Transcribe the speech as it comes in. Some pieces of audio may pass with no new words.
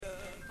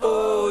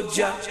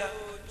Jah,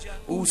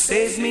 who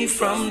saves me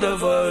from the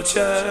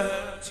vulture.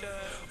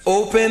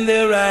 Open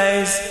their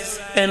eyes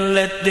and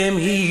let them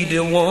heed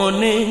the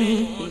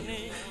warning.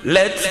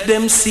 Let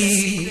them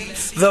see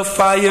the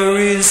fire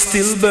is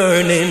still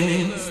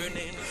burning.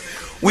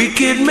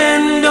 Wicked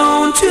men,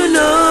 don't you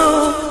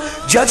know,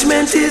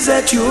 judgment is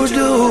at your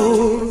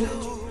door.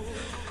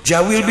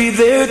 Jah will be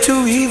there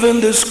to even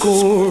the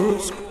score.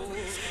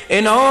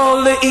 And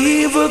all the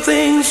evil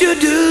things you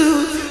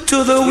do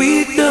to the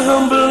weak, the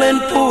humble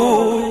and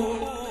poor.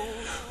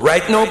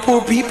 Right now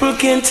poor people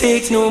can't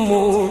take no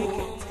more.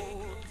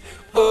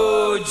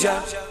 Oh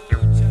Jah,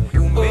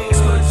 you makes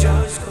my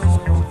just go.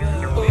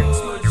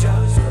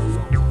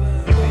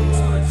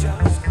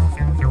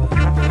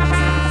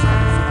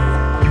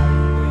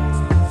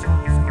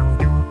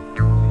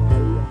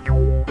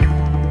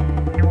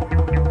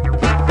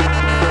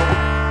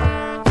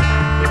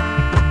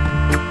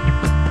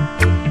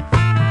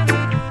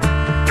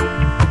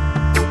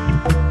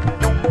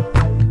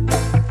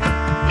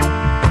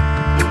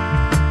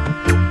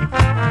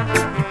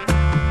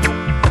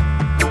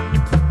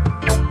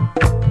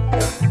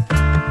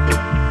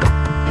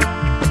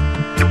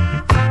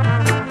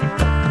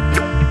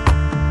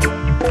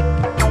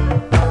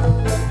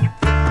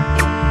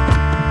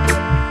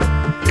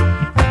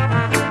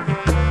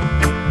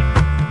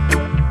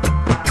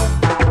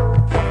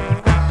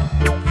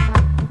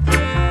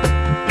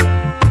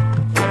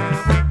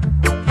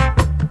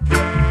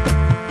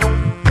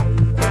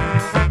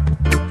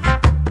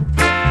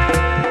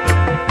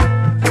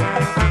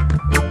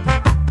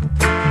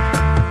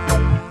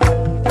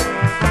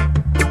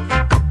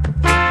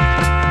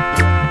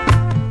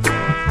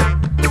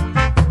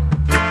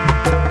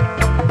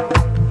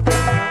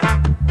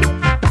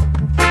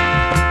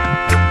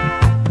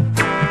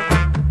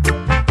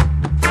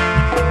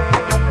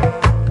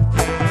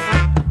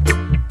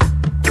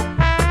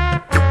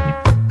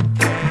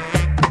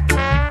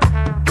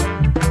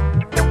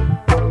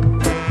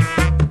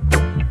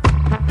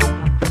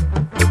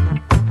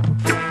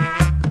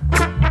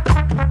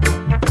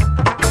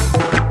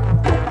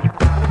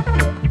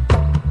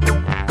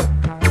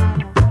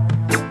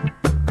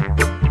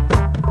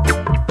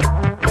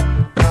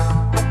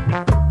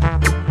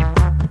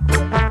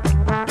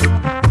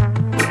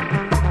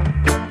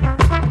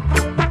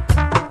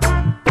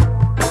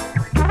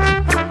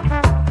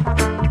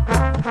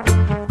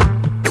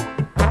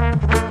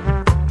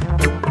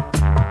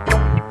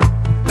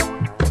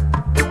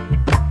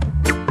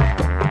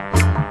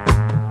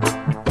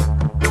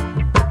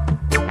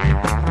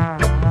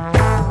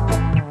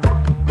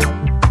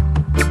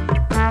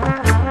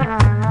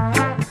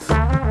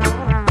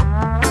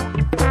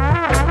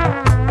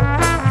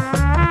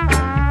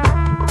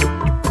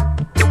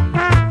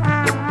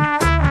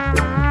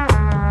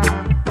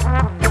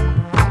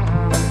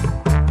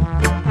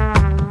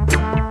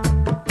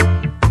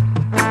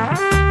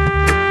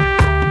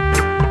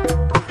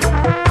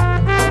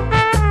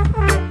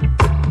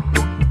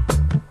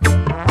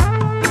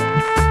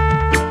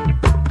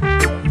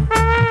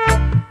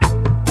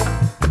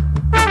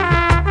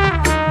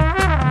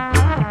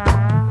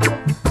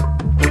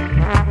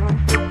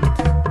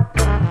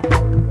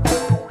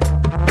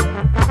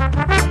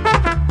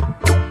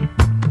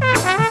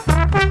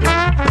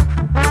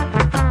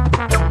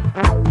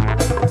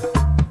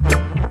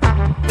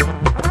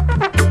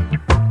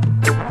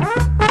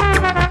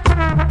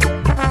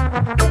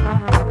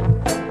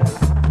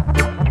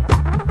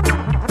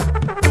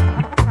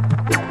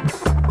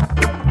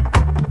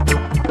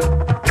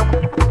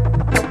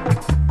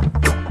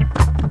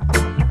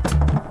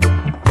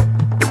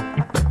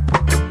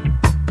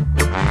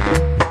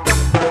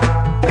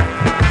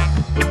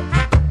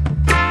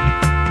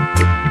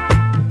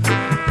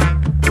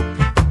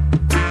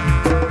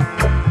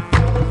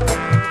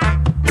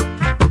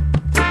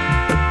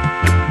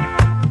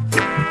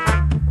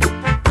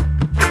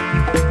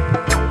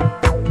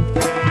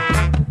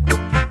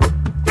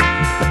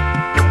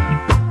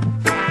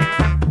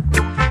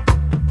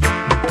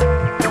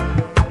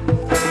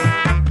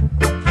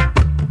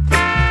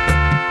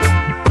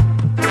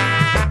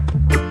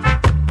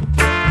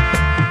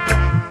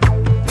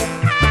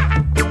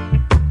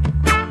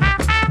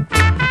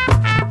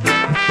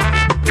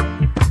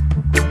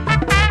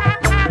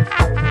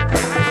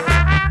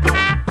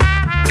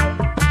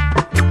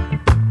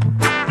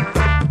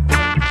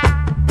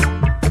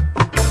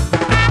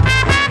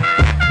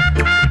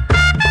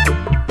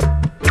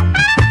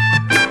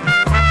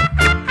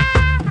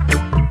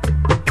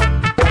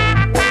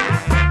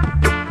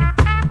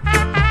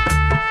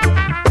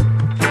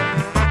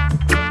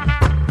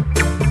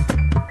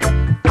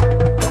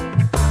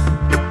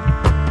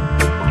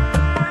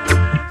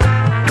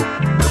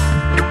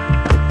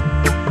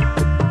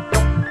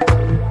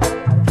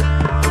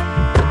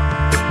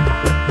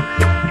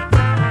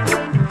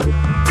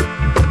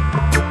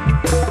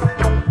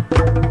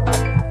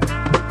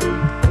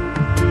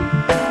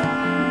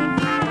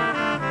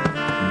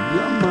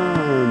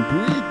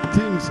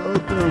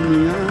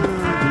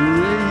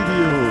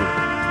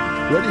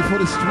 Ready for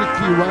the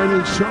Strictly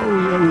Vinyl Show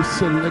here with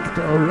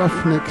selector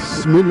Ruffneck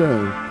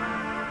Smille.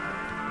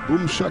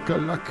 Boom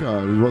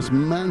Shakalaka. It was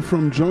Man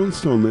from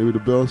Jonestown, maybe the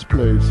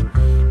birthplace.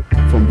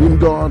 From Wim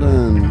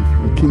Gordon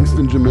in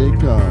Kingston,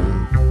 Jamaica.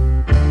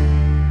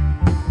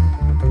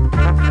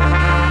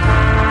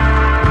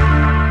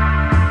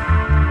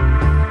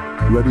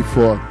 Ready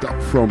for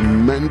dub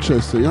from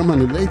Manchester. Yeah man,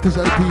 the latest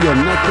LP on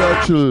Nat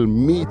Churchill,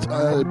 Meet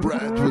Al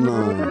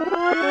Breadwinner.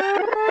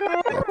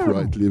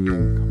 Upright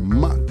living,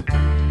 mad.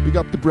 Pick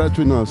up the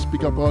breadwinners,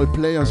 pick up all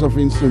players of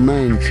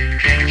instruments.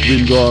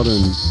 Wim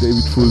Gordon,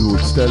 David Fullwood,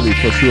 Stelly,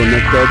 for sure,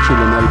 Nat Churchill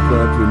and Al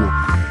Breadwinner.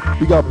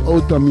 Pick up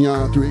Outta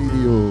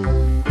Radio.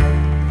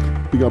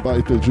 Pick up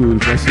Eitel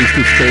Jules, blessings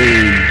to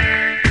Spain.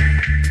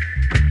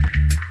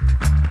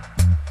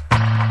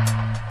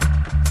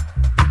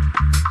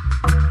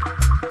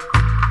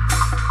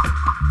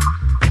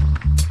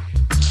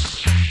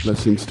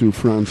 Blessings to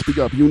France. Big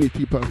up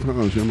Unity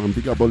Partage, yeah man.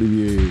 Big up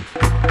Olivier.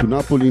 To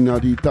Napoli,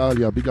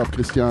 d'Italia. Big up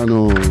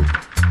Cristiano.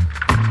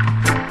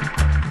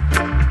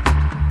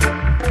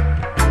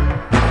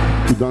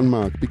 To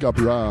Denmark. Big up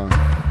Ra.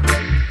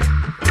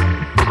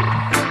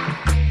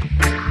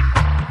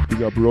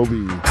 Big up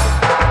Robbie.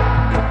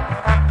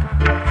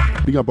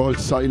 Big up all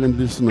silent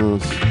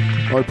listeners.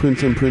 All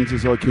prince and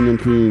princess, all king and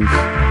queens.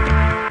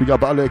 Big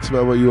up Alex,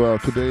 wherever you are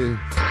today.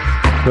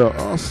 Her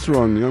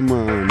Armstrong, yeah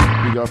man.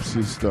 Big up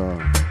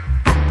sister.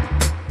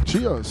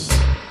 Cheers.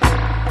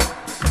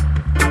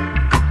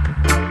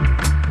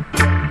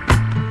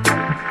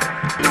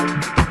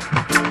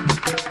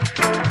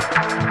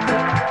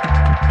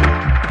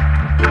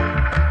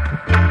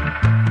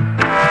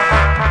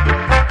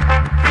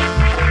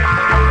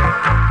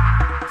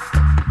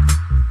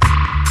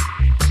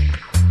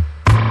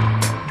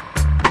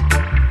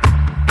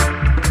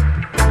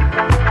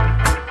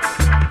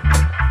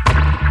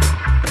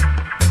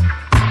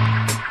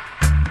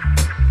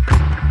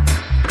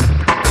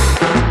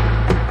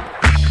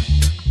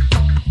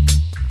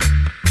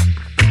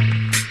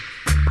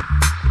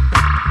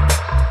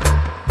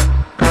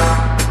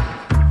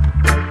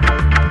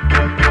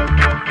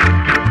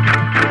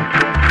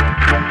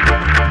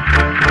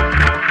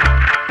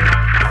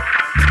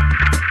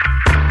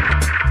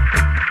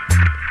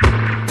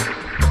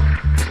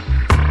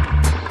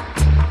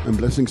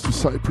 Blessings to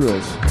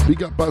Cyprus.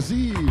 Big up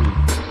Basil.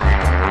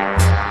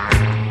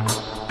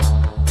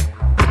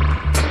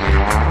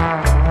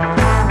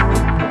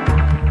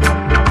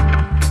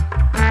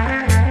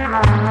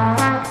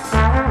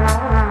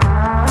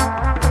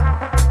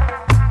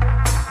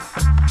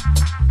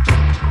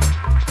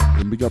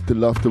 And big up the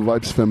Love the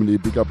Vibes family.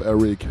 Big up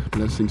Eric.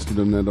 Blessings to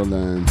the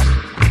Netherlands.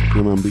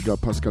 Yeah man, big up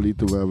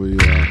Pascalito wherever you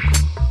are.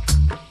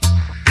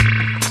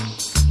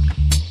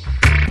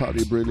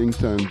 Paddy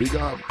Brillington. Big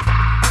up.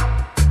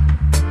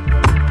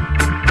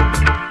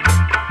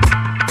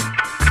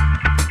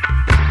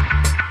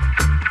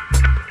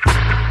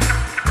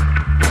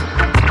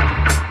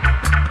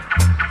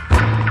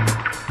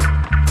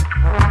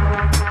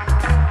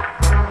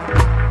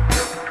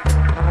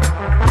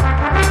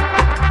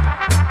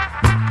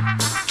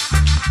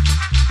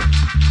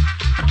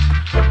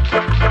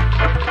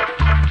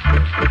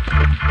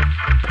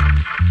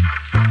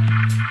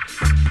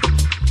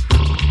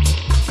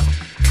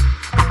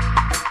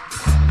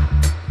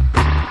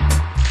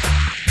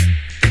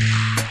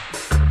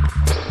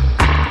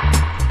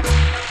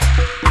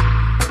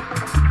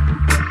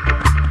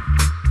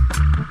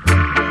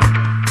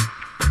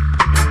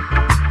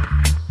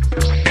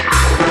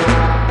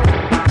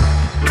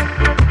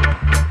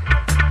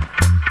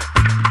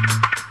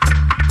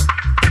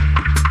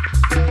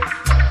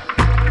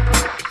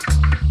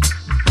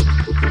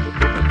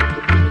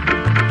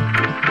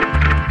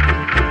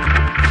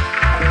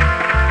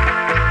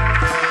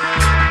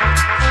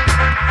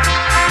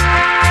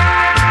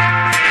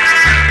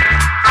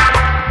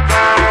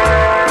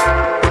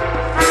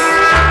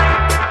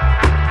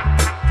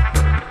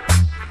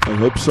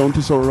 Sound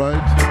is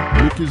alright,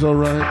 Mick is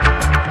alright.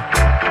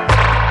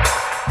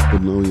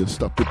 But now you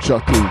stop the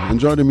chatting.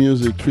 Enjoy the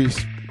music. 3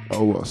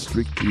 hours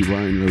strictly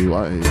vinyl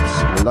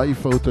vibes.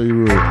 Live out of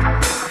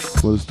Europe.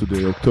 Was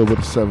today, October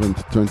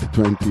 7th,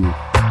 2020.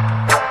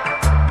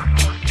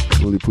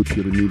 Only put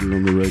here the needle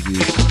on the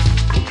reggae.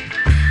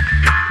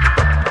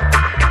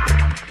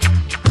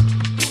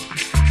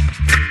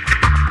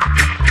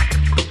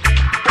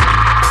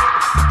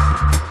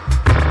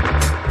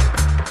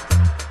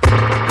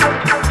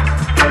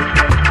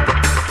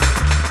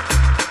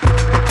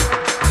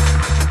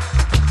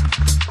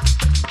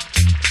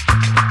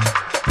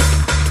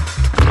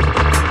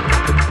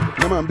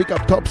 Big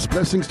up Tops,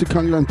 blessings to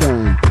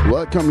Conglanton.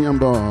 Welcome,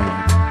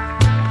 Yamba.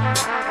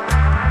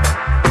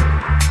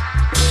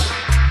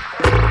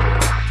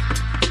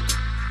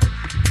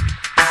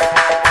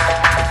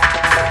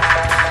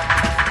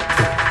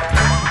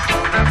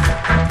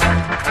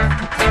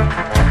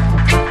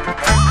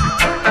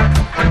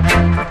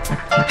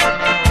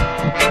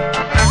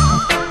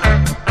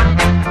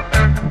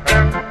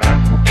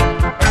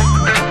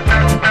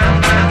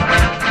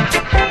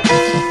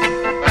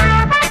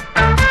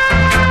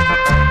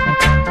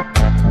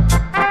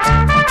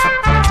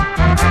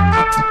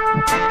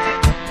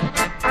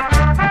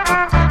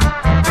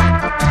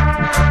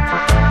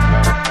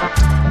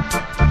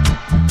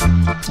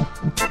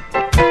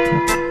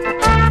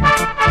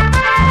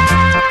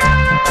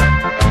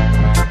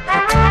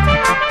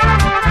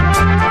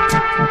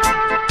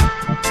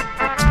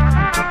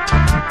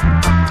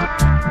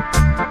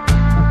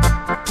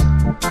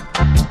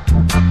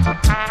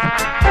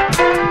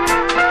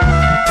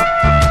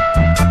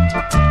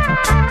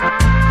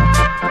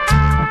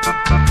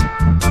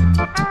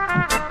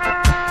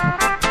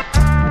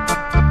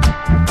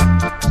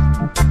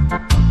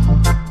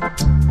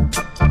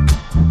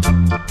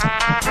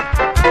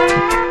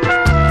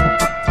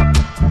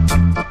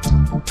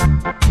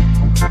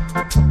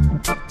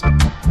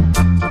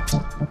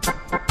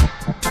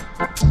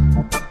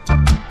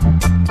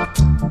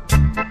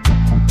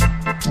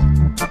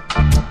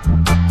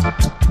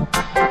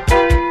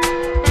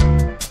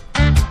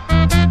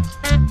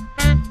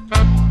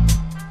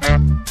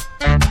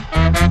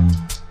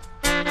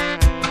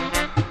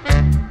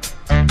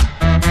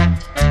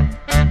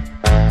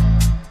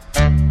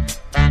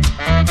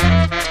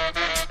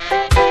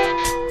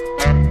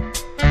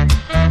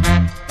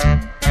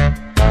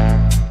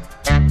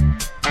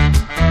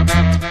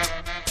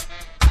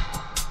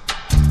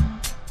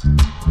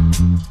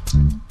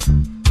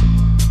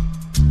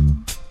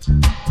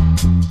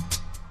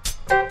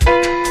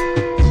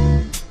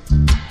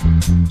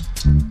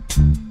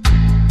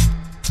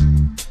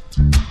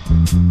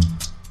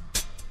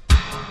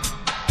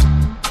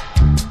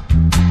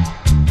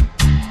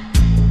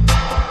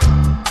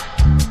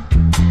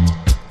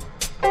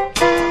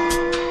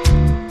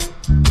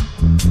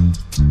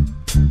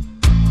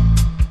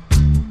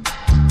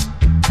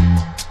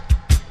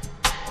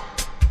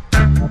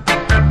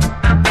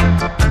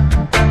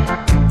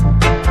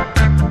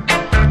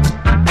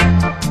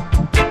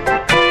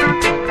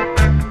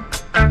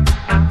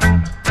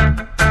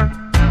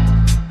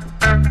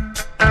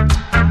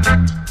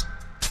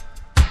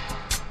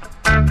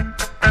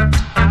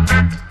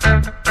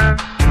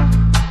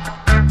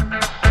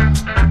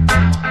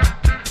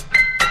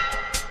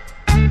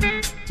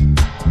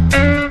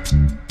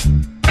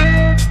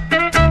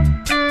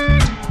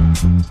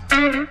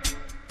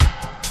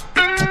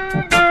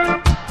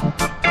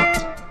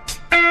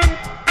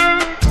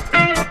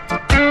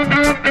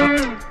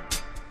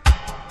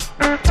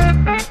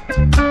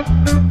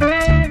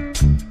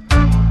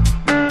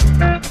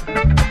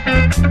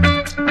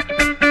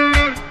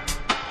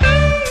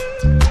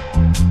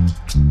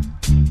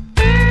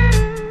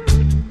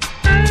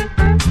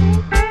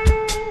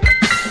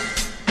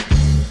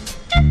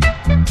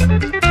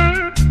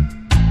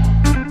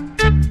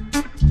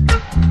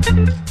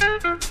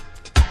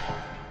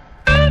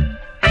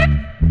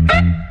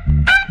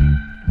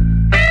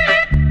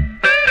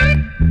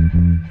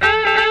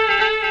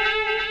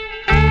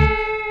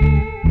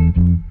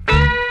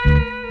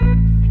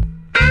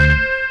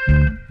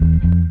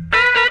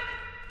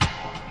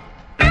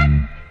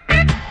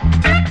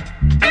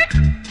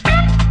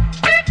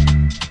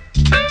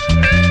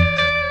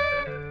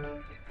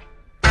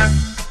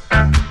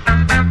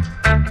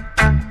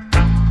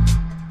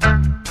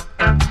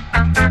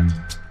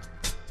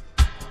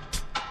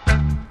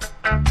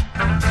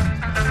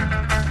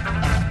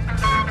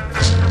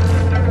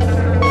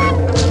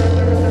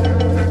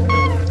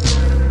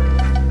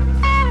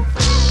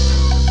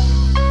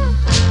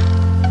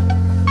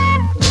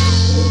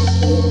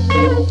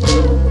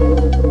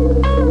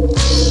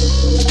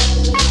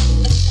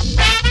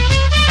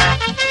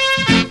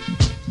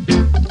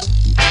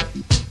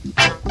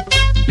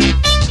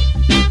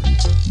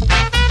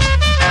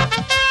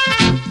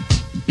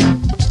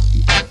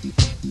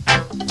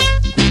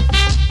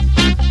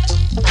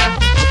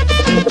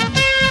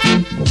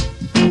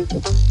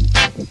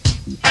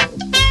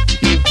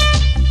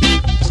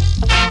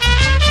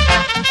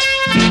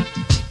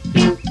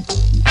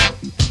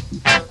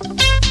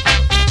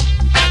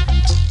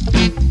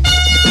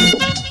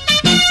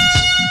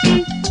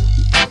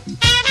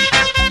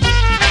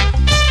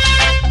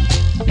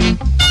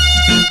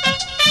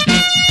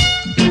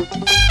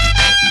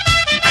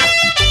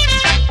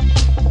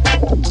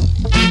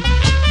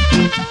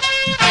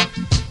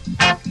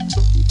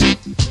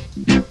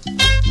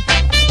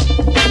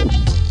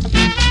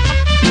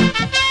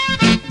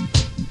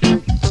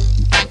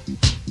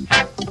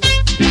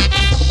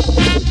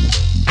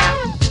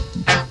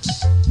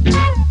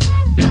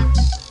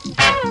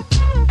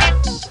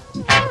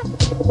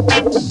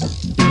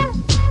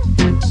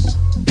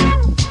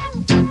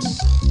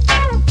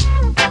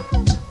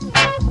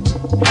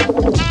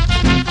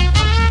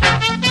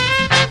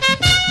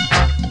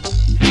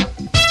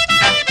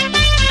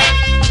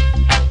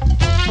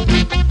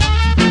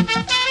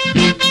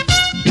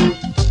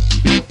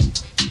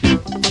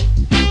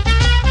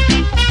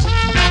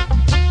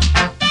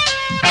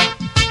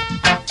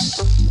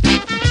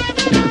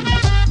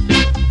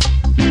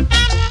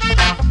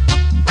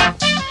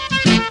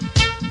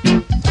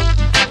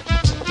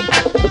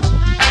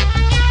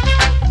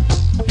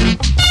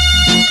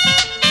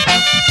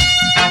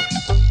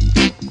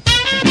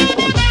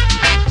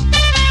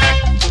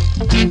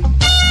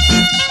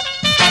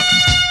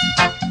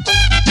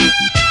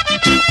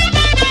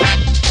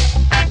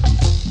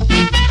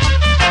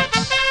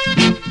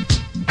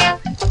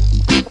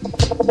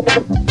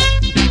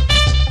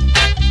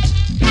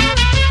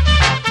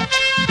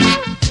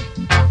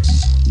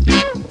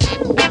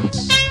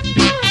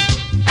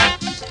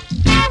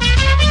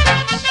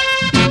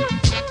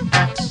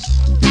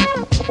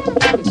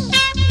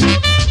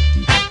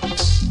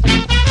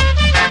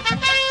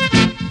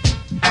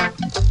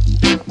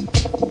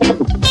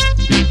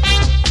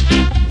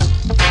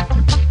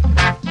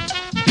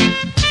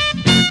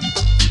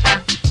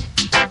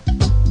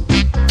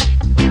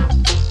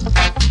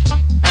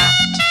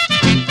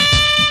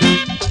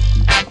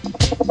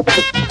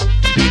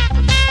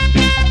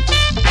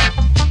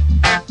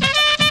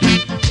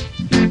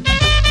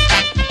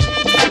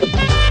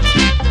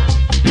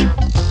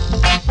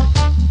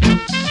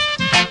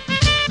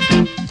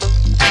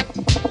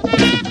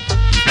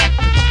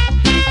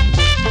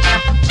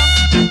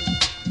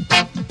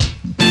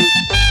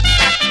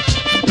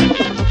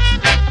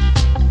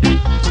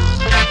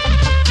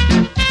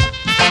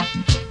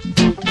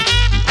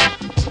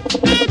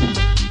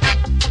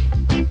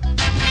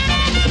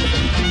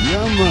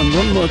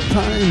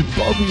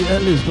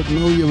 But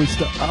now here is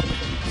the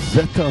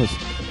Upsetters,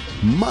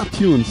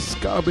 Matthew and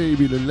Ska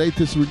Baby, the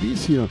latest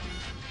release here.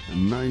 A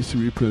nice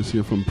repress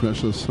here from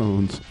Pressure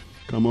Sounds.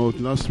 Come out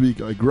last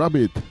week, I grab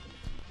it.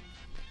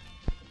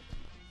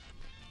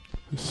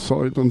 I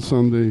saw it on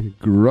Sunday,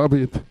 grab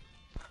it.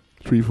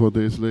 3-4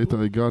 days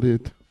later I got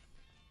it.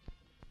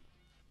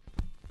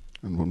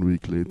 And 1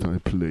 week later I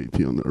played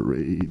here on the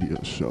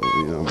radio show.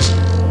 Yeah.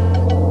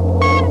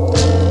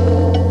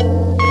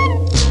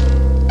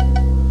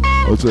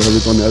 Also have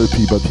it on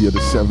LP, but here the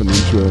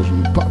 7-inch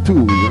version. Part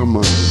 2, yeah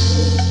man.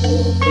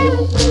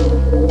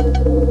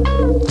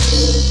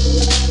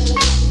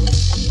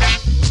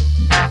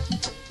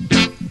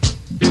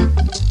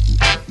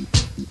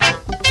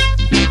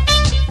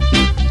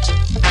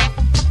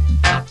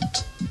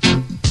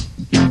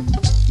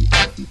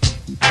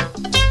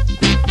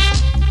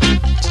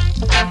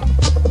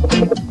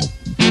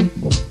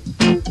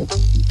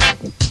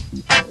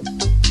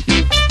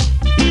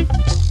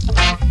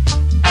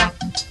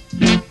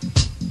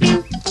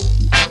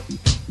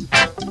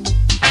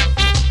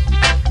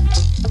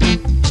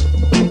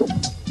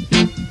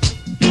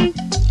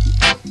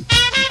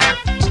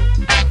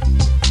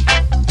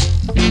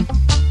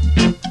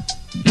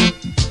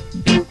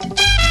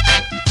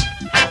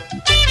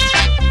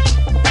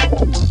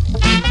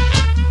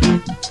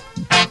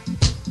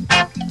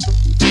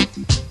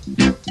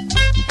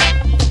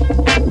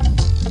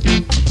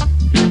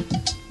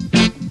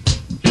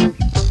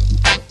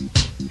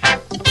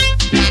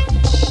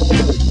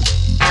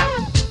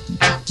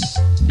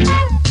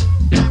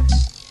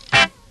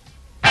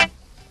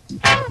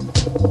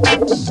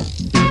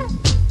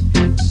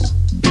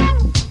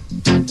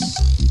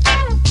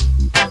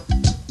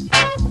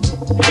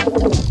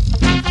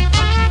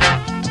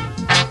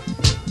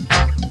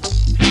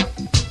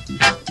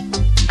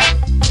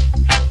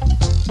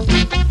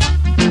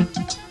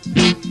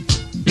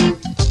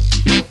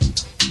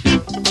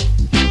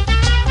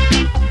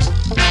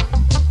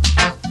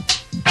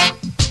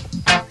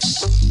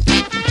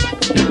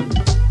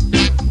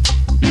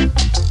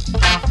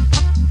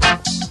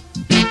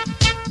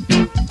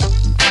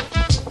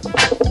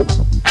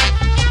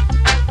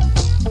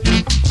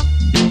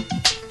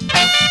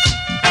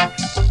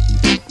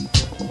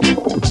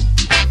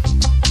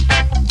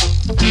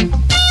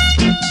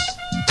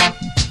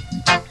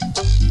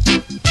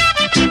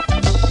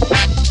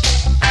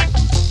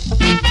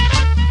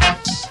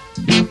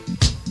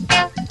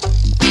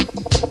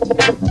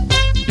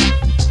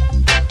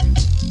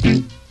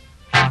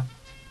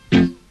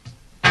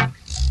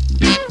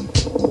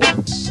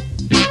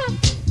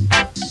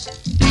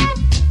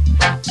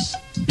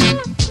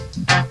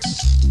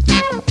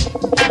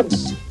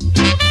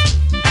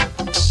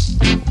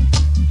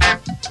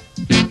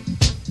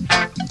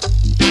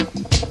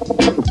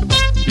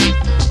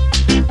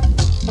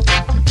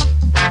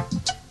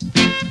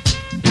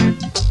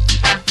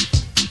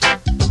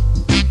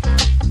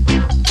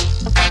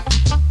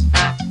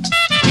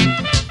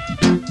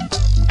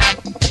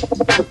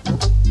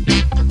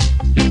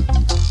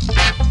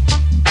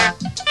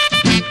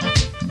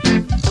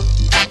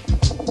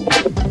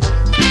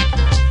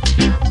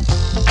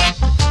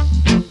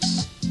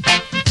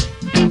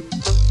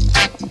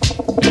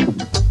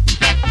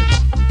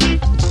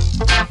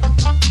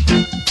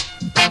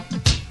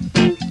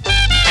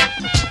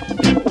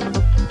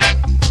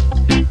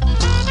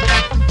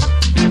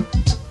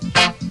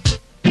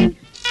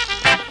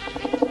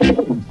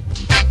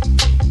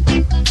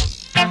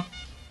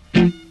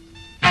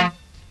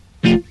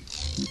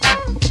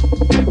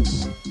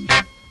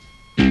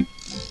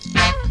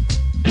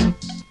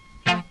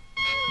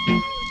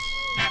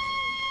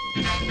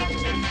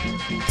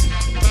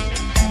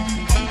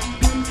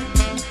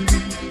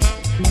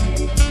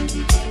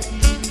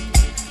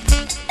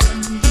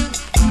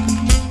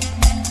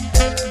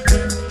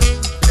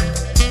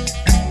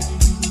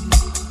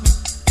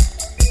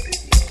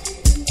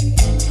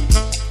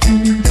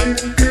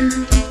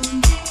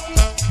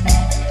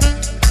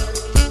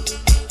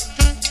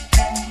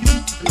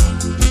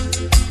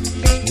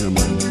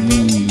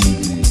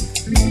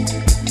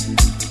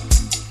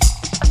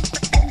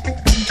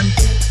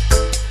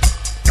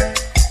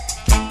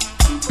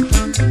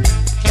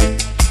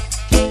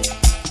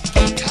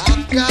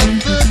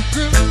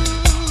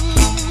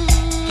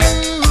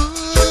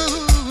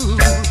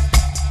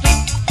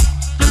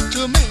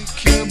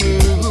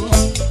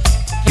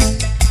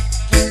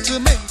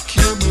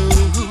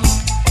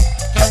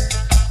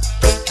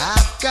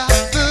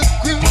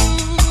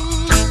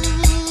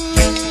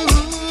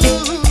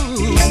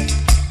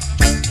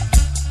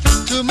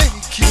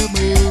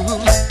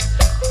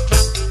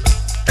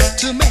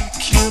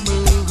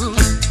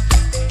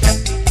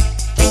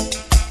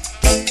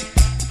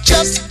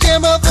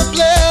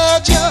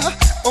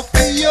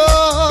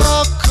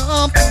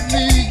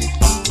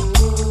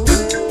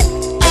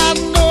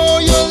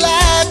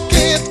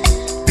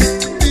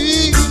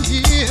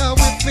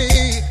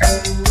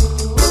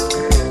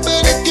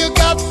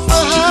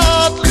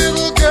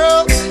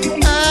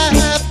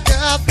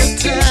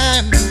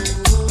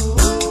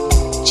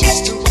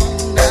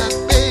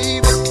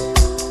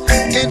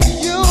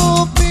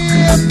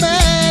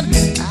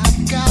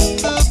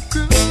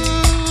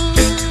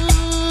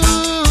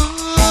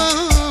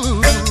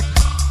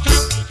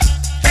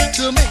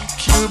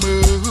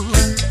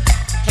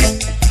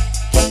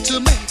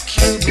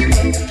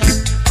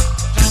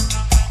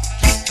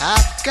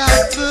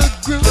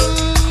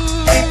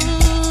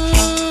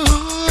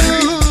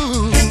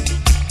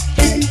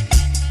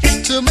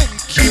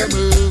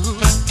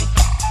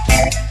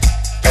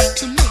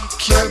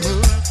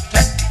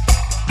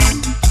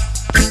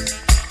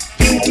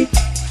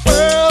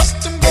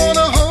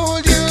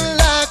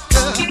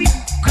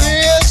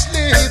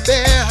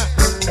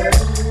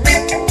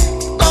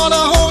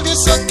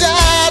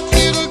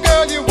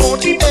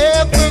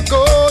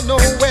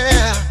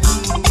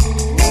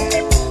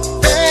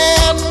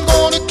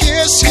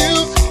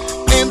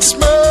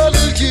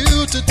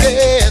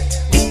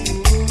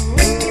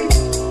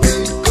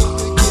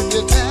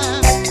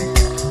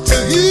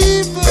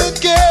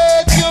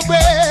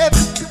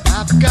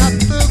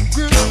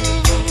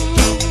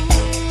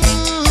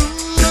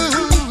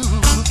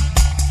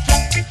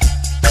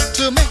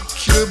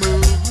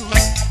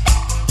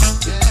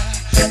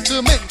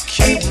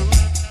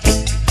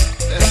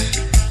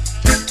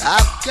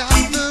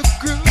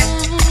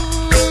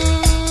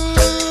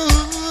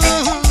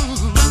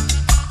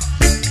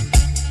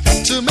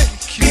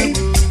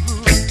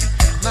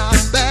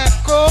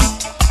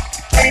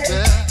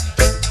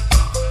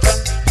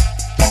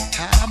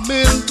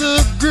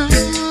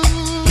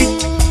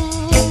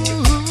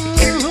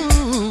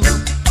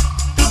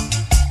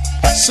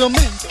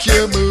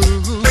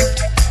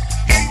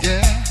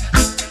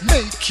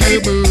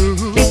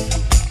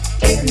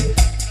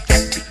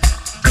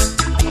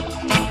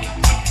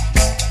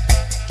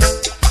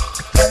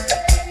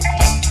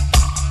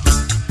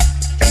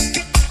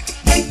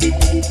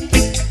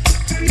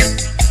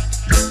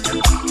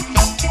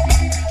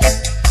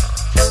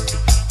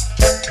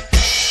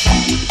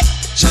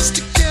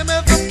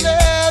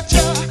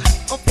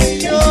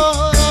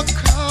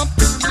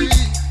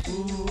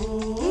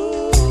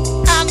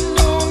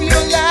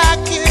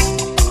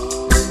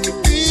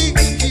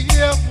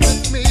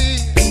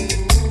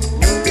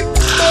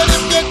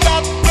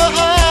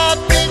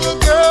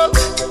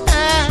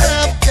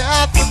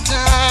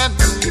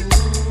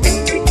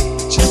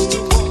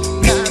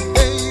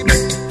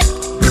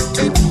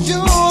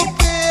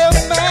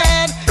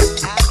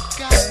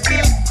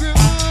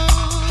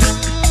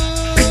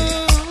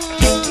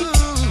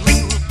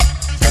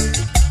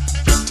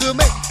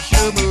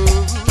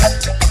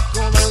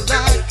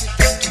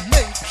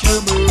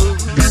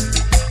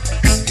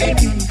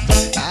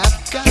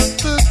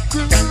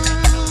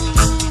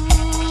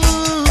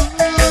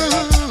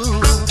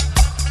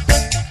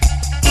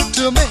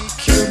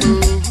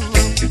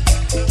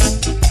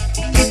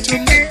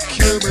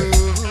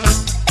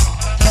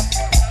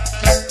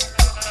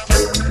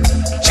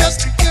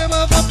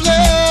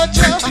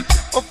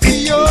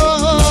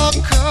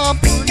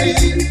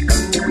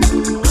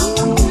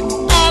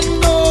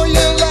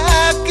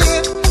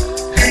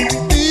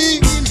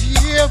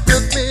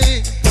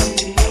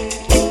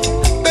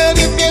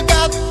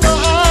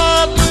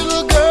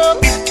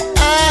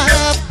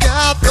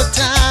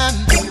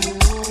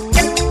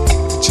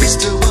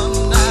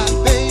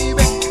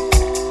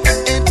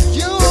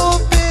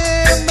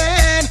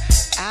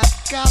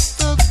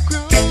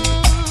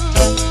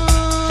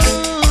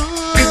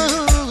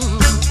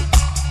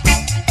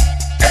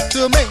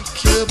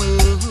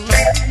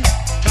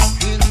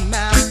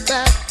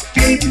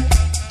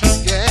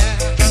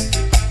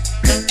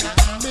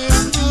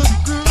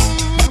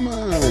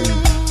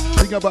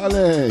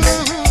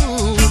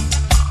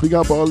 Big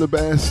up all the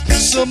best.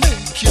 So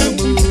make you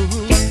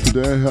move.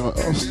 Today how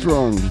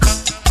strong.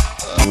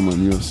 Yeah,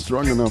 man, you're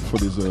strong enough for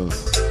this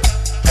earth.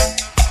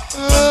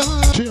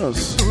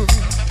 Cheers.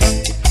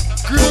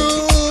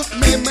 Groove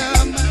me,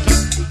 mama.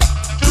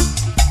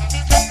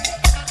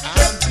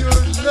 I'm your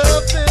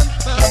loving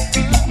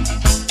papa.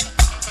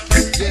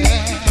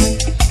 Yeah.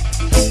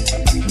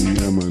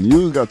 Yeah, man,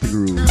 you got the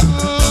groove.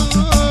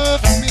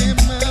 Groove me,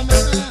 mama.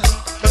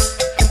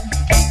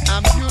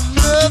 I'm your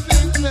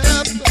loving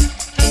papa.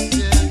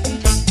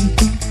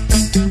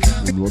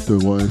 What the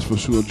voice for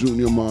sure,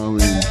 Junior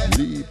Marvin,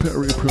 Lee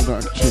Perry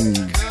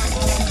Production.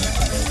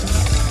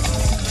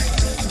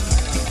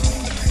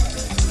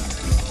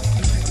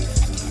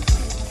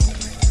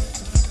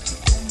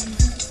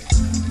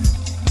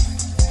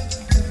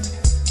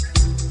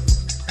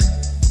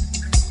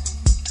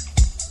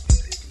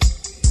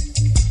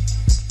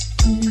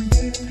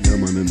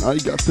 I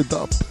got the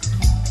dub.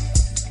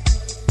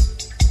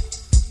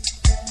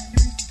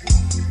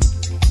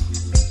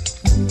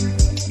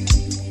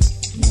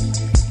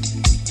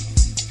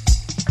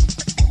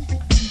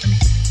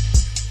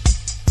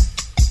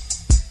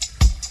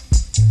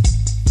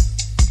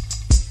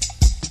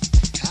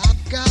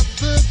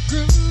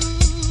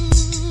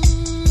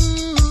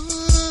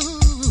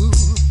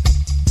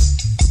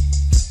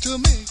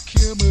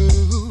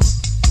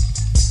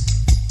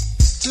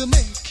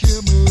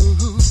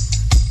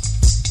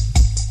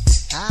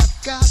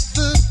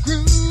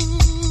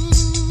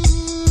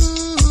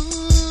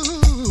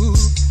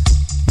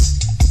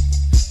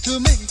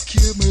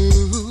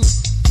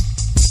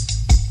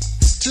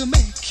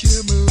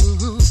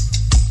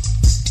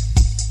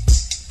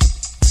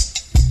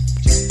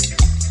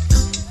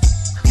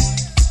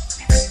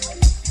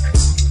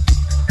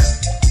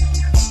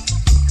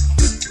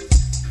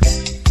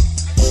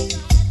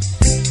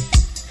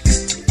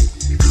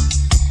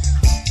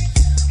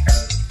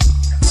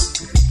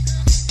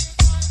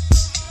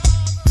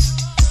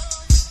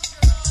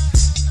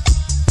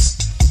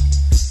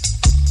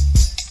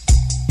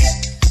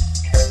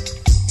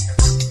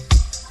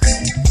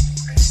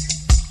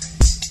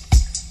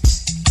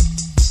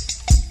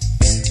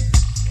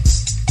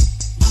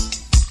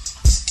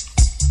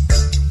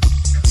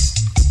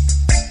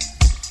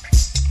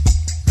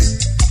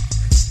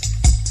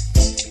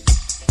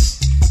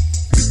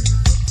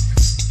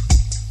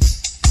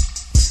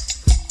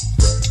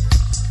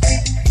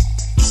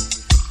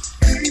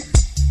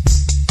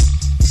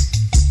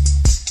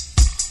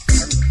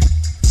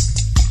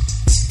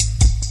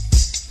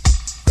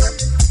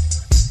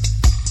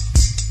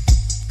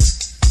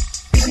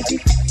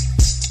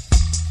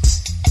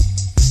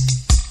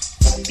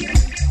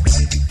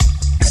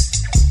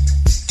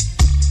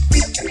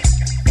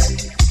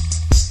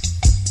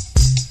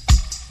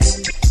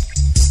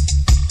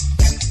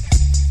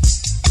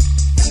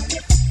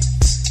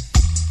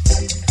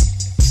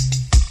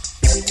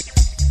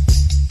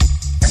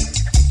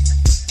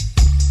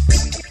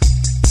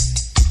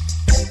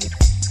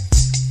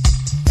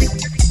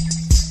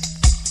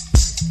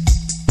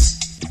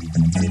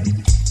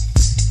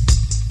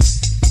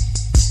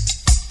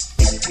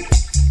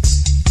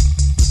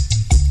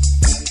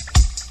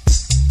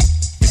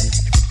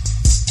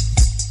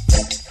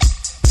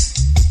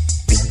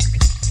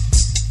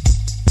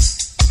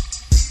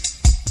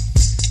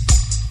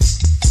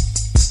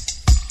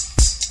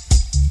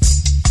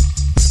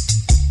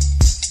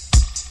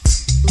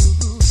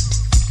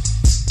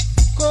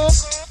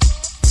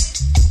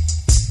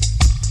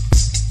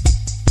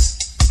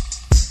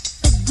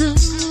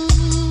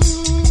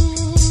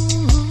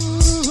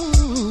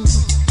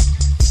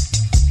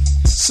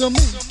 So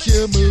make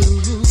your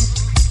move,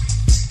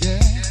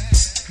 yeah,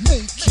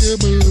 make your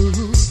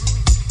move.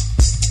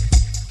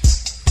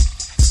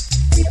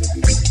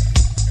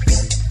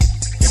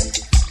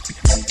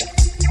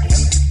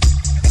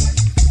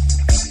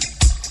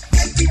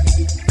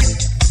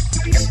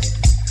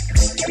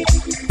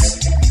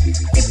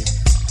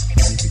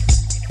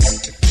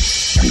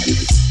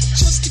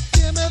 Just to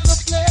give me the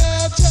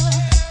pleasure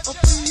of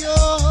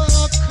your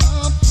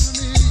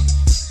company.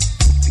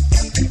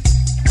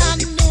 I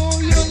know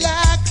you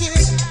like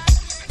it,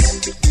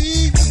 be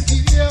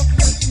here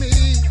with me.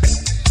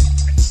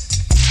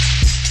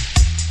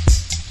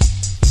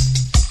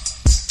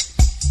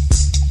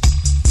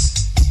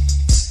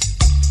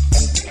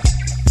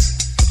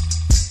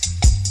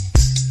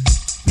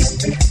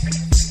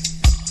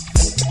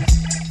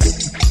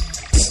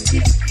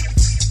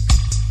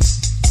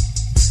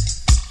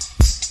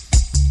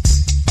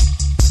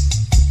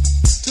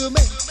 To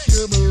make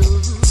you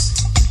move.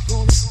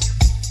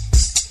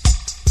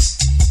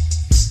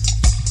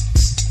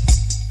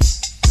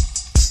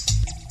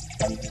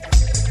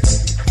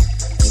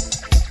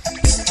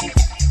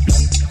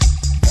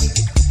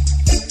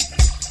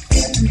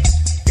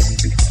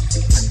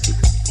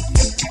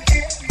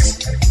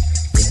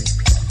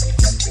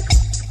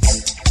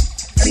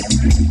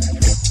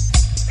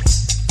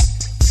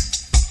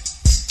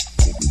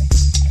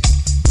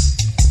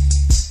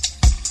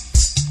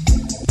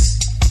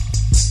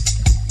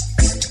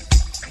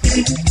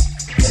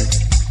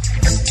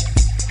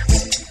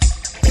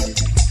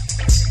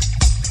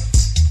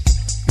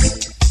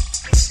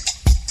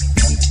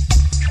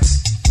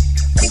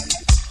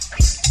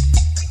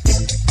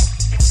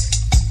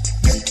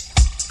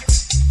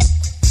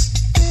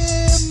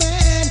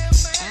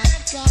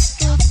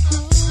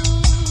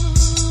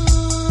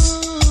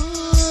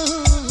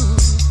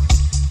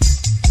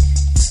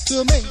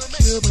 To make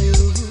you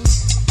move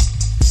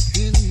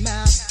in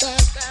my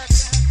back,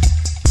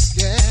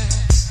 yeah,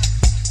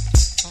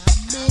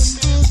 I'm in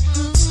the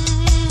groove.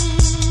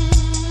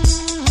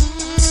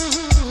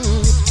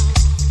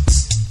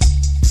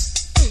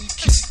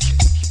 Make it.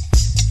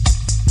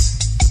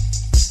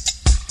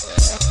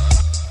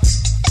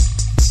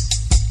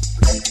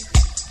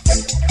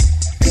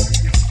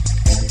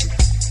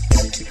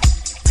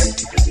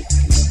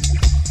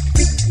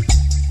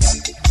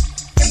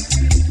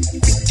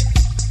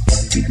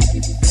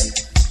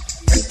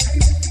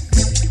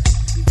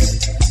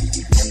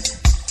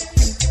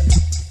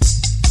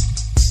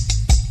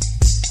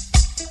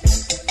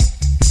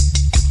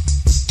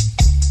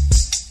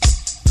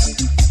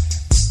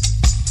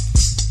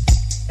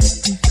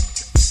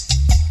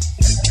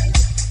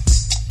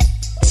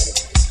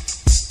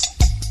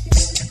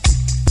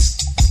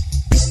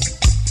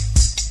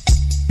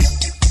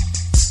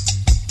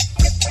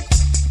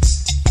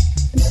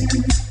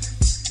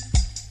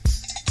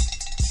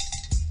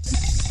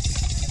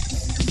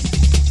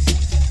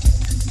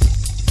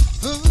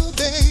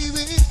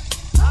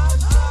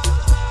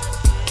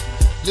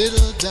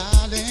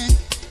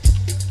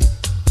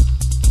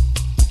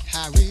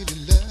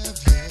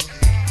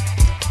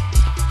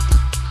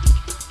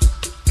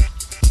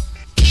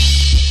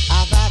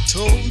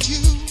 told you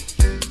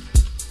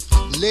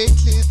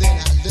lately that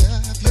I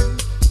love you.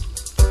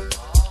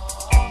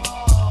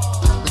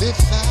 But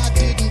if I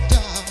didn't,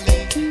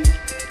 darling,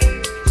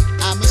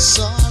 I'm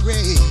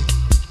sorry.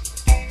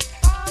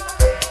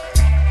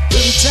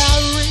 Didn't I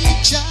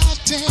reach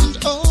out and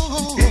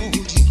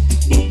hold you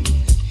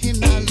in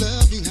my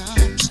loving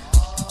arms?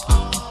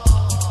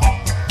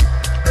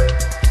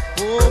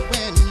 Oh,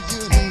 when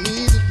you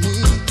needed me.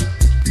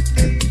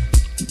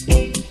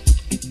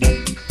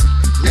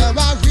 Now I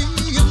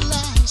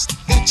realize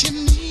that you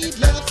need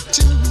love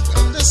too,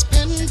 and I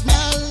spend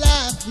my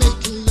life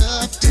making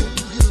love to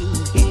you.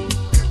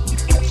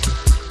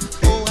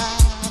 Oh, I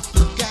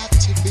forgot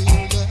to be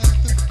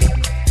loved,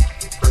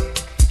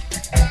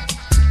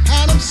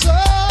 and I'm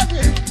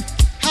sorry,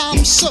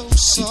 I'm so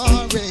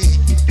sorry.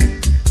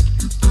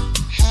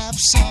 Have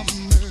some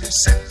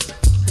mercy,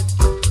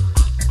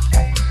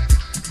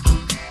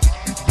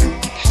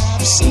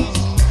 have some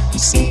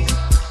mercy.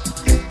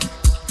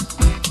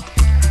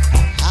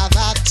 Have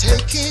I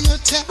taken a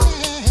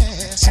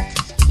task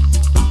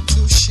to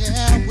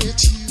share with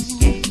you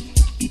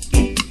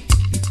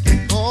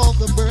all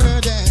the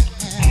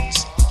burdens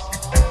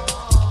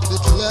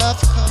that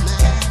love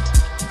command?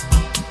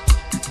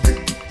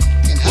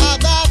 And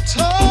have I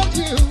told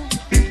you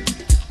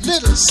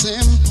little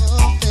simple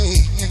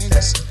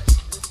things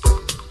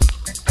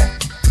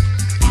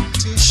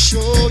to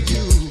show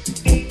you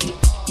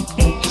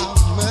how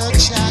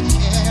much I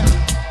care?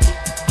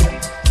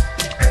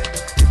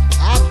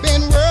 I've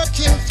been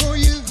working for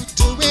you,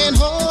 doing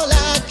all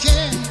I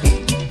can.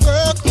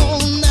 Work all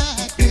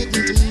night,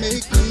 didn't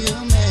make me a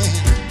man.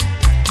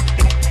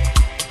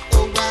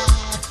 Oh, I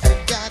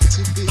forgot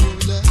to be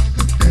loved.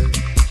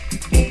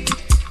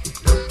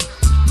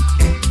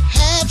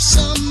 Have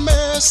some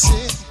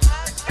mercy.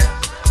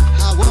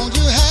 How won't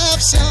you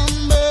have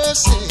some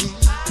mercy?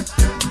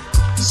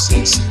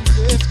 Since you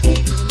left me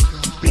and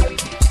gone,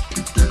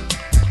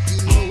 you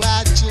know I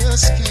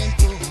just can't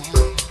go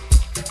on.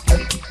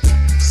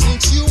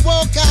 Since you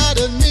walk out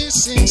of me,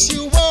 since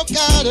you walk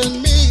out of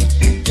me,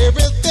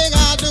 everything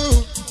I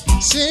do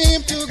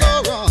seems to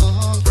go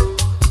wrong.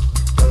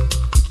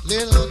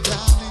 Little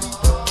darling,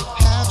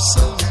 have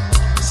some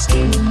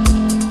mercy.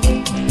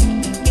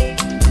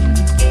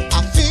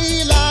 I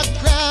feel like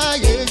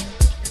crying,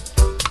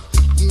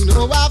 you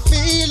know I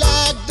feel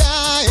like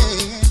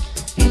dying.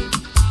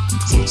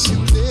 Since you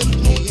left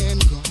me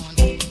and gone,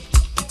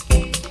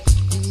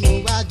 you know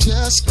I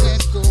just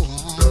can't go on.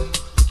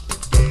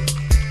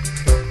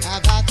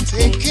 Have I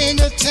taken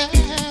a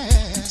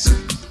task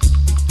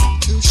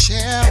to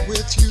share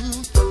with you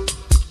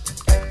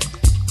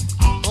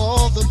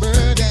all the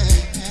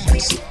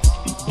burdens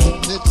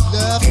that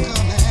love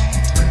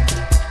command?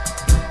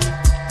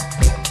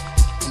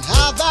 And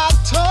have I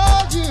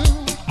told you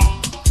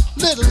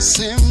little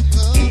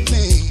simple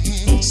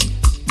things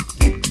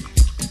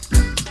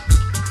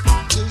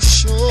to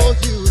show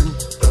you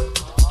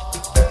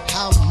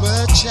how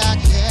much I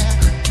care?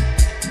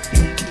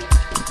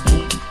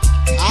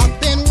 I've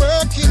been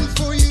working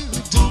for you,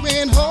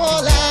 doing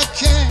all I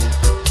can.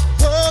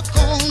 Work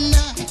all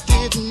night,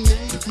 didn't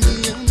make me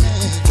a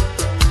man.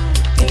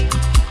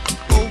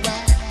 Oh, I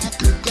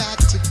forgot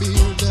to be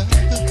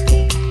loved,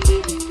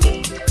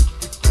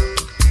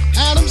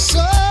 and I'm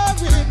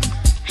sorry,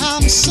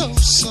 I'm so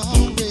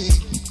sorry.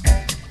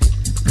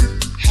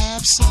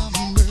 Have some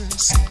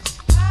mercy,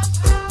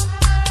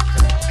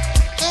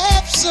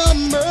 have some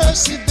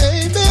mercy,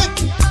 baby.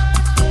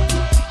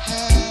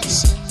 Have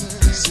some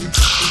mercy.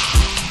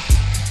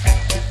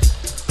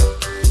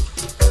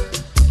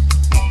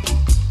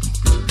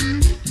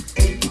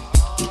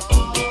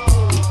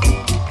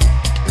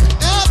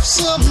 Have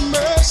some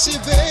mercy,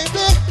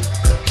 baby.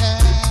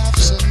 Have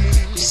some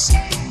mercy.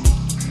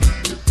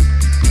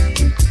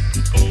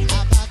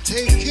 How about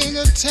taking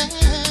a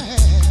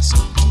task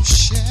to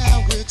share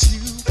with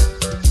you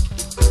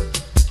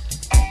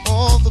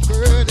all the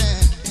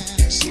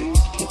burdens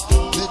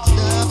that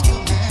love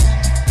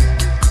command?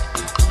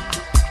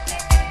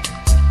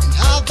 And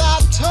how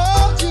about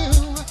told you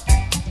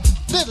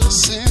little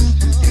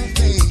simple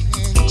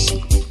things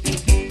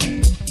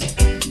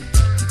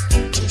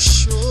to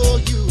show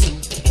you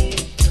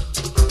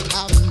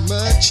how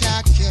much I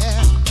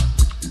care?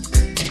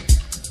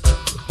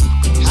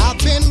 I've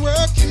been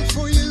working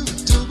for you,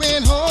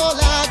 doing all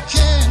I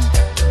can.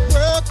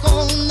 Work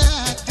all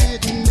night,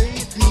 didn't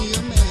make me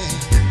a man.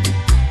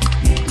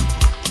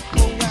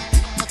 Oh,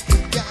 I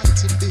forgot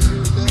to be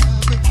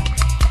loved,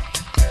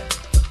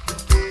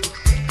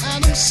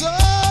 and I'm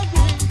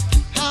sorry,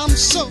 I'm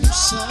so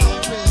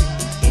sorry.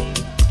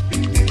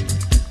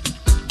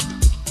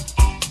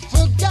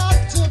 Forgot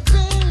to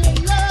be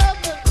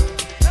loved.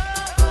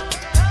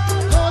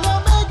 Gonna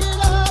make it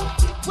up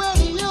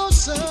with you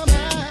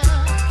somehow.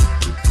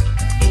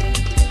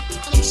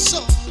 I'm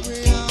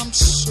sorry, I'm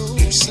so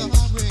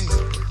sorry.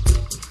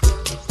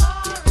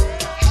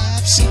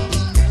 Have some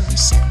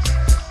mercy.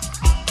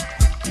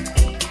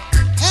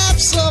 Have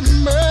some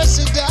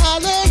mercy,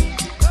 darling.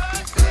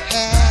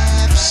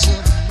 Have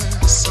some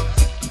mercy.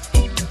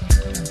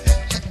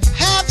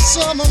 Have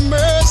some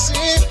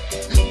mercy.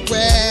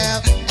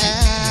 Well,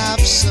 have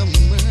some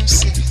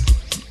mercy.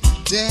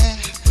 Dad,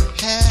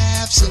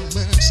 have some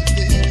mercy,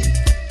 baby.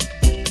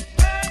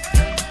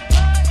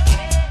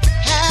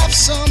 Have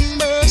some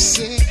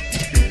mercy.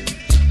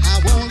 I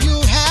want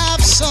you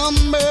have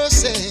some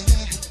mercy.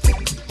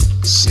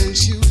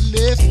 Since you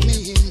left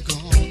me and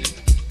gone,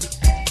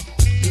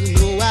 you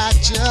know I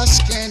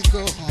just can't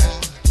go on.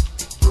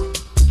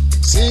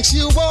 Since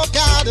you walk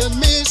out of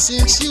me,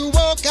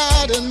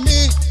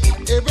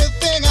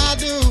 everything I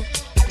do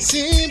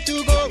seems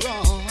to go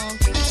wrong.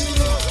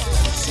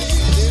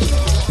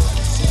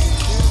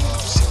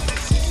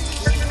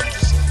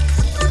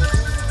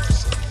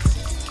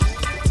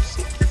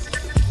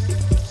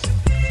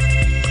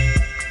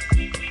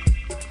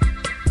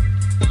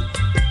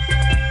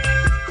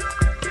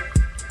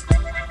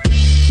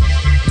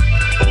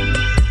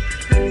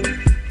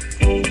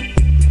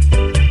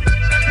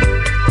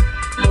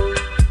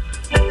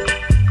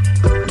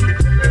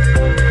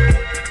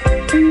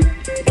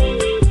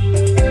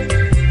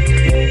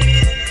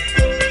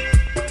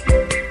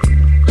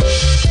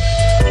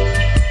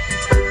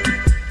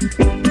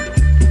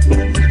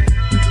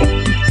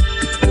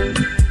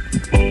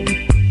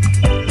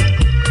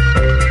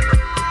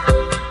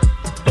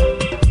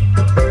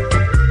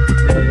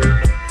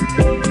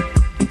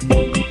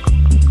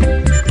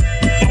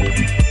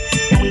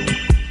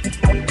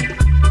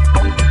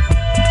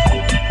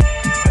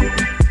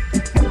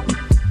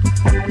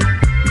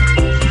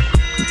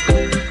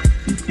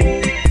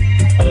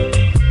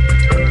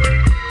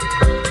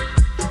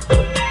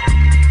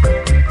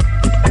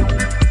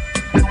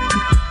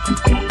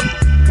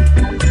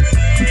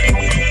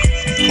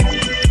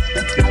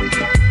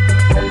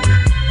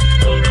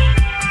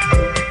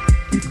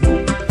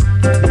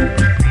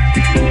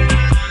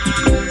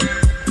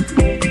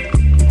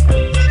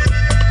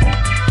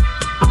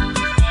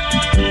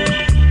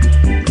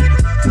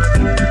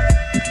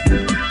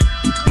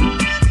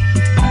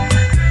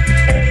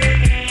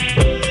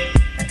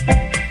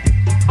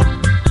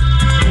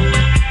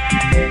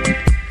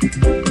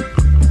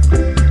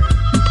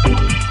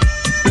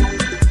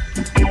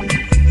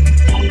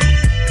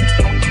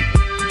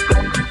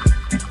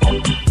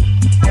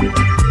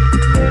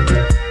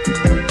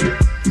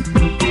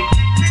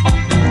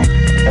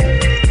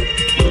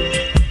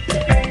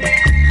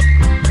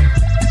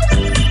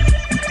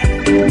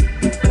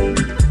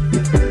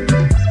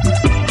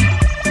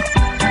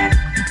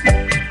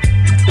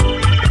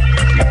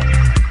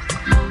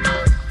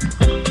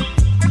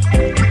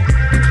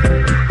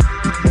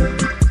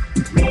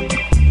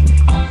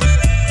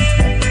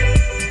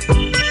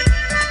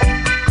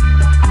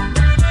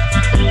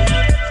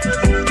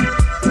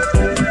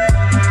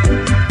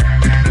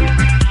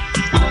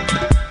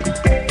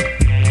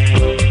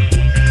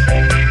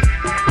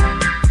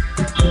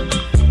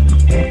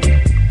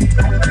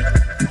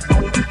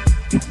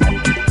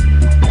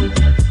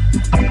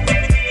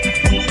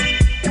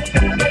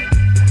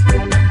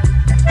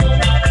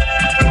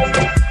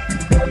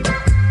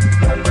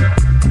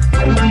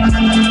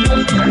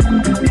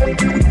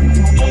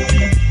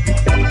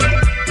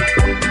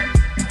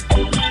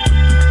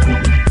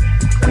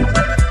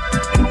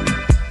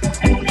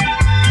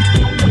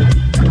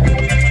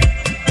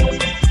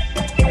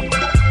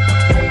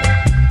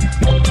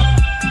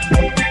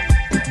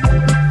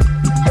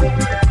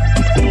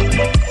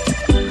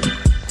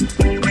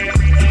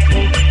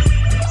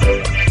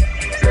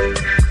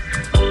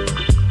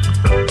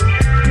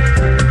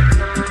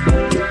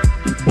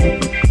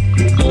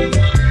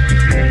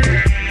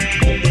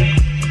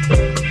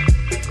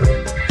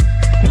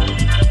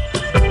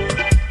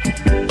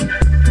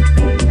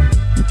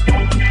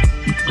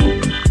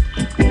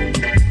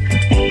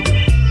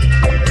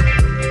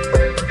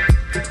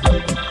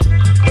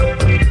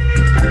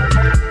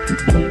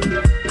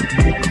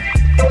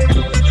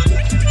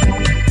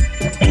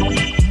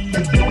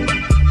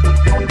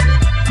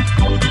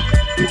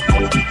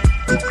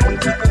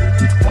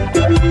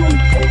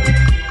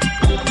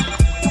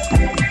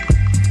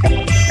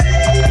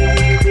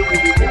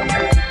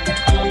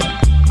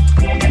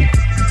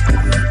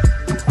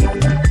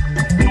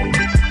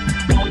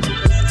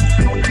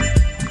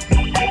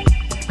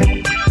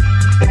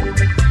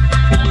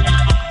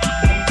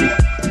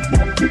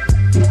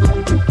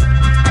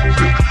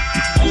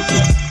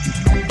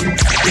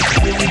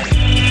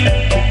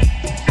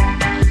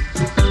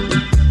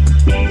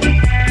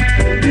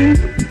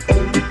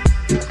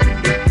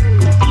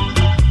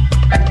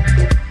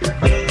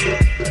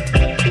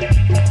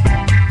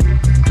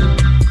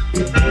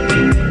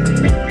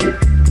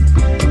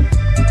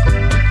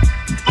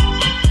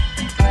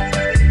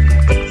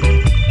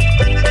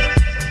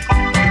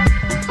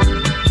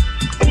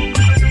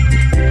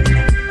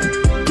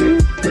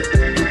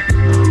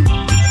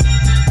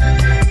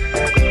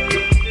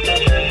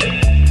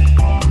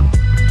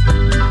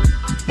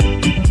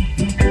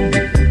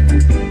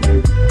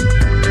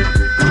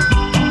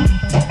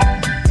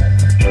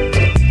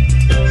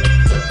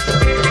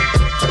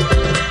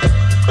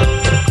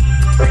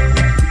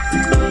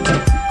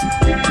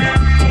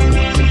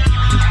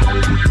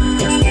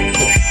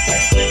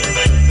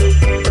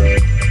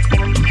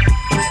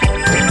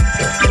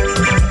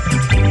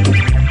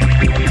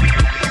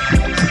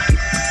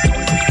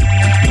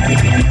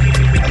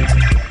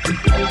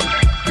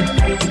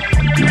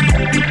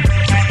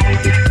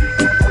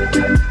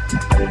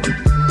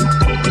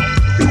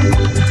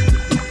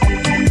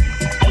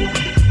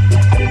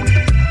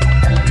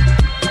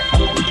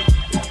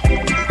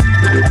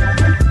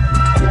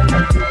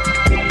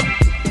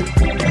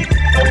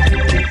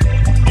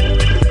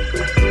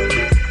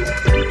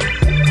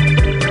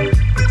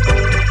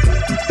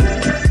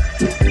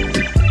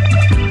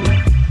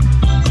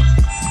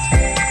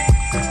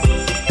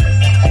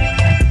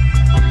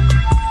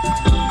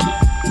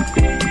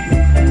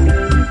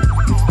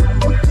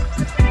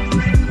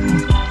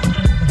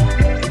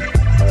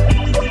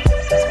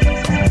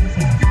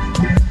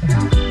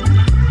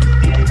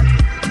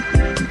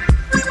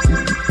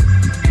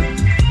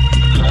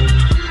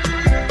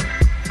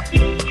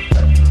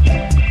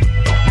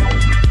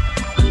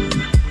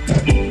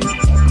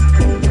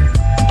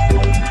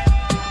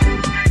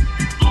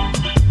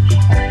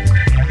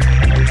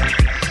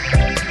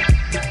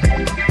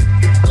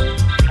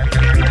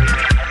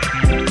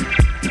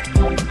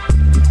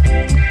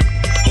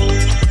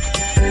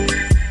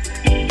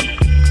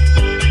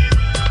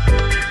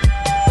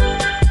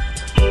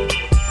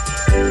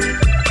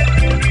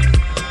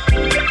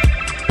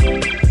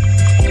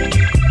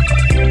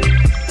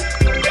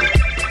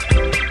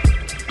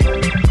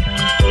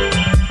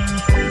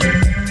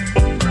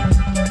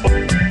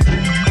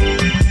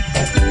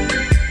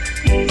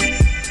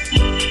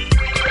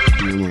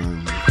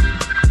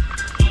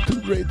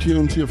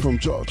 tunes here from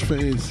George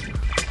Face,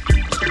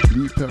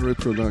 Lee Perry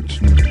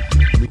production.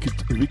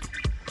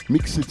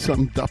 Mix it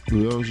some dub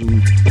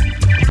version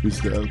with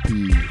the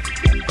LP.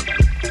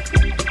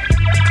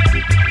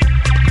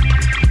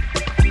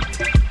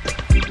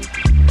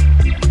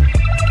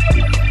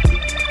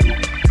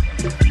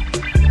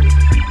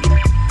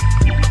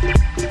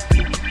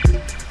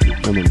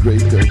 I'm a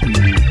great LP.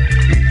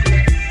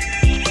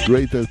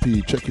 Great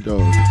LP, check it out.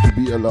 To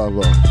Be a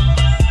Lover.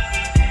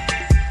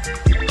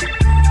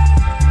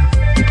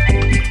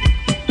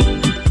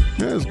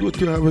 Yeah, it's good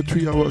to have a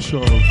 3-hour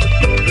show.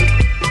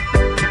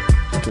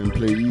 You can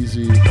play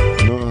easy,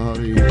 no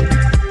hurry.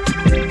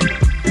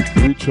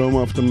 Reach home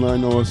after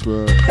 9 hours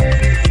work.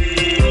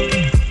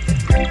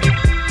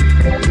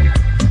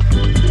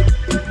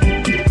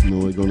 Now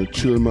we're gonna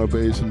chill my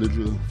bass a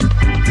little.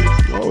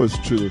 Always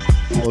chill,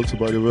 also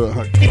by the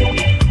work.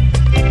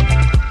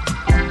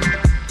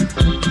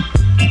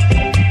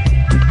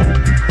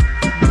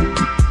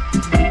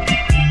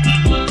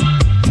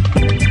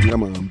 Yeah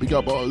man, big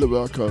up all the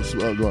workers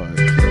worldwide.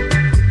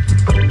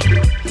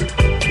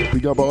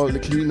 Big up all the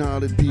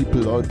clean-hearted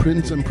people, all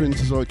prince and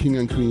princess, all king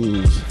and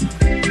queens.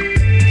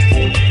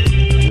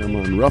 Yeah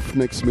man,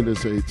 Ruffneck, Smille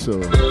say it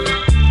so.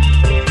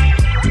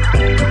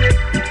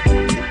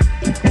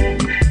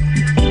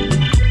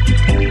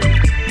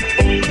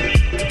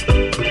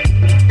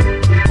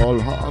 All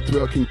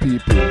hard-working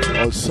people,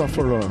 all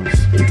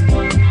sufferers,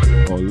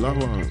 all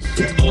lovers.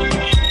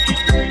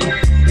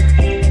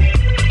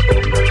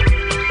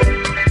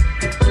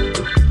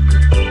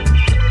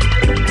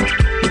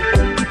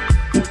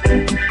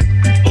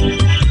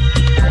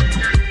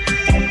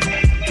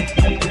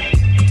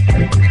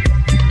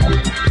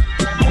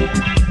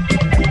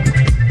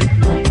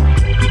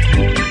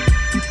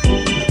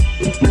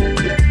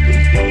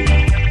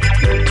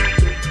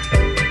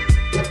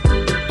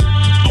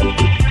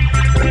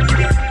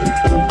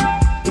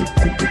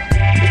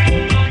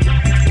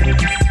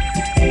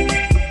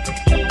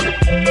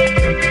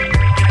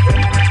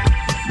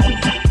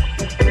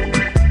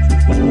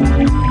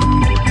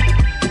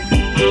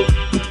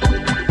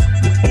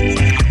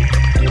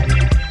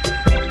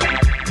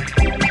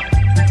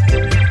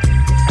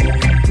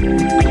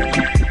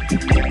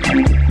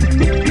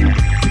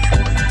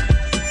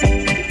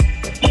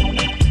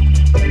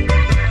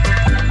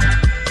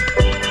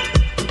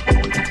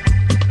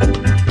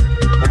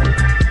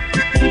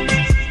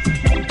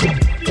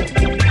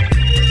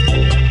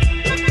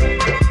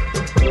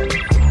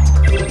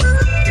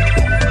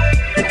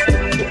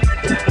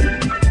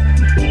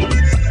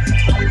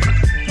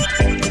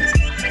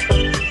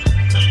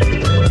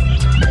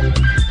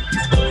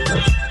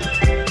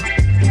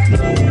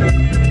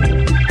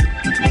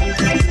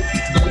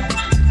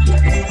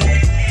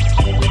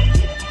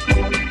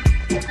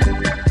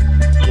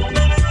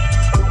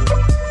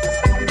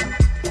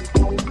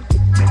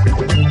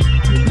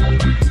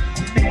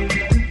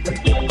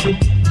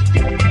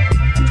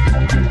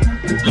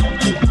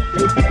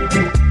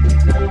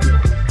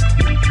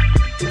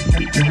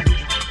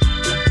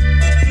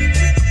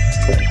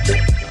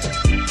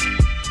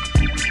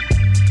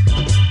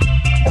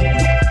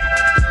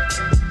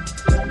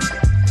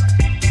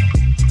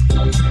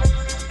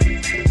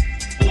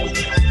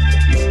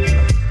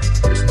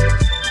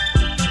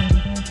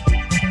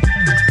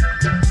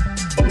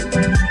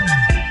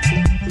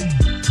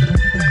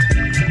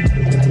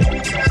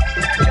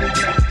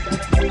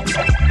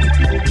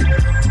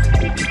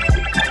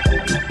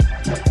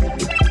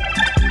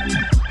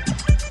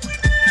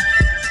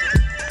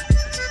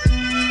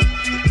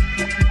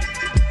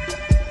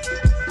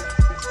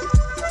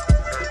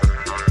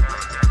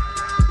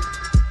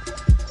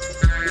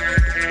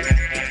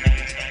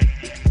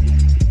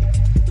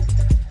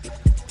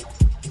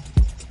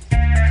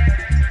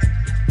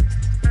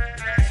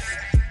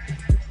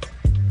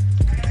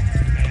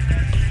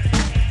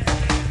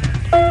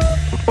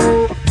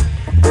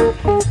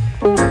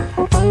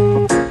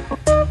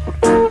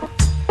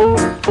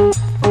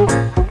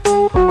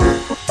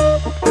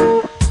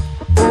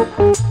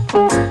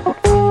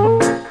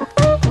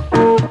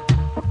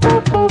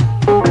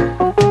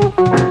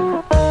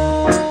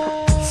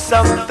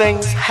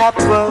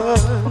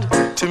 Happened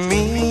to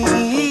me.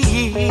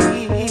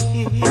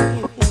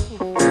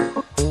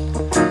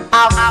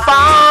 I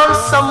found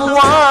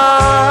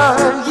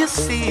someone, you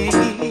see.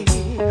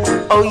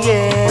 Oh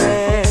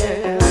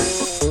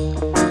yes.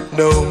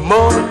 No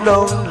more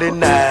lonely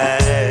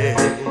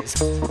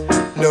nights,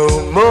 no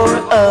more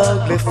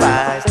ugly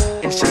fights,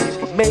 and she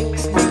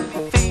makes me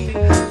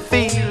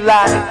feel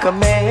like a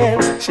man.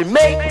 She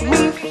makes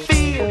me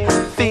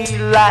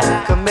feel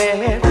like a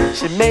man.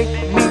 She makes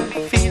me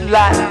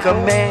like a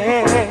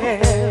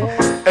man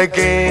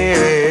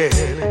again.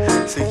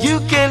 So you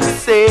can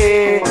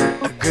say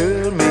a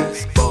girl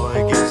makes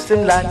boy, gives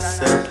him lots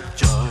of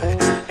joy,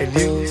 a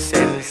new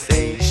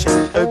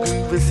sensation, a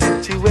groovy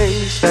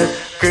situation.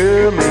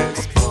 Girl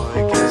makes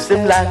boy, gives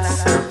him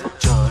lots of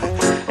joy,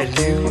 a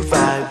new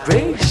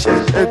vibration,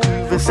 a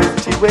groovy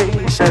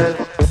situation.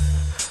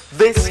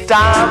 This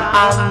time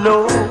I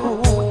know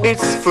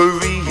it's for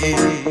real.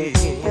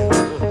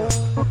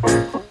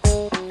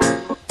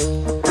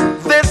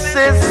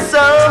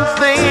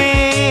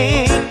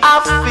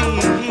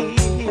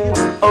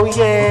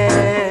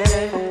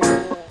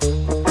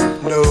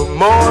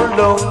 more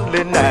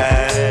lonely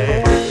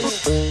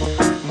nights,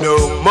 no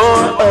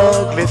more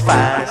ugly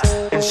fights,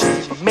 and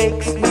she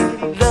makes me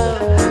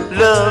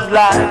love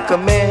like a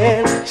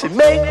man. She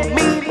make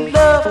me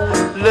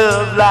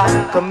love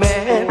like a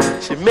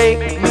man. She make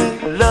me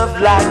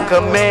love like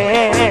a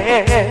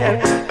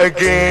man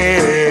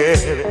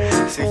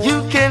again. So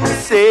you can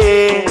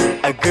say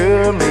a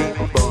girl make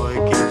boy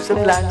gives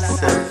him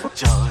lots of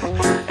joy,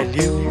 a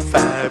new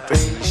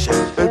vibration,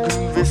 a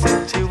groovy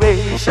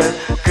situation.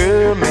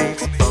 Girl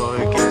makes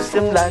boy gives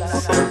him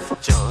lots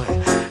of joy,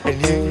 a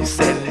new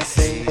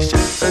sensation,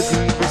 a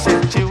groovy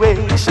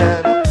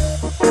situation.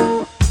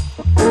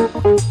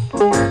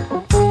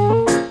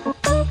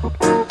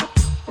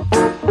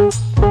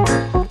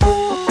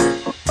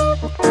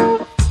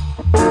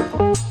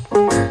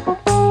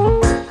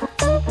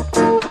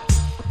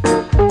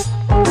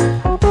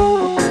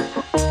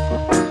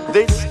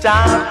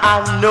 Time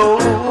I know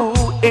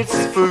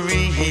it's for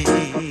real.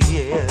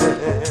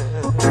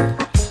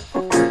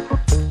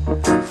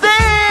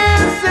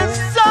 This is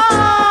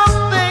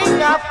something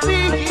I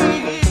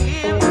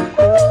feel.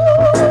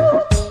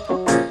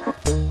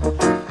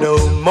 No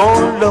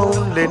more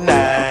lonely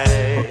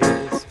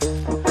nights,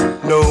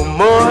 no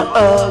more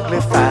ugly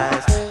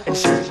fights, and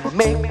she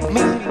make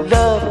me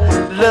love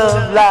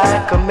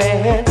like a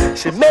man.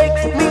 She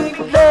makes me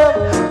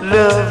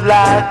love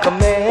like a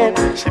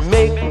man. She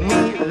make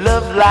me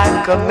love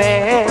like a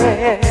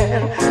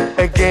man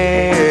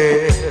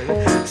again.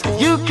 So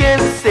you can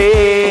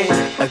say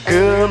a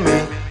girl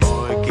make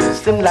boy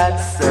gives them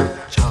lots of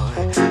joy,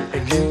 a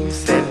new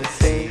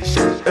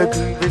sensation, a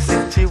groovy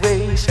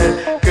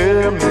situation.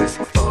 Girl makes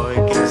boy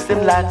gives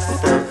them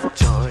lots of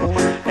joy,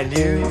 a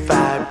new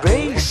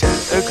vibration,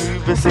 a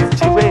groovy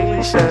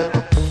situation.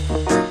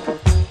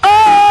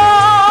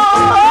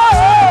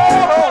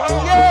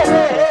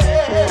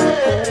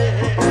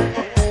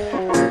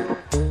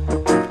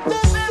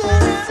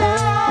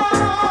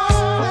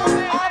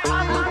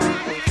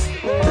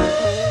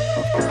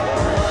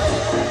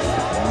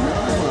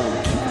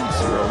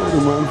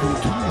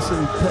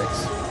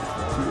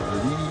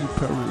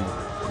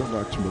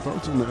 But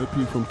also an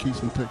LP from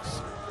Keys and Tex.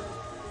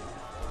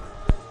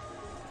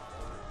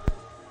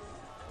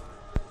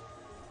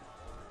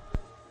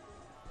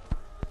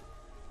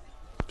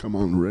 Come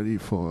on, ready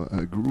for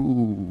a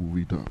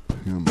groovy dub.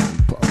 Yeah,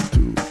 man, part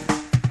 2.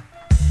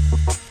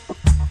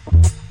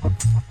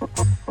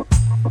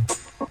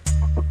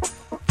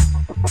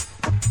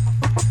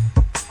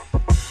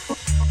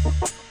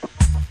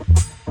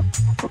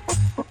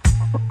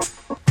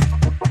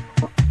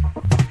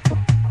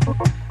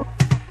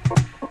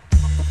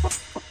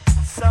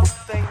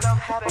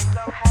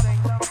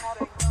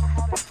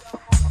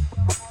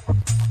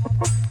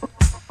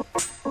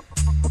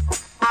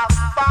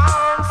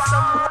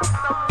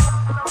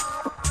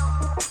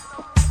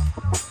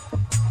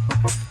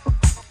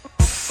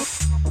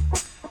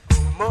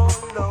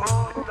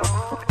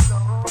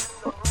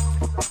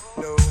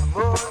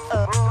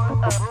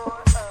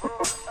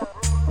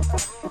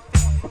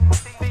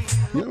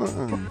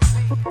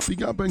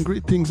 And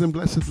greetings and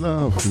blessed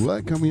love.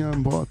 Welcome here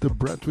on board the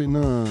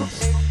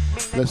Breadwinners.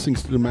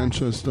 Blessings to the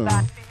Manchester,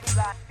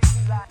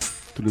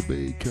 to the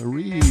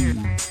bakery.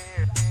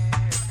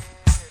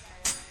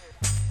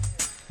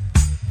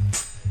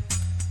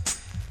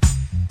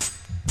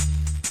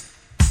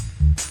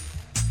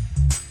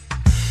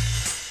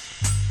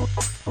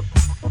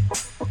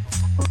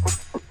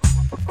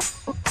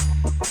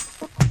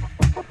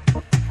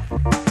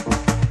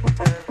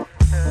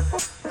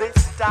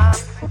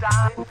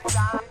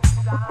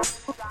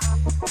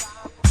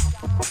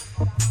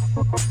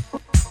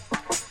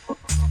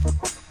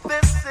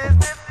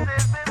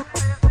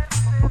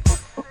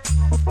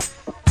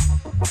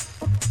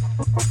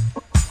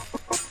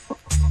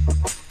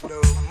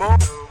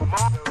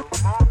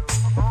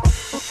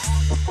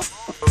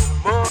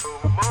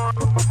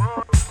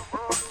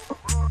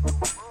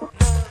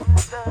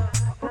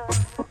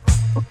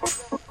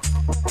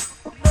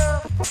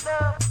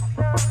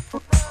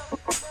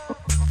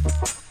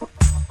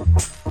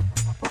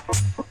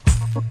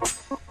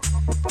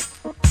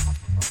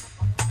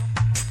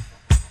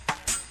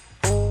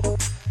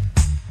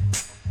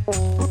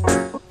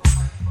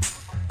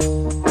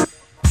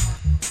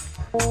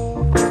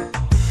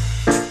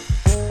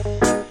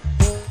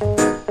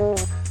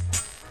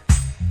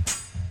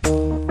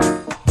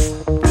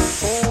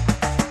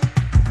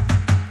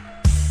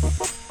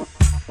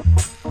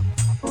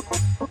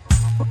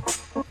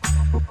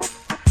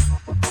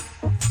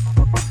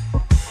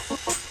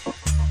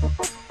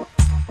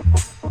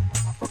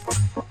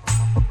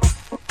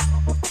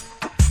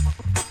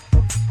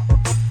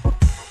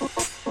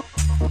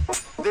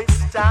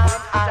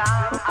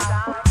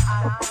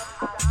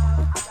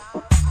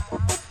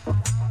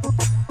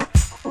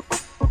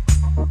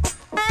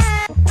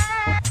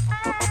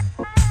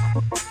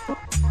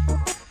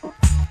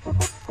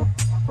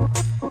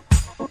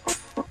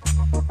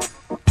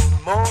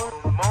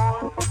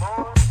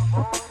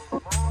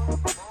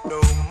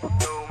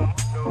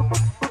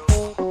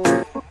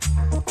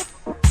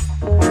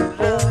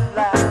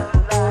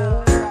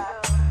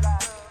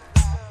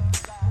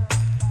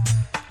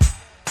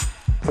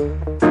 Yeah,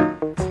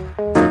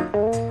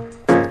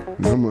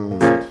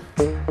 man.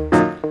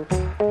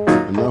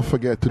 And not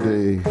forget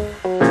today,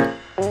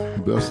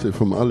 birthday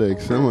from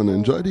Alex. Yeah, man.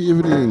 Enjoy the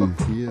evening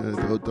here at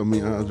Outta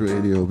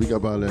Radio. Big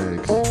up,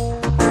 Alex.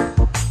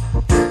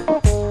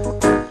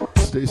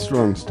 Stay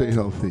strong, stay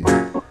healthy.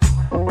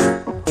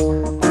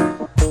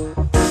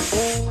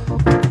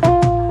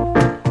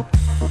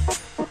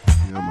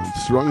 Yeah, man.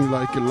 Strong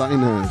like a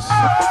lioness.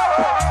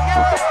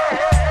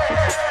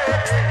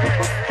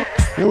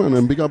 Yeah, man,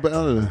 and big up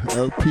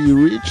LP,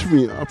 Reach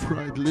Me,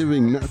 Upright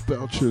Living, Nat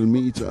Birchall,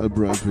 Meet Al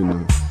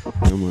Bradwinner.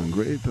 Yeah, man,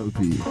 great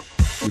LP.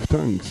 Give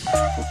thanks.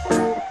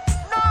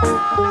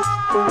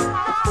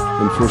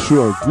 And for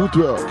sure, good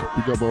work.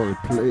 Big up all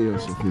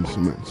players of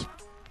instruments.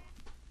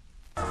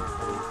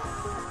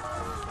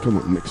 Come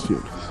on, next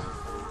tune.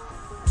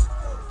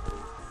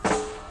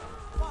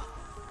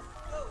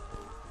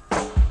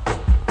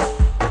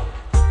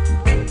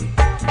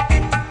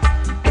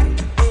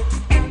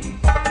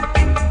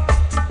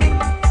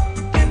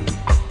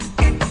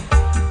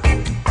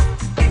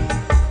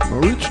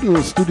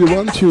 Original Studio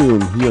One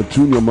tune, here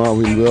Junior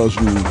Marvin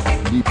version,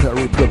 Lee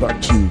Perry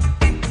production.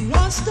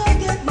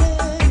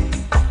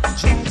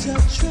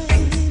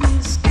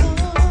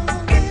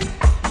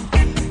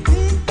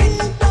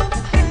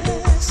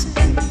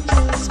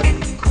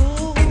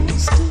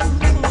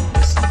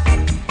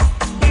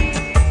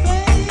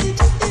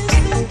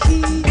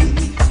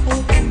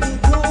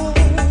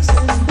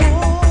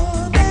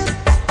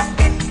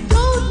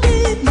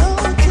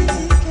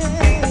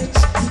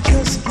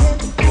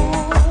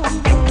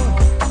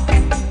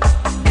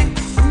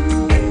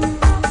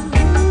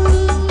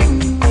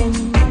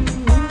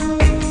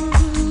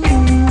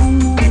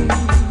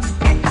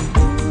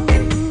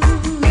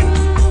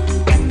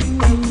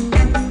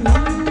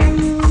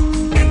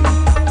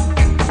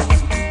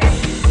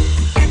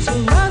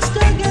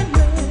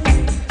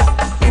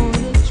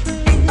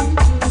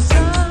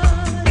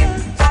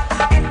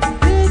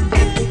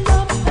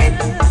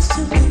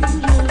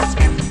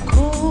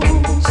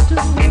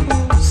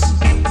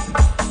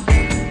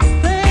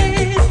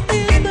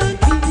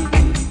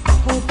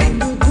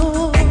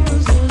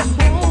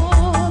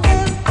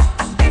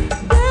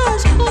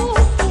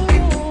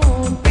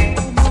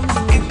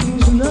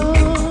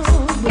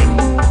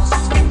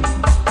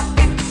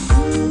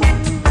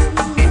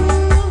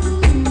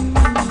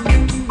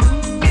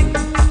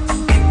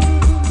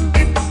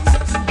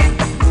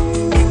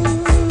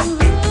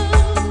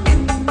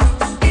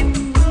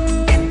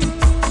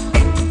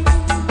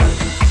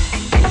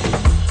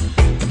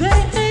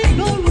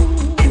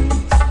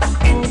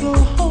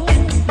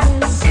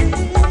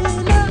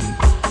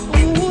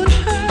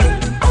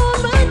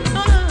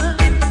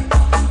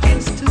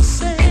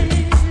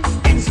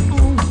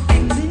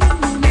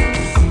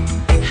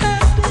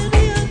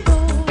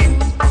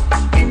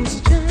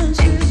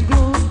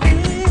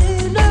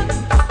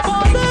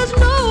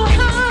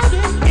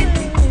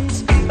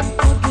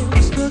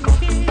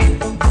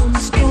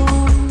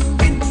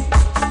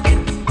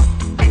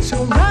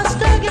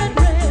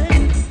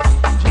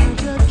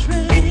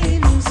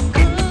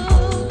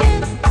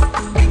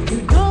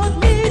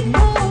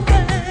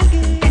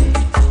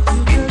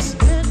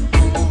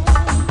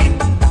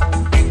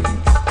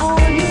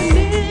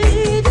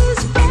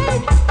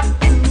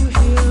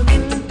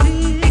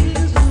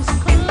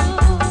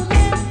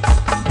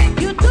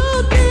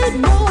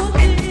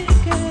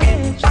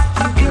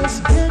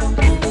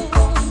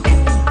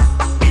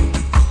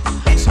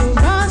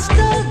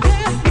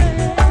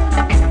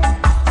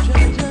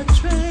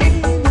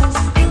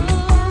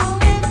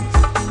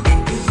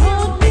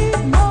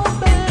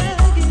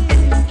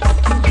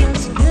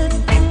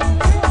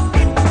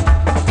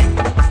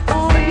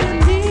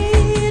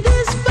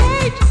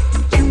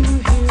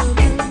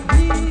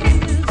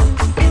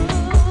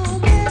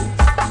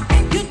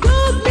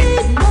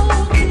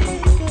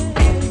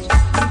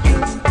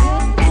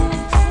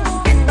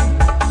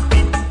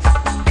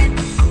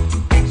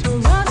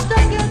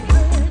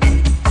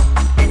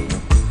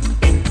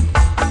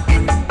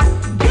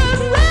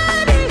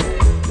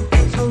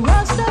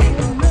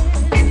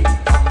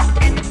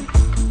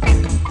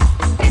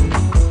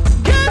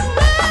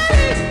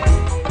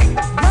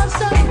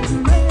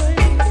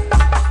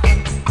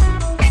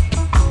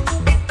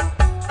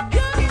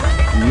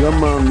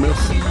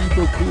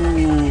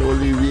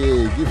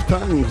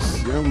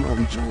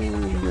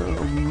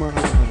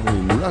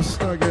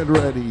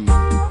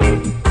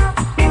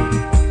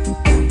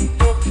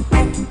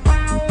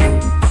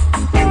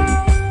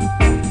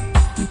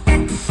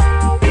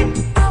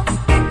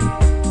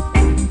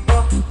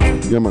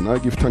 Yeah, man, I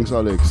give thanks,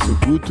 Alex.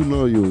 Good to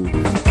know you.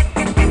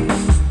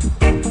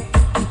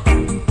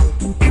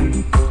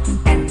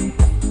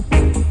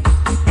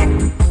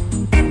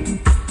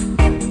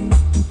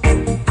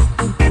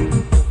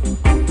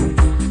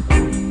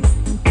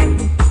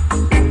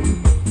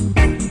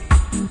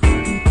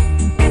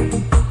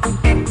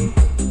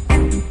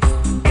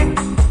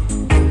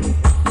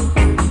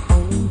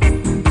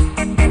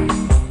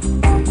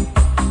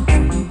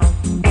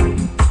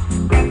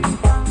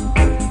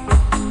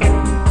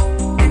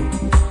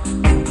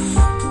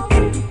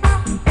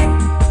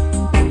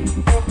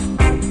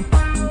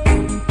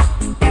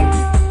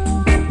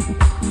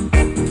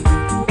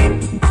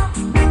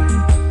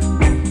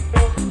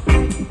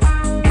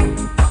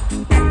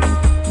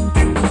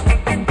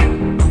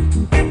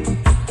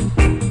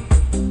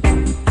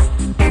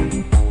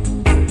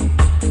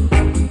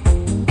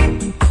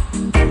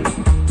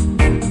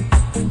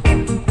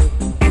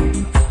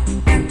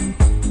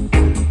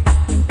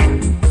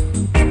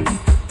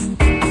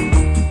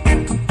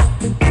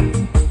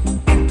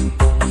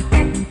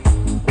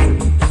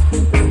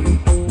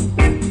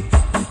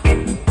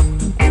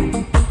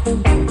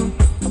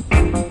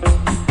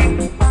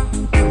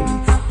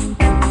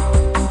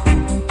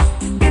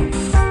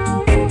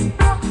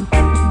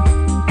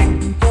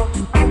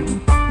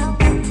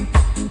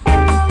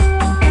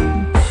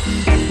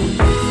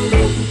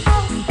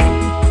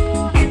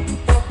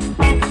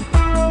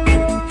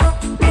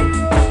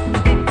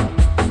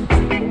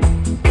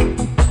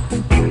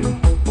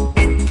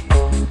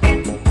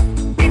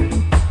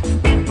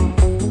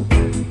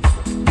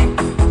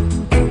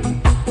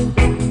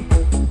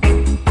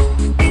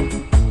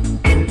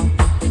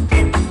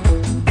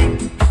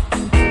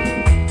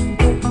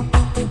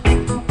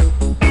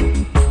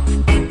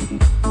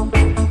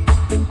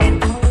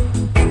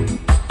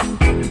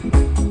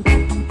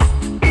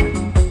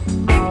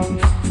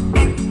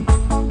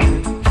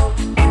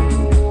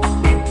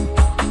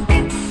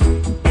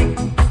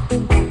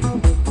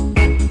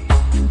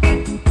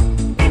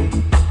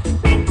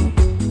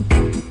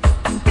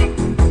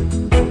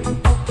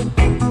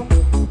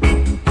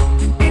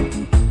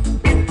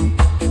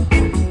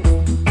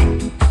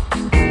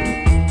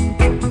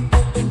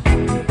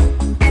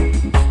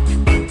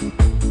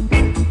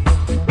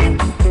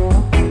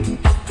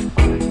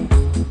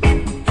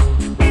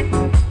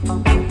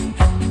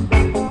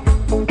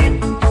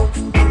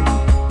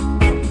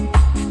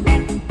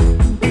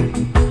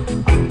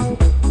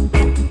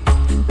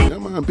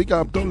 Big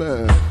up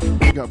Dole.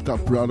 Big up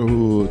that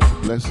brotherhood.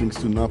 Blessings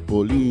to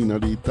Napolina,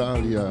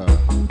 l'Italia.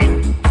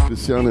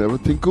 Cristiano,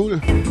 everything cool?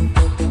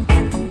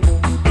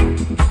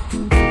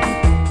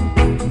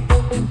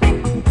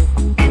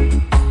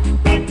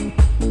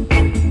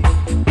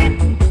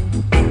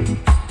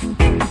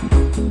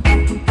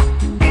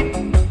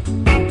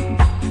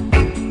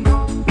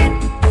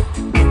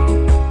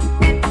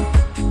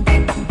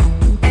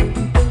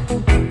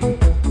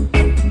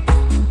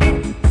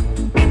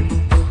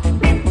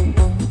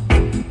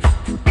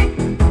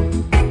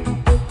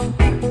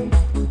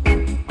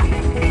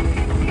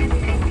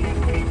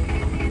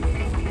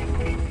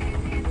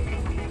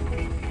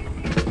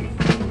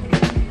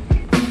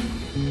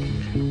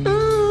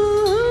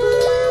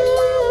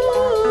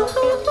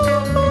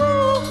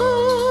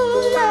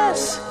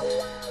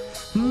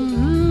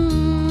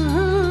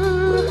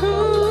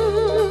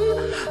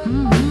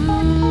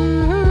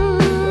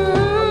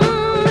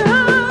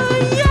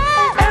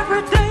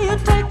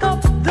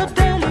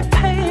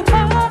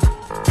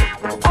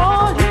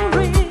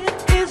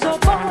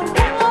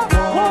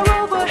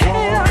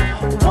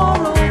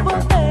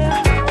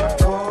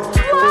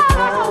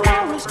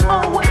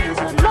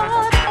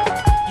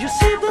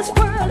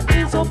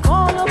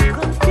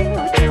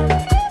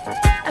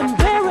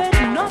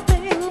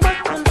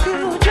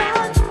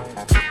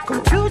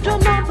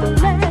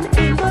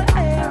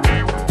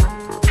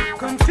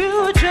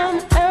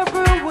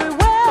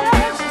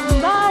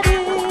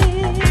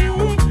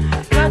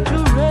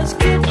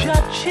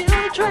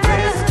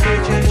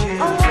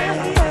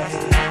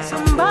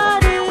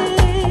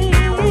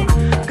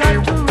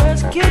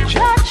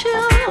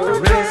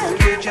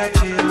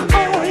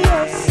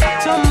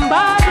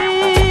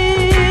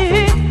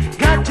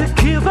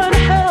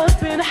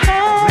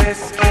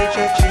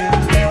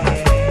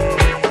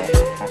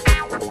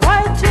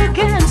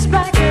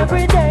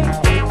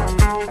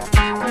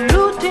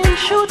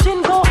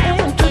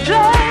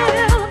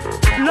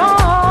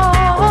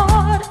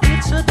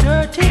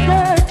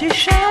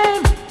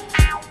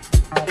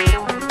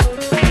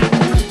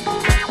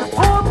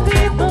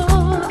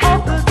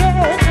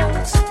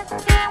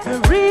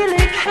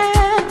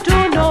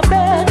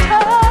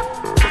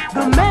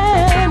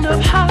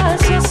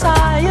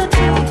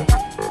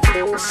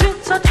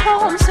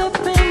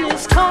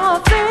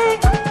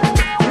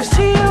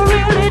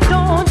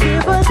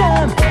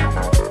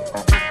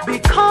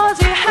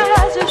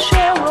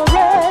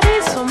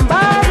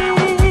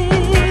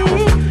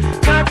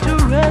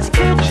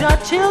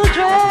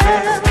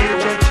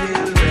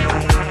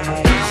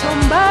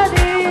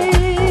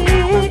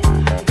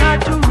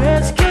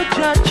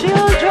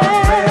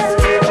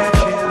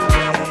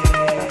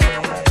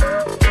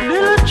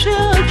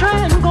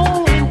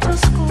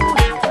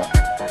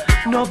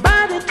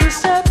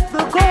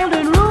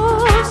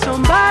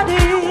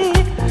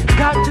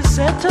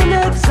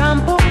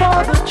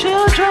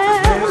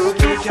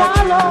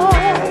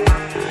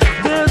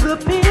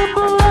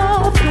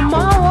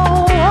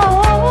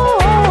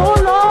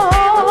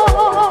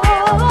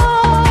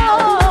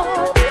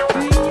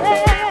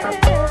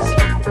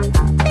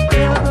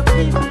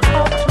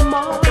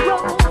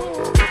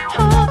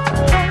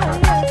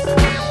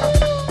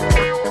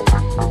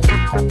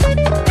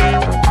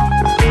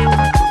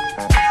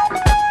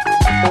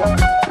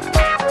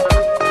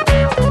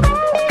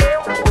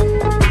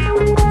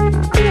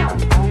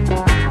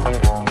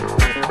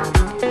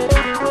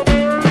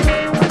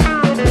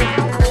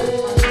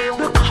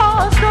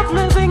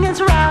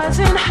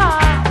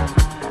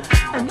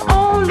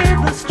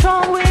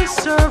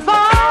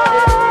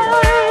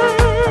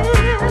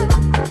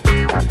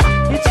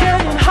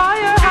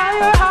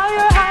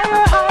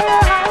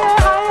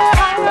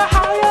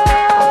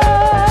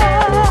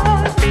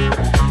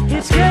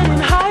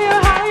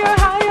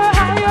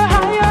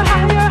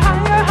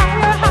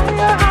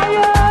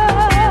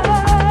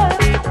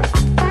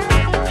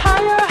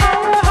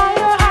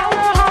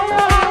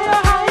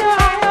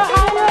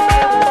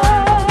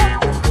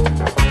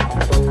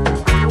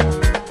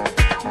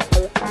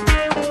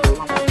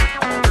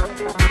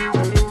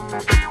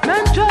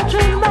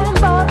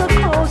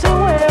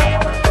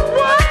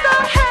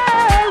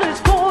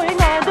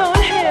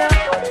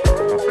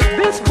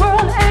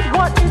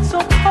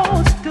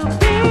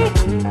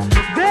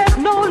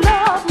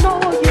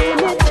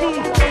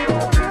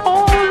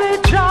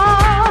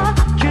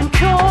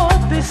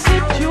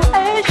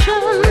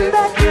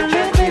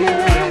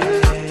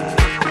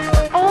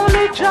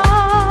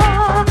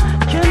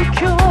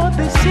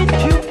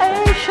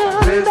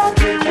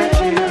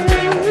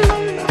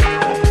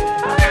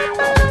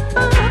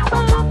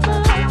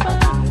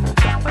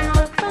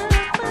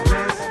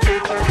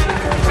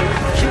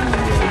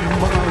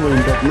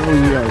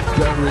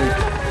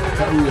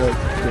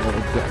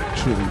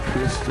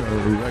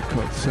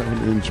 Record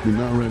 7-inch, we're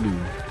not ready.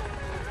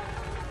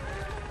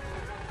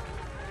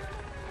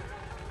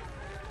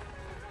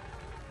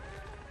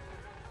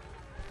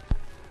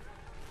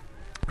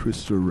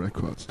 Crystal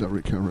Records,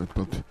 Derek Harrod,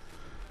 but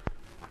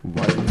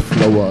White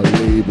Flower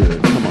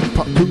label. Come on,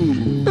 part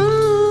 2.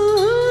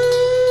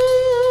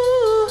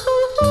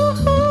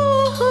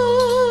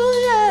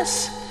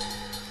 Yes.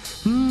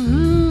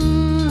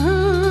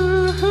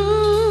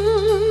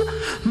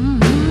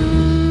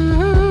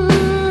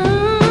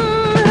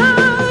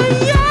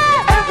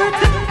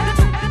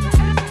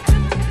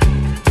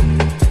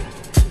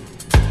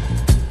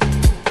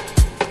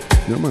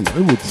 on,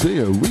 I would say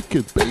a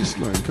wicked bass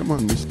line. Come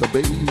on, Mr.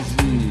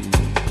 Basie.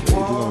 Play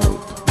it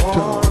loud.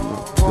 Turn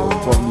up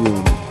the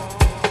volume.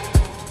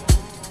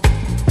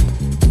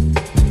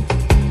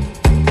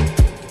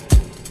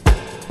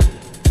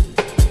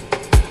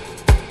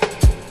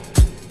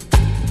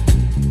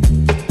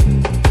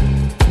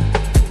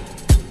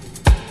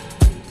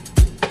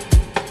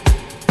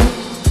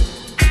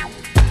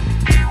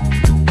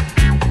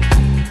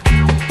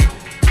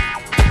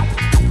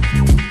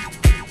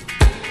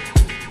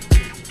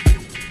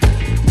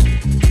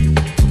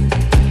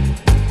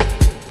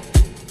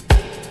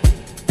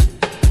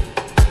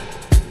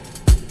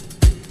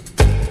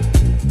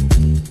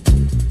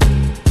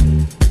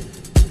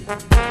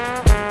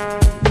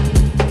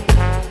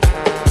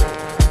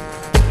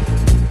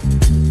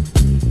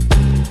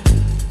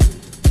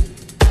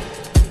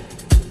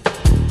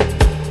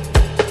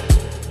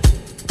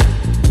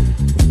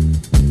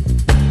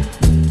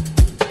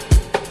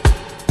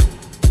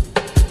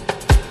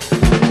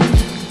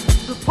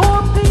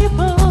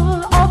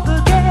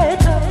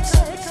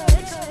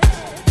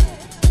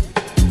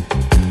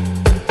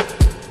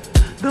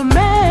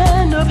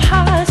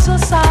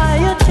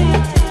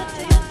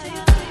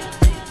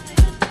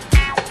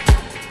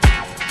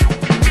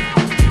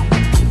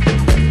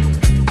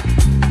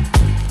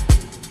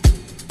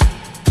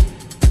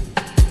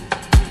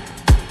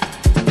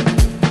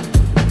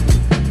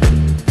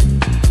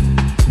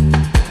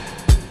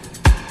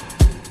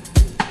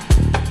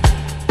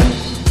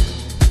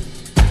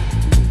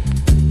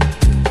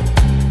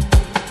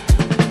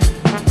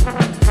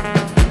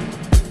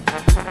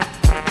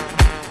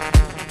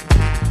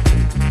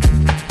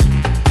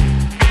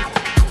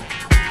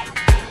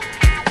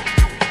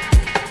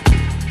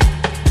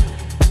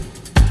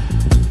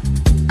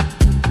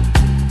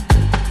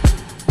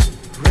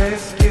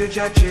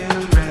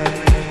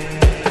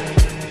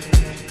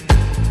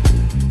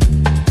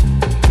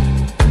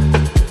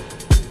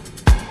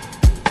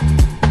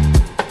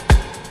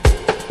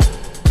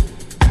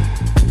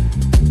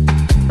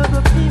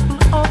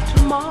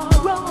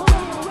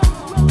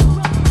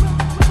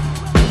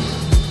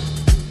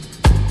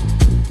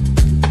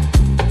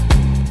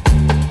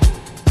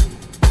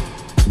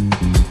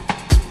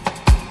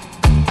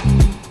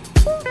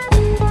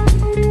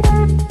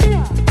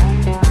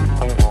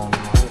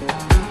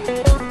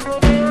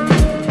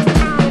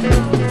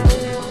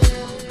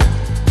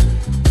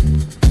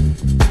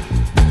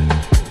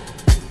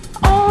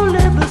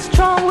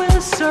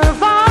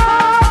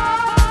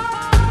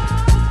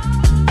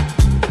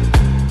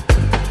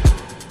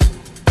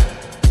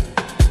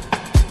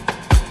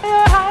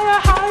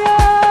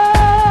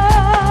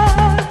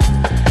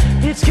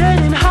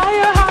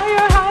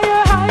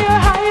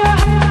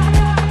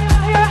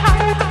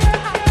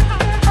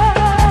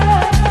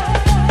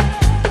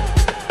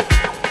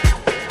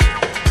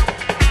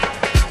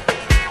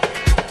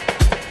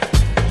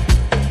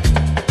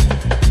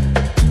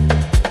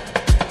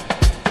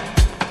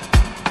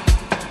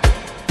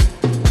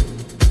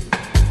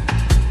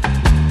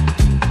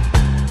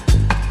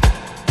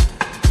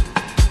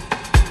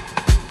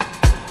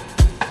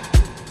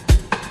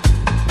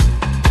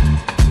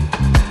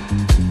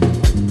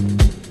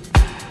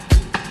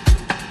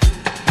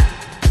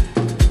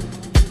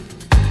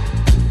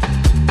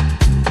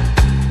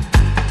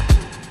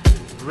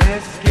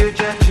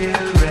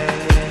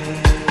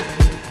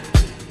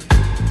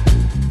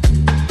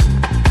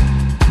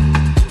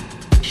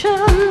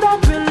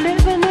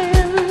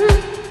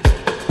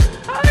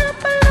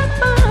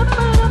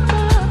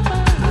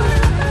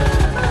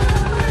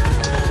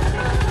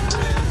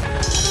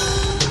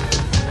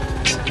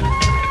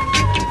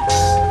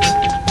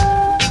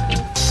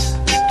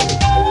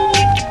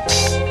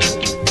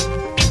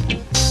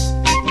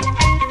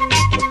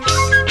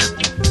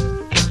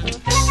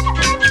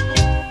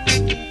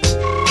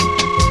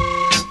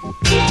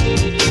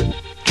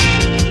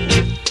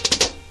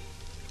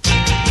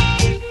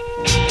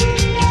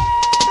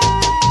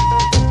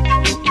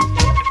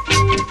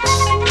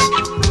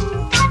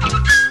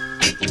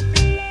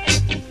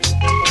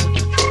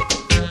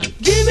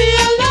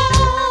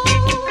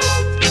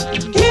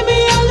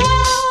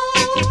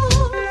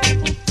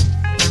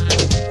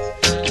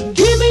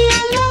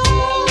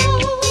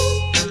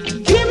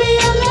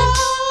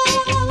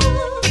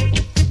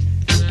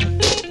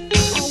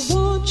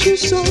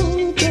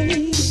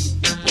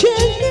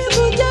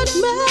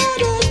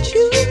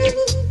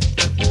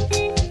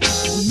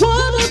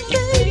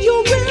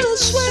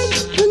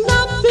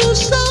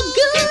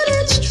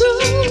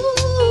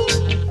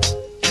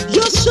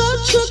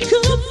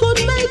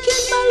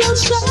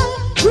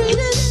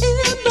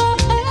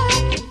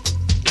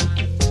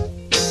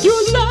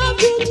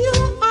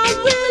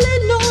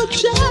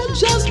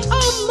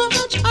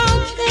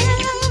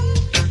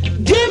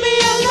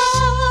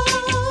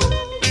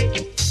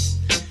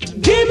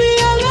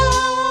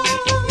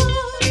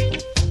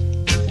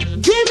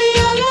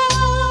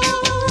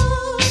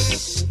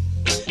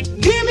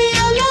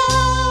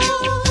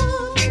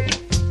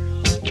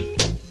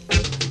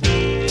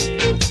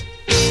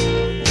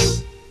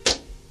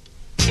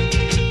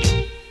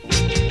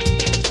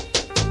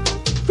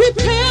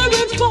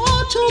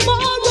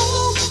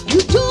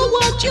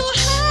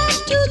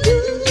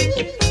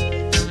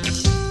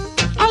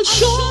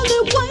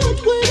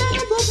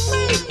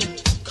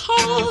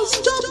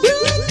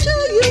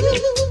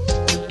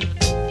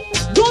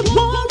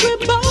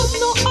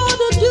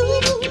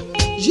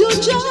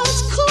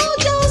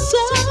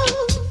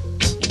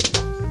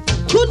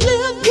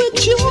 live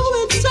with you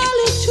in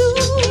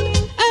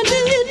solitude and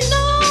need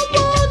no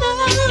one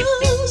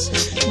else.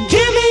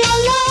 Give me your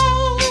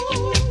love.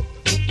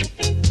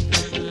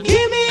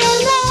 Give me your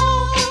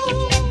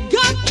love.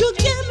 Got to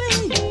give me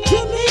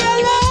your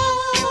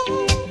love.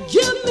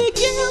 Give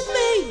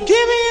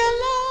me your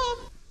love.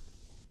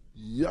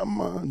 Yeah,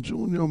 man,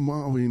 Junior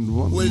Marvin,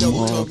 one Well done,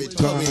 more Tubby,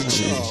 time.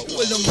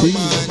 Well done, my King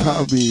man.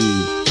 Tubby.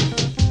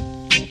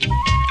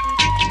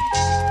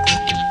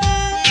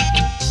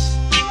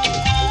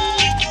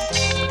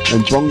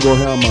 And Bongo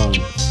Herman.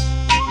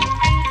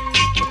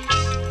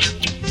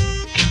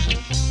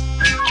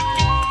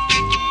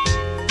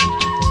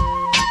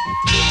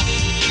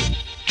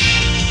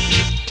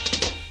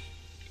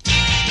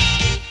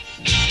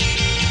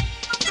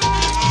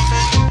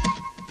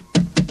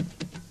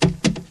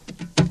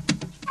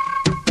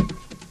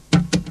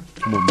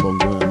 Come on,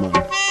 Bongo Herman.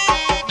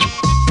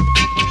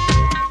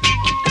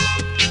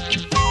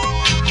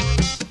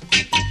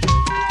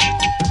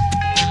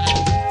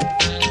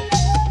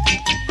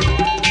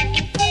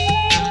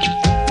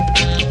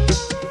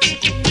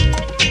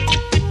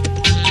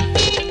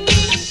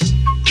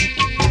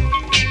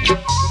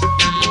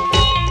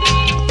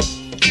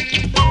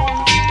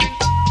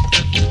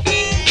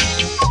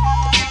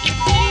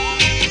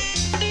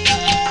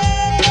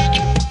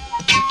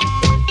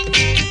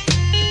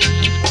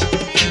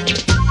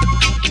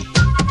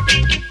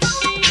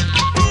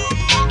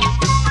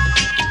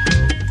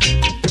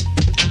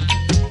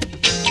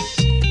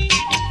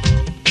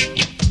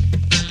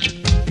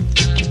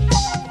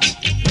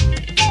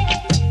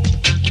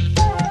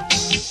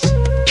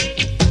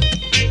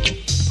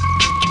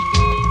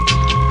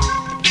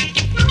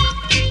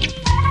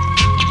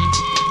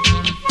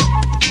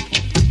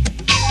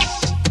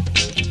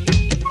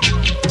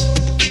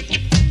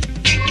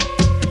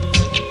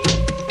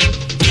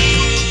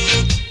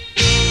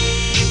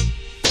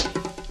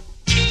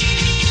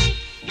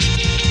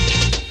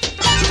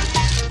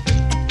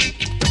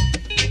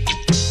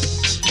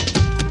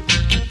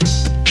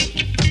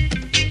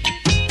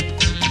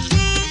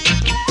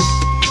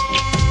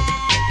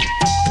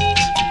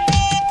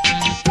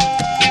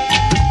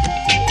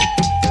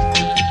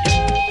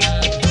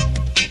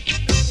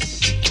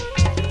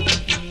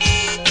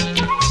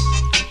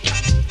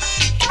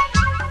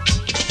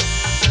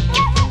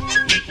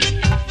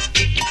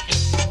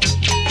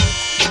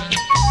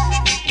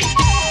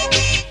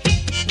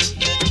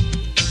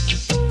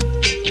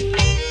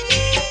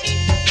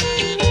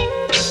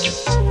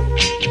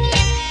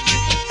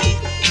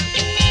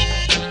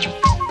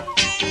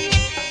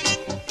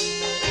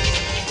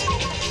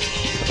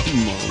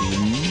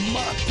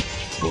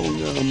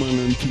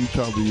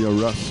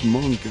 Russ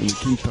Monk and the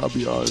King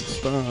Tubby All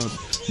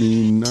Stars.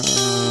 Me now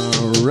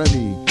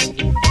ready.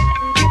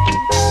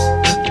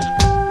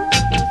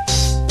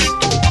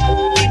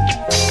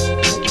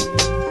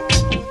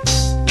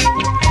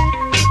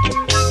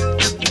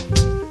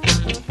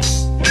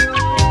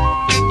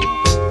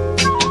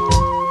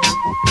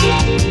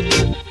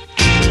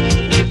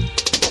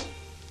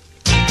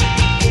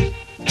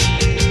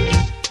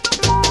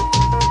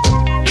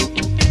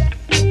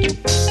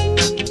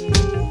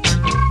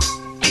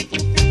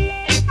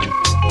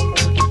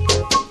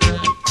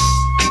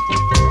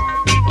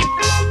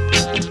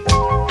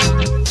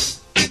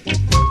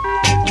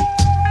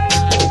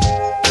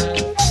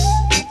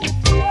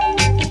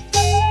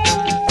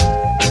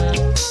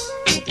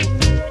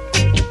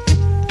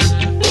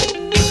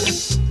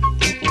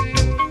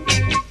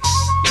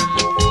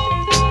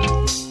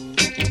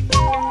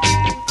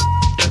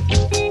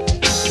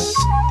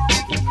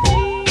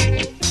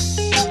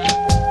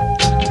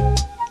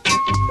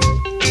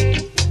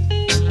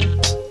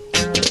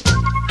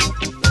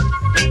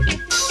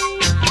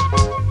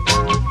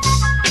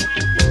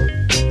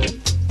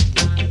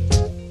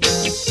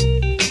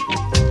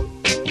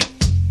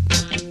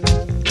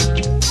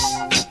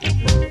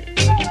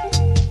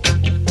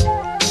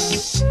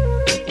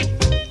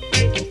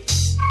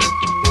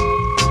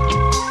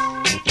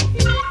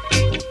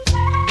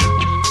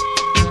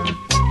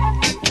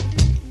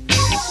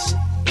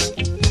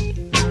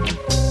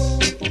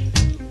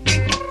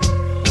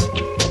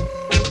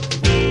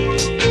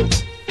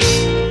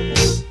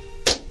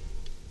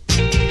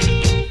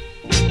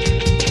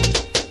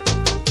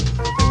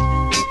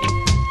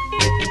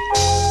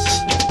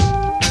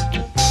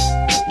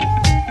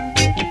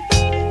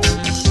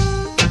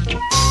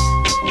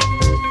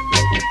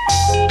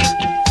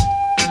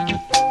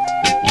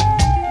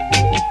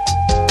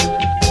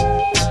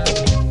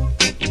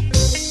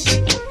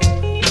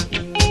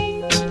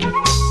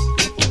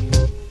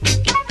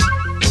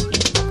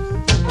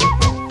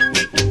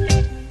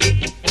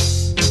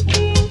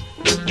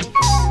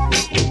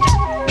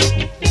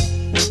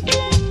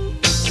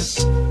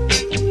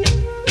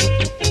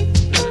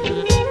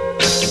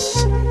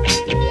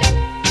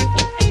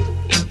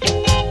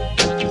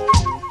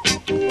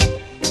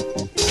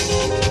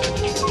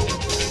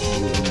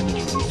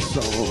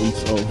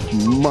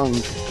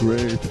 Monk,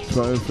 great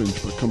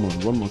 12-inch, but come on,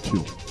 one more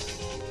tune.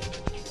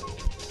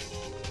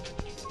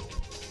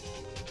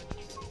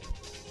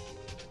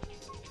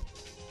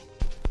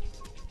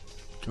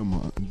 Come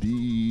on,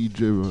 DJ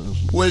version.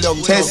 Well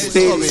done,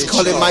 testing,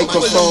 calling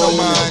microphone,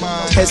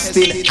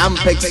 testing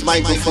Ampex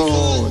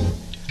microphone,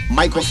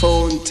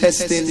 microphone,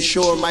 testing,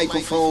 sure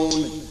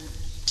microphone,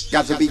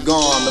 got to be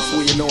gone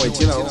before you know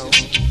it, you know.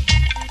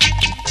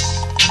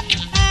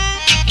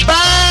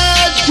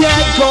 Bad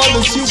cat called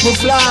the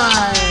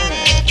Superfly,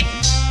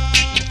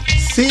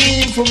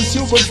 scene from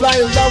Superfly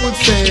as I would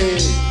say,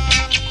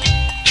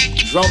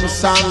 drum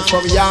sound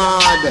from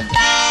yard.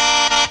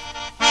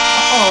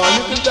 Oh,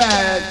 look at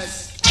that.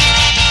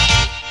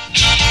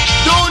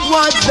 Don't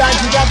watch that,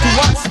 you got to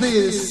watch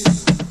this.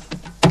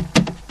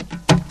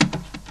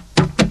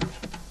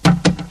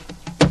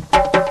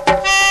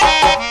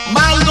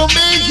 Malgo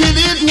making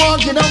it,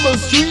 walking on the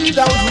street,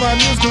 out of my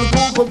musical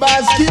Cooper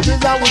basket,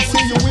 as I would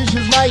say your wish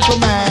is my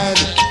command.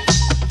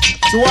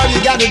 So all you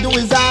gotta do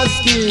is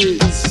ask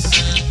it.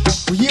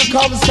 Well, here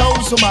comes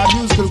sound from my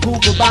musical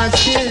Cooper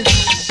basket.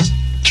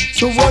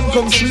 So one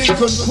comes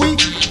slick and quick.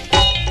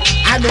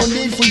 I don't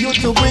need for you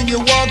to bring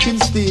your walking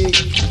stick.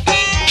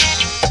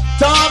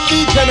 Tom,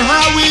 Nick, and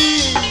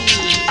Howie.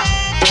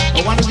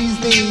 But one of these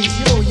days,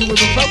 you know, you will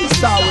be very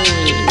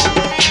sorry.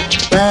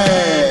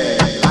 Hey,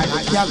 like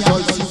a cat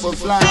called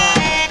Superfly.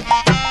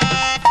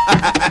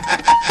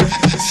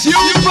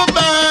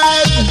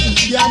 Superman!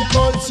 Cat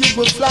called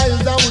Superfly,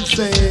 as I would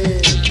say.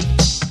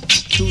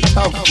 Too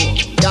tough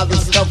for got the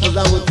stuff, as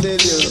I would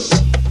tell you.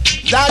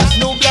 That's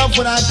no bluff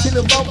when I tell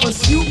about my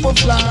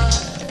Superfly.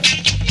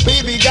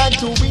 Baby got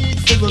to reach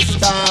for the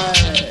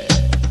sky.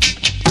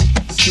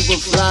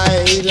 Superfly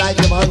ain't like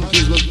them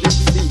hunkies with big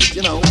feet,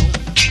 you know.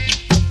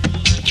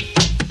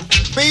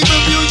 Baby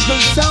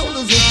musical sound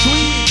is a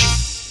tweet.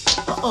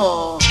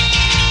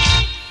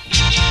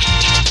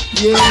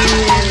 Yeah.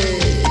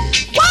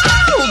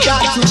 Wow,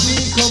 got to be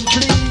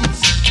complete.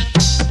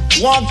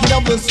 Walking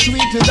up the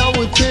street and I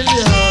will tell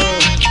you.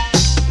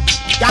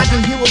 Got to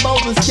hear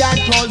about this cat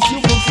called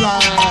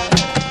Superfly.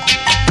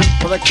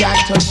 For the cat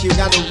touch, you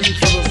gotta reach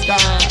for the sky.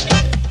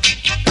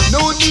 No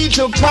need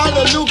to call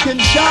her looking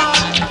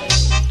shy.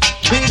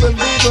 Baby,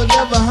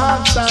 never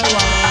have style.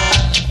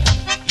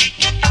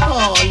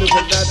 Oh, look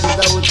at that, as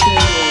I would tell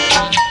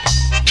you.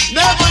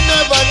 Never,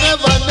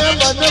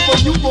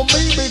 you will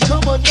make me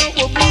come on up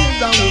with me.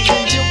 I will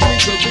make you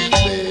make a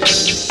baby.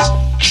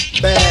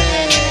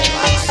 Bad,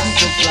 like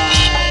Superfly.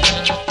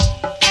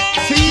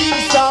 Sing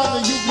song,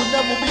 and you could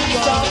never be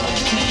wrong.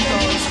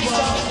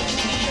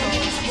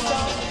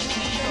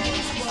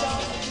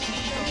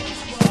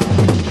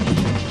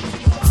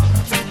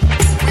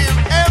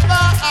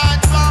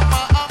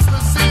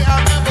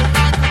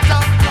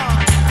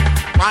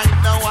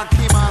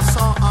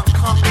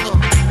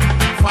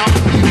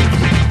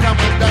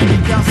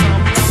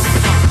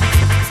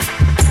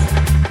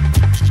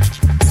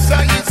 So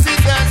you see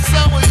that's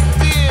how it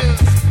is.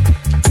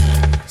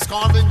 It's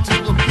calling to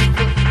the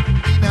people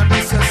in a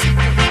necessity.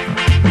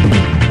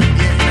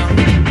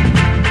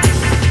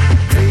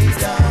 Lay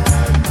down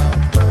my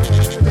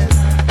burden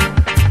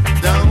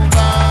down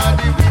by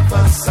the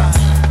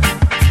riverside,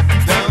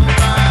 down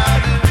by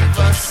the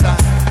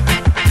riverside,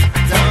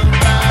 down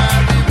by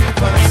the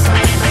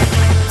riverside.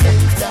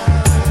 Lay down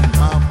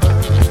my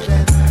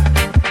burden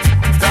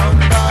down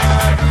by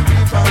the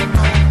river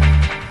Nile,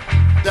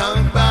 down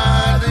by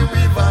the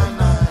river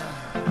Nile,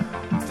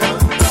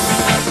 down by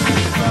the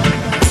river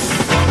Nile.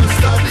 Gonna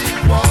study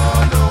war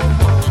no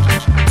more.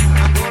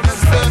 I'm gonna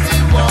study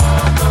war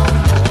no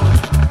more.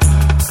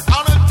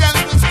 All the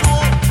telling the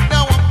score,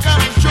 now I'm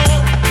kinda sure.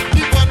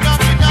 People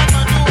knocking on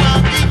my door,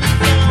 I'll give it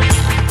down.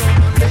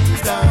 Gonna lay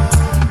down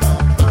my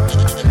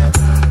burden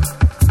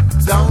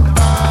down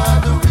by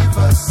the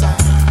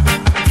riverside,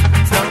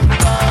 down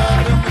by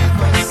the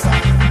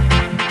riverside.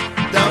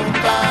 Down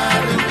by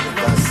the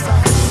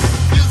riverside.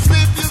 You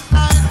sleep, you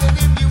blind, and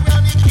if you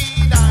run, you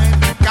can't die.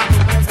 Got to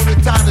move for the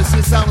time, the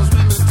six hours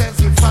will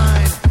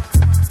intensify.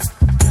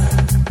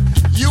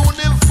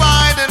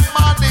 Unified and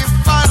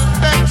modified and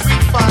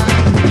petrified.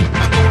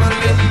 I'm gonna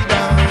lay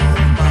down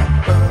my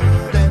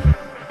burden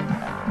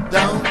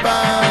down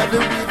by the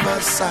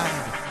riverside,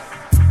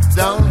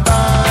 down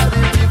by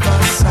the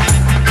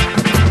riverside.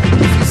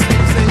 These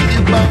things ain't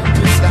about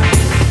to stop.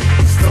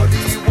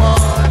 Study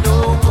war no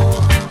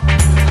more.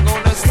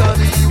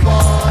 Study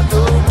war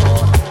no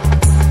more.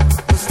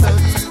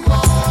 Study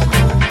war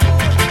no more.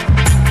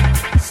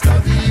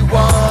 Study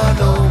war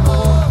no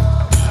more.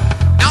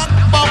 Knock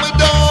on my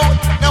door,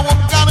 now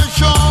I'm gonna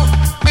show.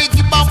 Make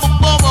you bump a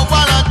bummer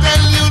while I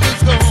tell you to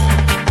go.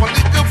 One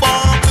little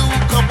bomb blue,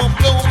 come on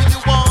blow when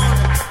you want.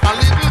 A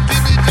little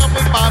kitty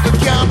jumping by the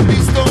candy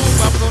stove.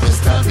 I'm gonna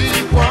study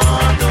war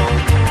no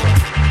more.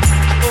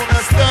 I'm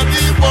gonna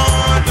study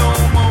war no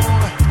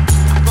more.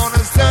 I'm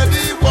gonna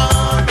study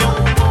war no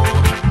more.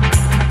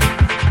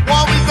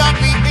 War is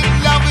ugly, in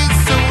love is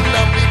so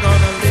lovely.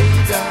 Gonna lay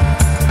down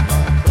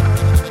my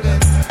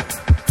burden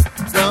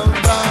down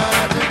by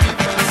the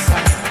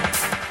riverside,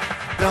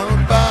 down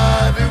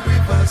by the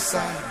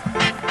riverside,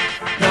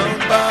 down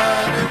by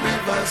the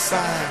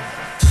riverside.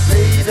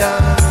 Lay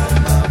down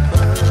my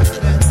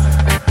burden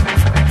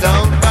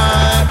down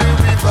by the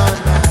river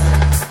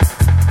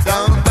Nile,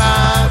 down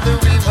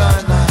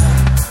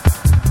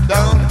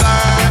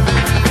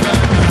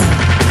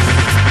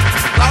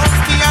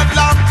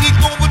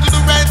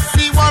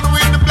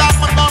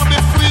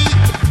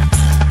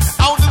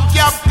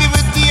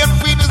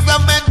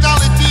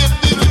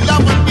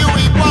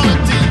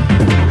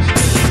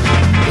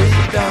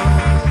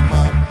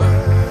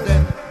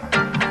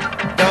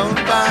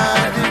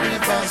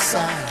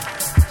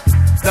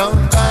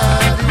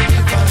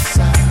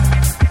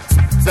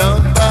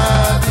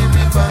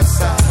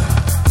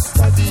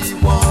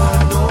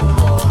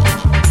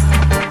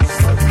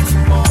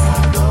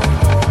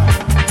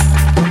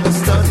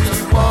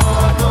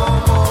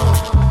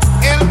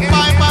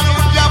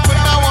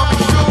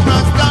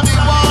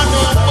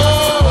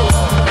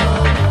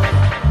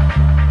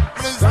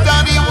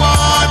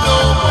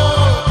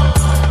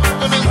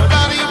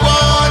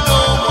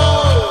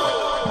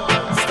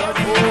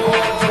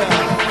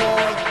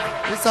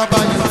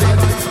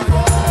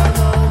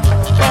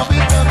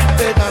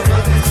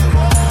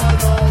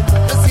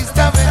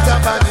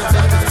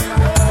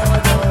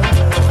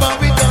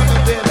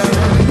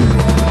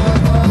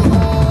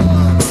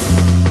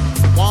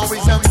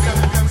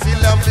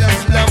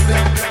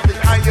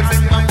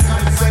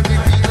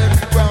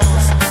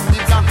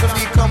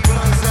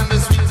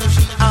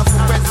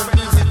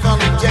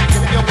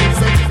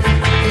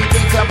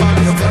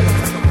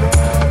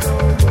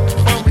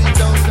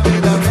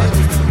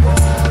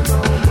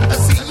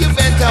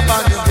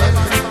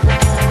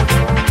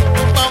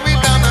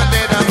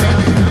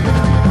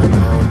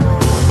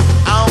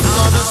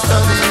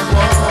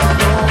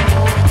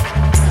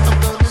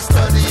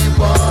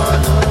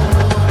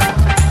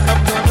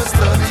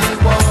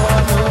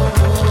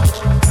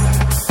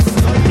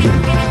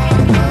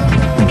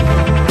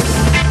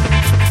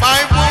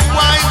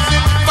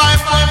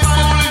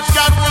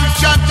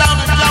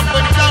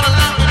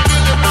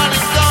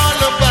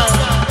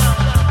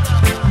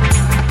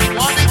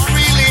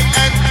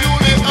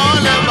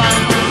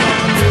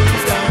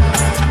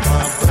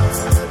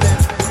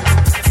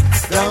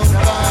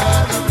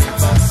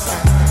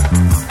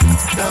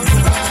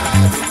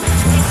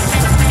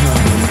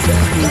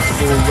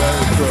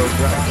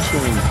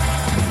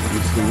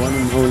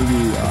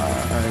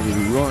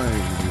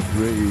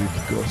great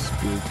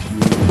gospel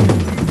tune.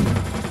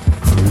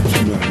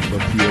 Original,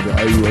 but here the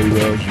IRA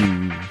version.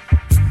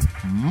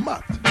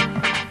 Mad.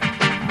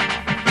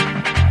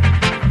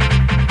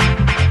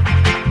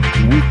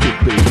 Wicked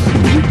bass,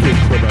 wicked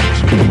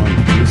production. Come on,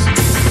 listen.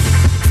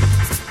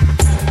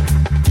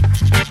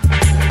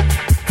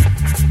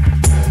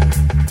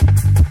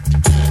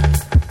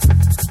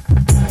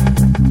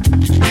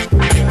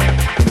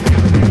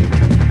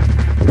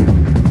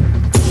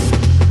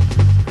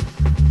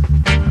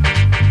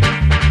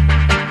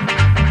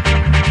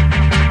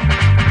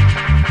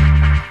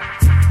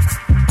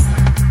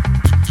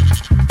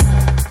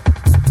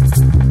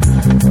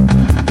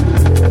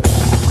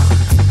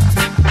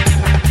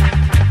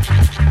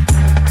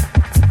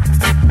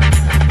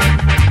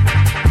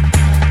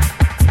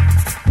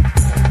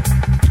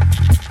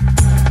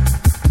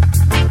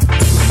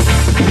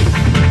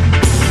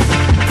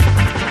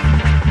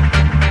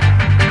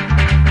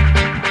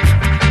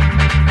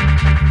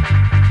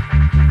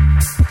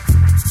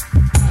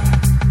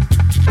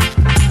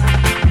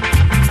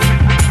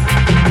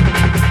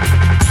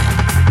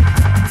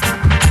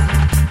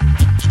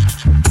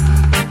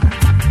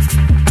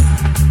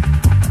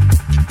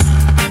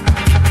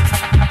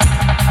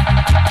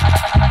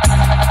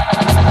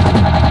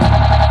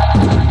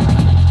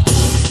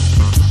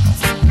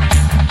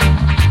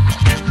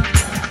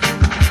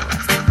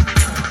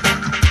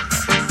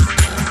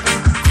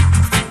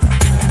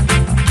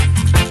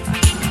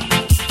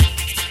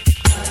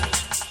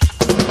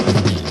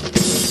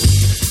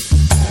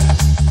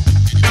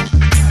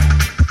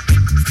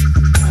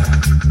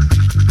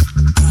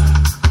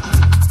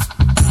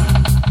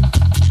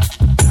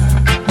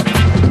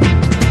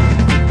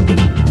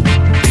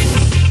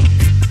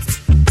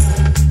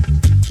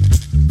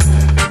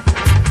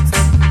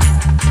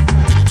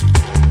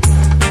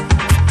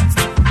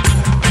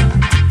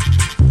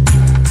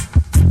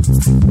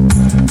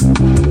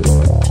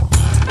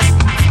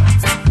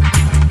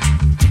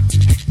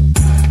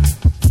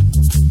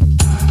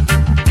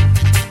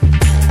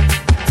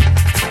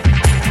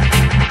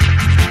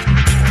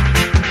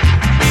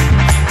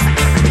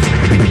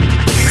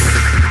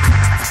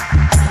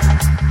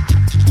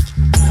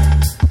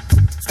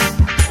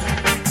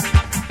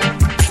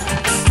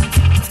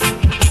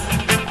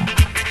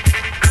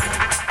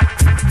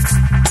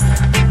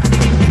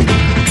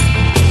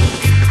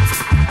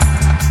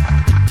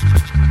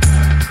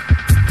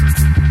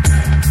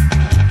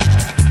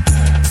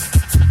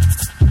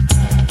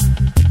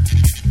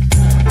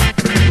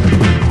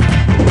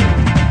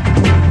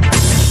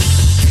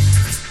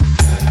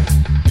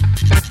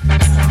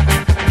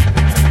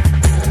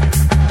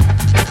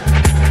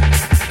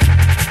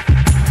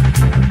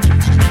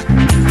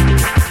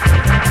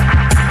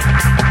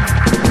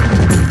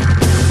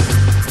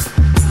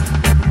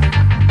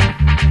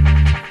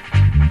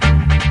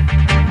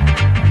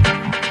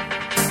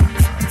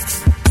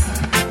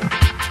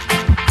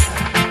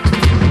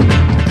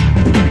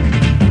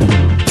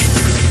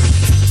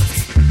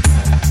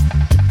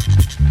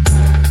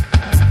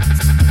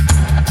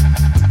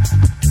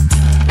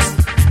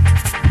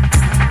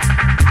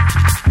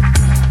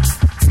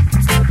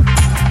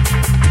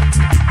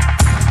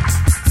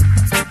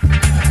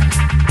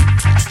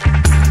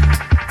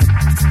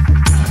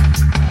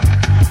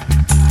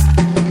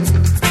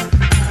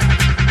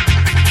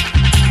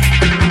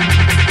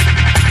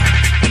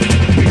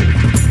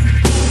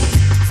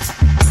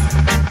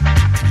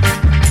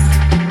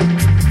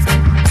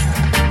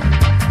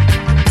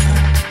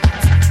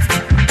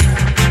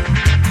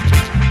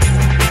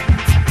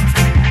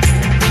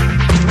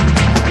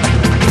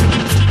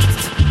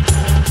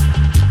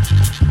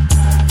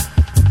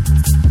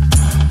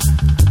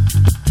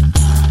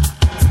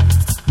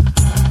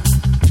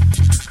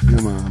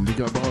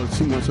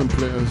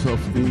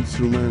 Of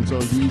instruments,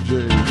 all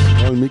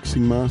DJs, all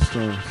mixing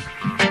masters.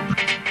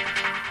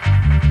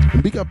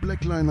 And big up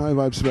Blackline High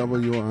Vibes wherever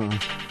you are.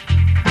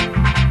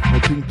 I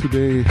think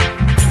today,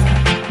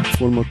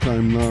 one more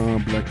time now,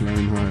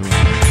 Blackline High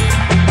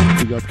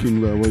Vibes. Big up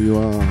King wherever you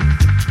are.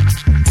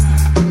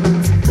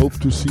 Hope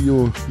to see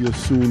you here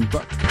soon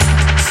back.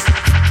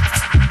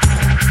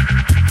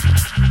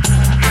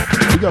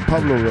 Big up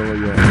Pablo wherever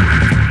you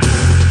are.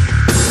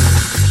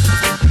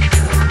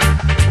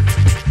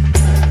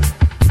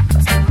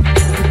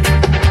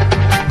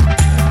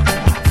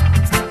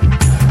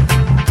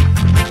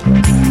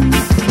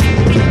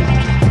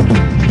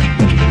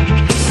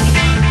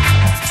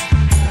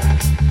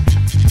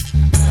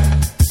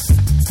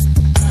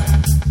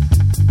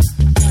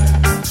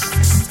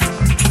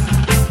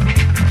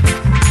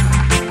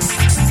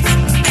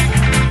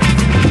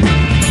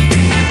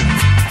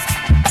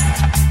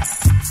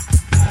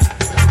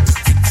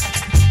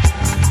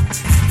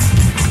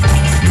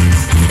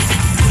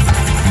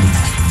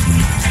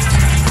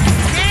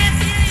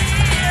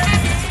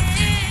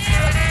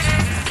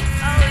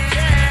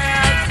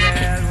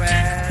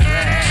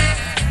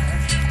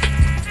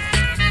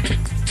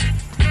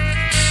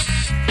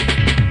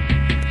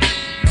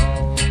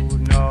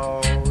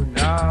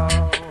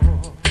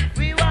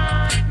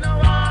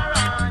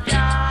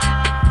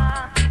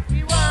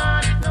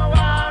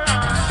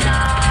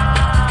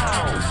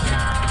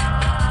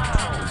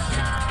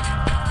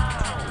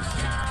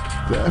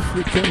 The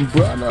African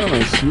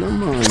Brothers, yeah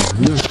man.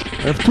 Yeah.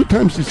 I have 2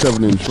 times the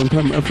 7-inch. One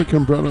time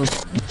African Brothers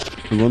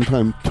and one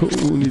time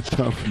Tony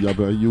Tough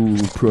Yabba You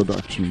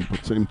production,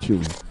 but same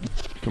tune.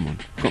 Come on,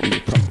 from the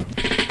top.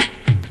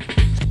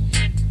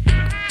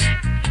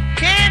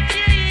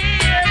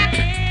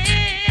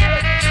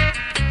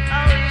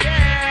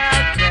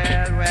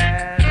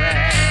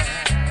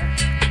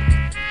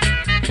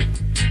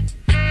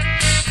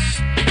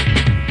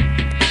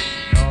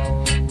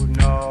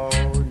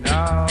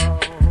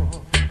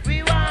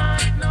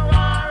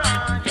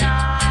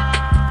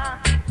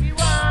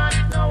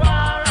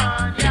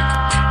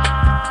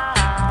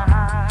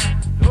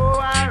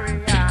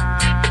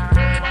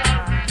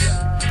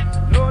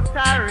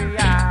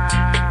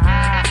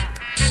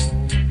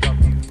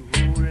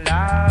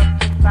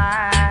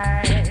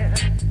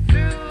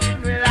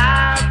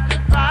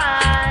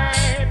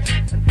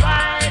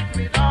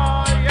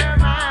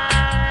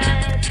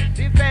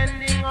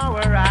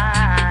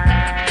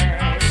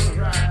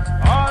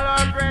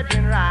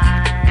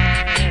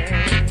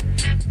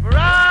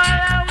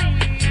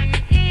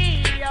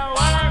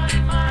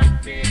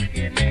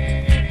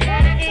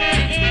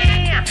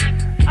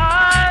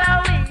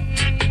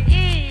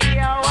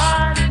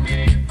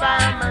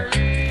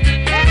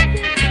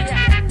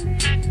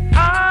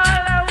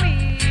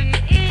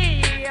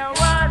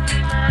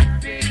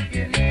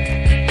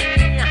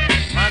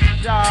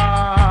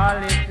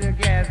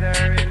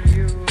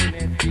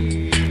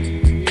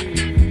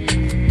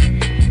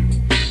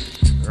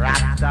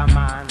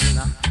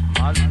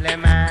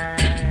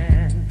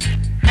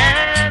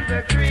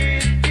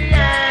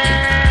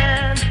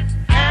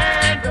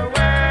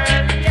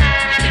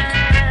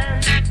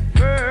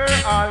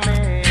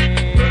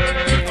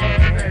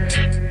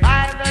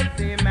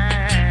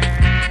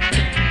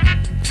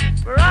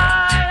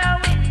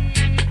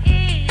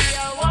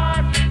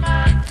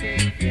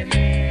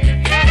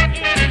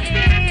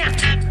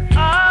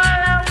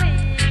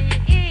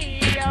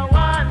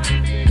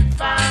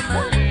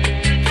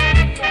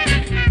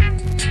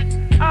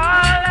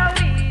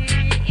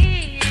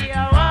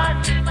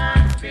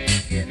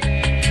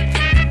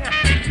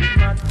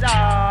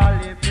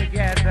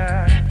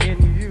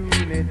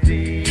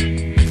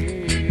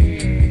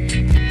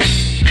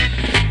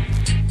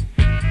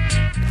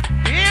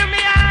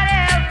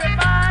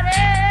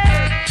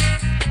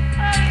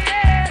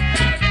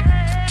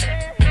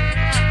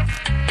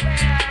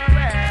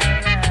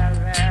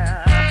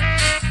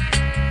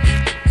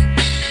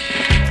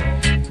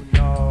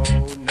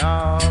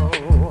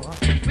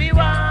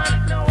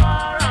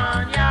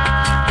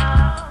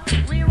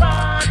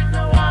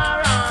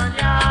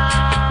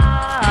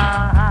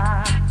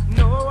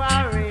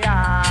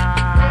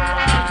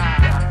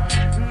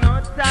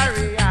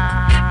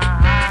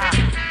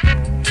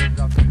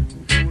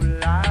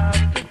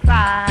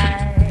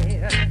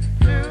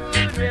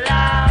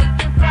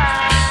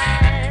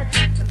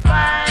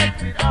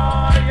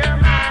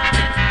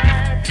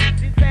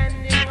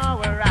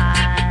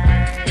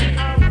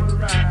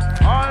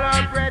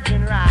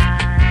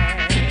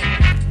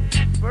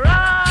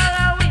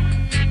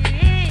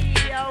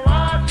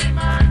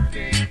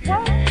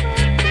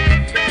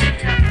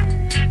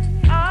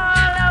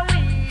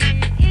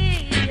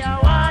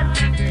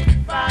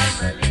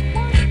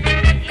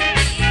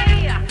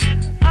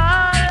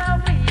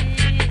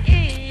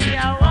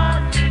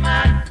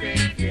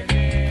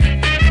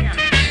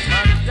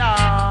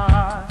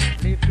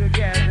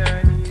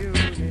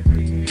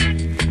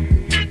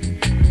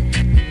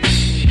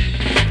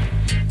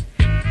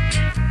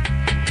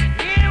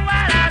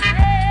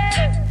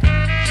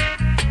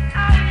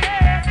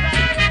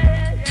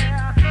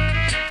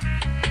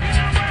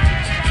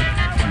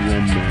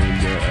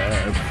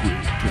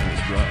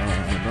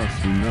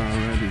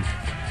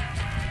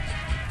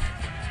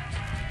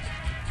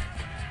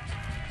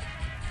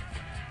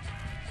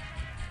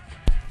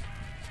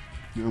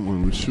 Yeah,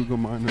 man, with Sugar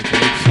Mine and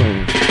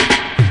also.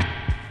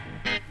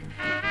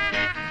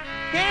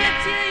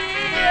 Can't you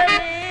hear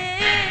me?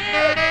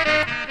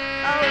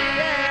 Oh,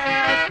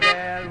 yes,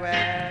 well, well,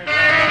 well.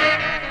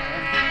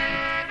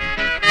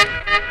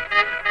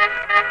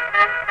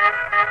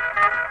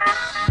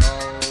 No,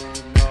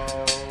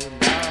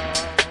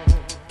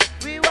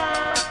 we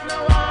want no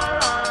war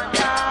on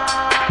ya.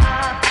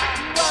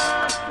 We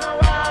want no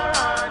war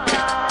on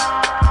ya.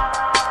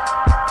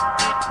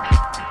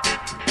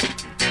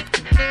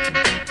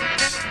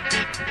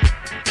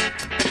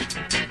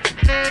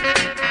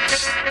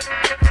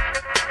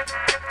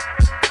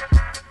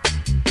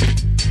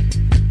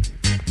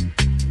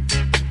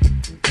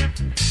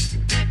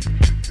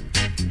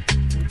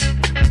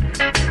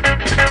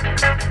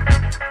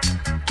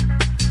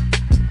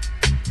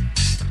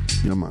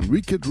 Yeah, man,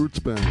 Wicked Roots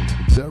Band,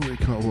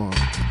 Derek Howard,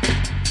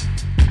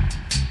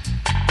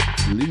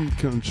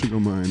 Lincoln Sugar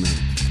Mine,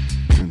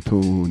 and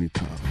Tony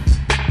Tough.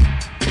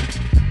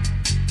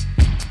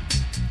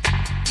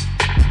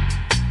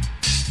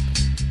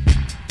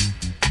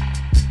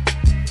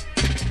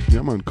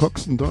 Yeah, man,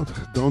 Cox and Dot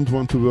don't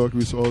want to work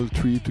with all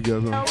three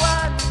together.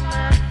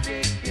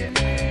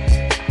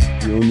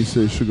 He only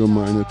say Sugar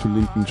Miner to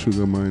Lincoln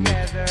Sugar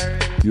Miner.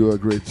 You are a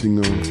great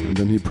singer. And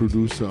then he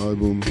produced the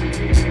album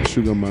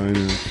Sugar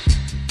Miner.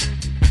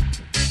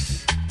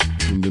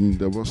 And then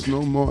there was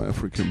no more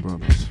African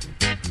Brothers.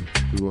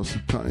 It was the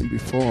time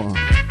before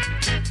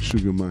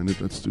Sugar Miner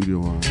at Studio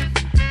One.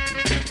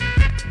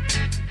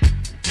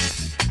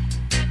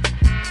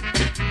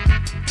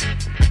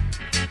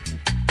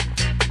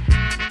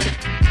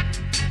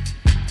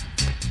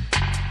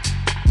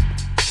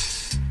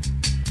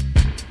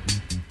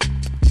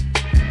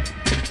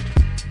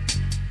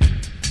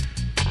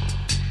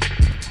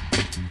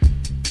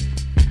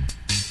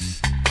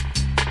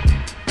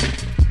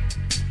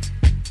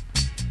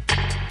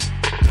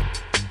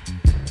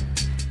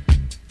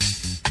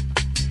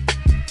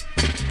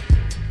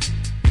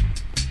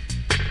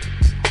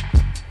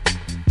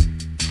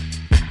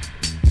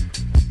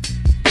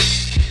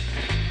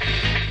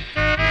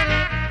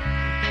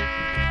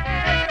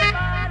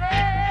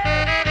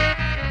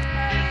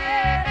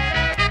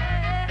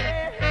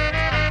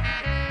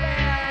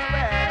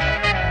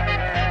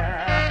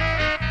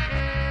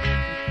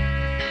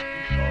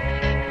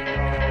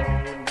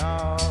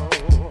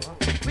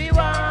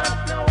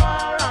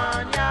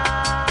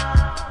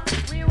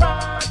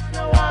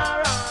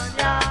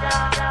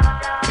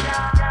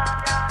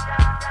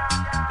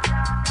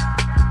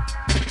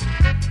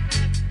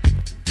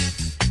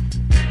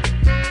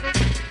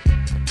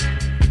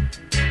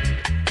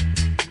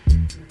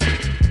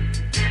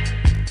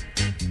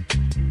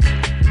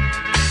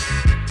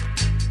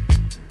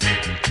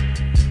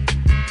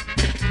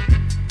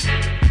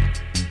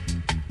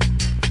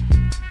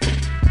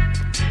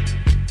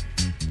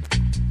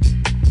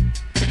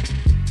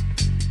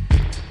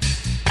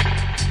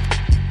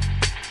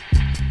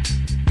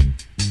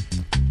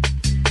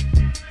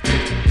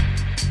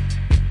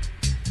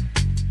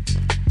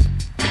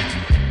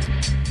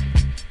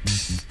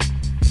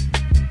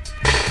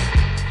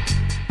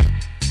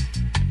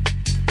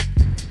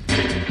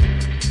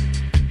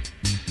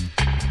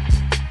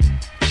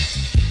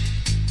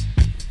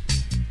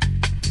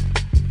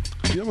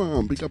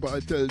 Big up, I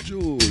tell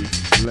Jules.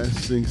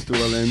 Blessings to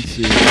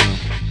Valencia.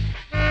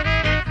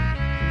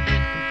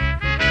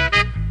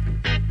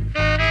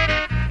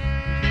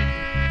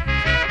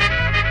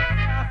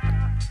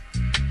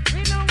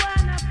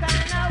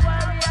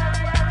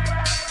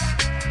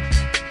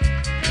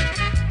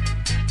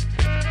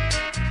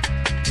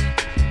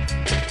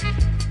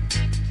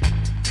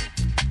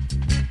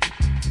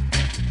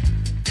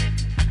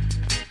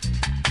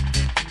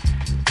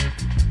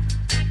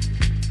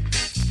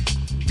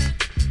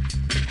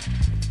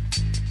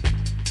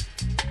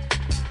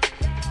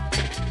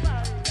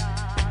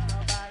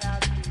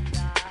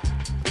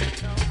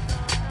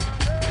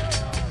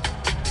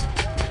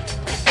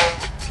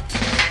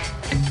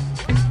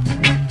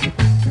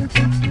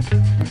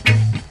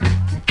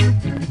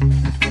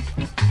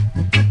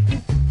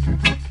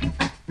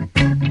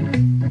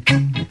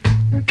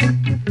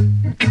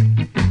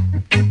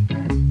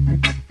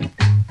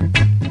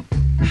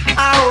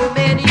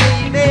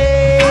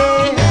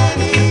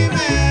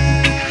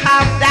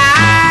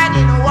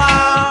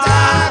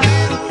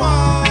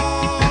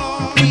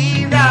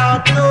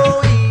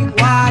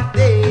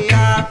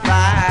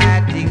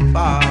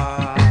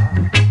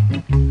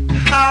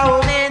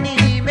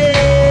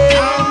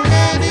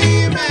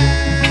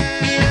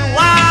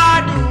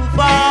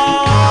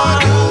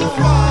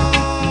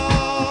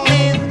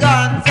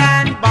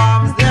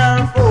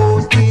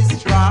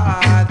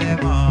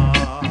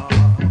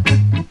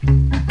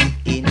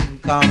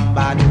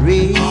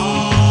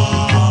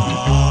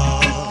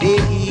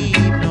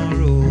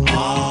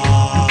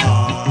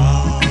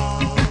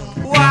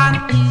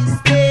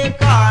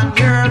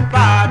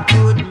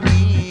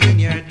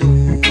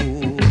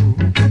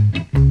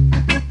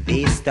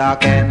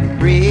 Talk and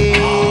breathe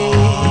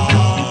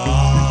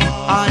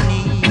on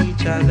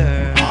each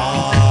other.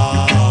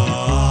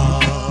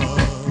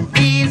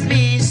 These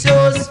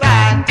vicious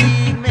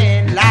fighting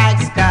men like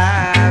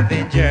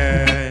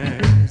scavengers.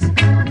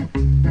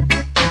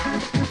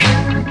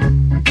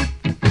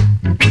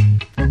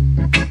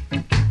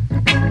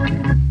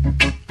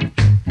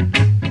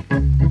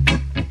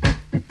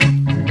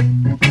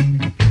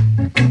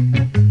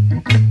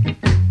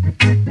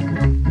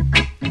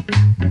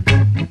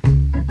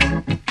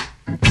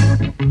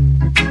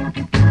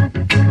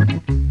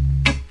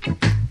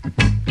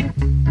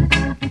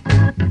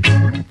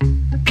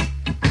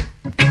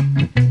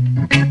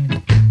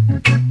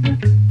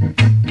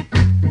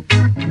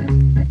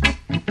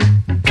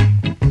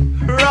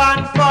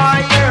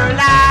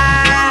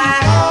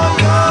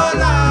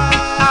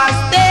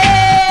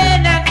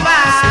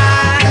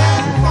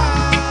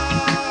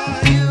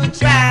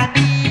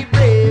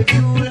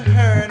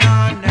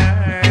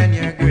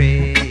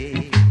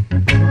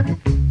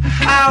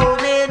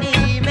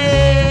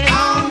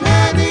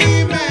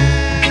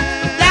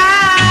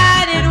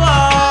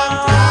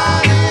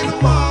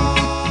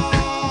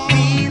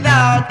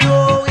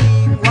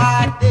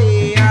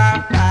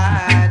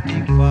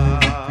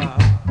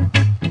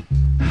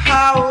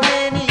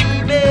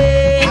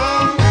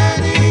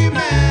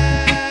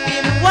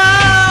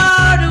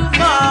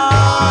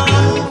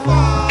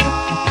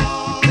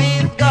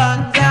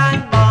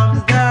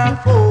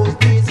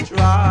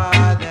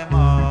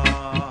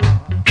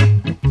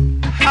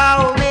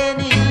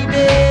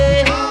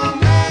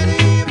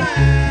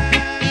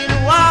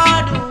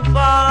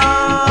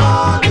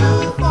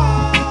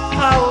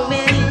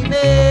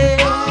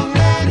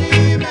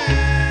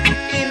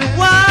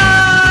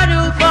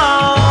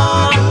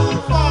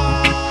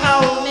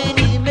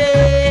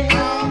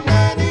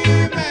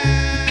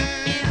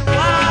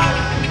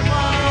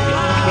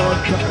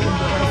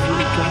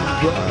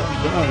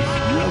 Das,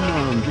 ja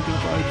man, big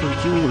up Eitel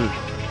Jewel.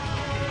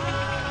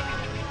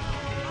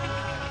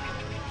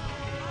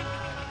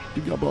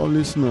 Big up all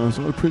listeners,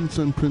 all prince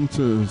and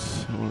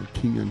princess, all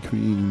king and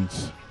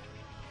queens.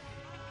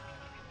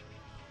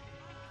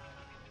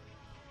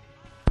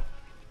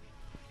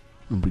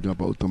 And big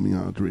up Outta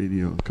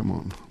Radio, come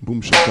on.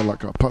 Boom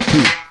shakalaka, part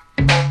 2.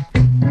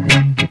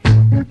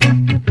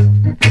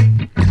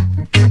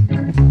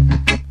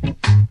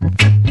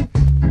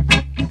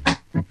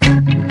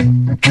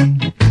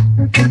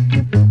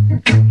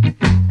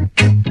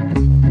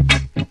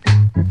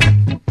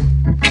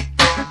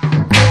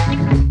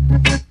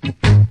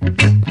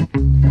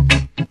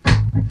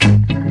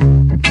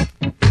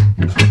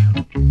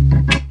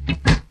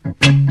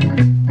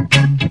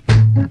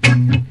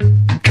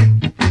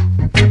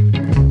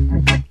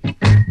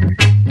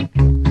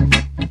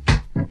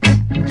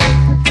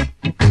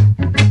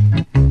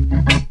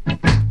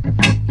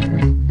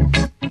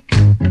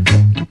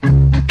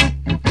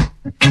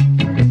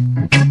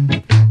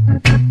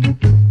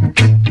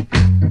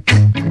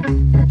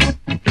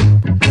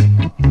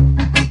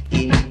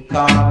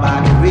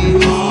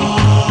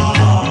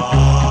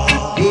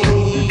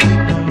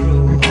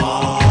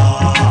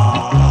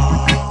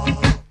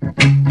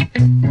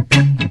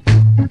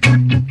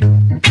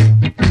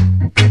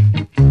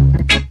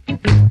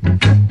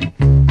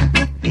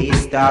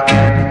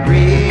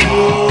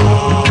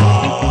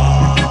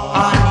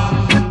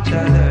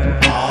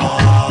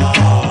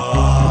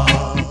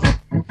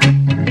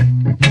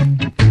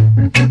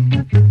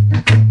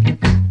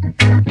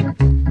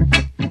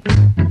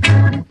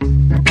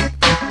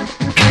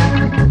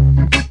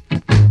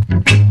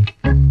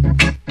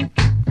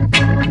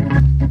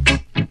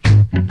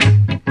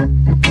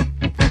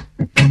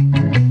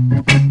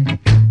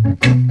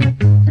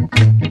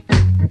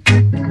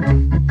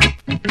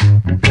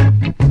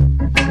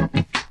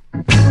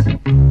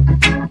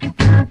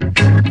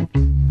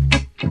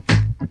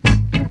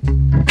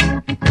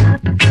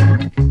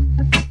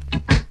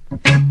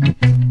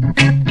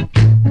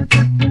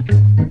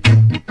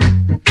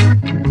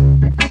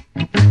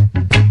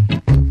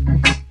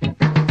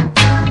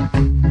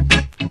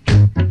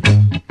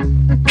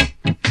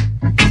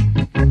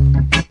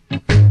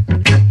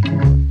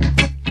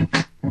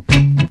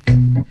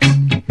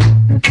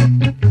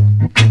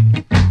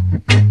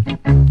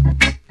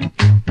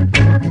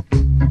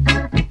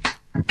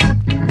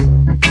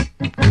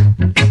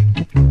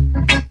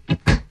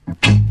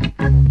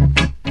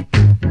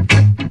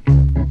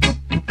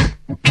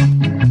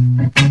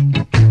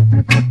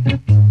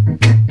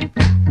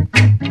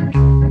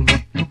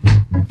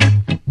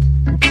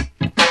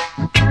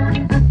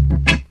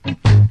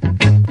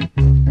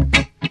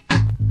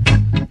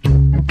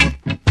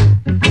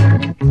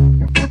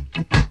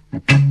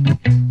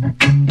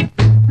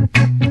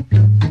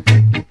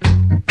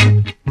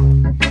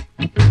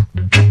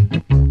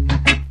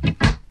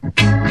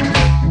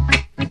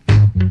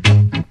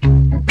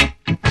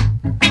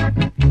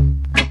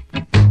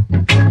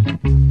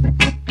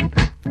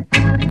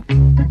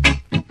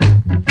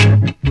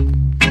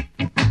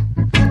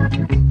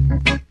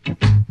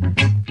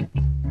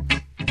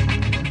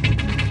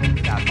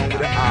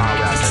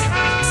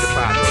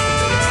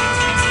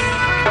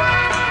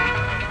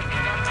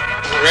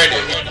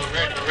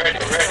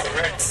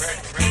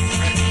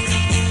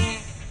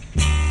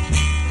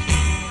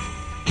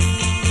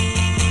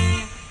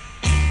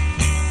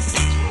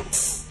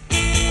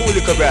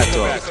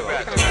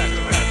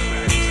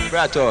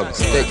 Bratogs,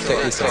 take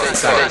this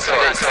outside.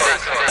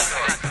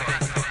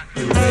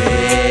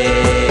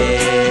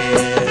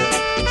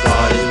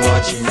 God is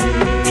watching you.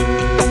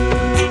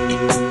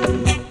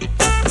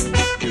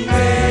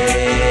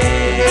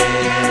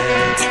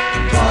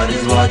 God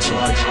is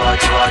watching.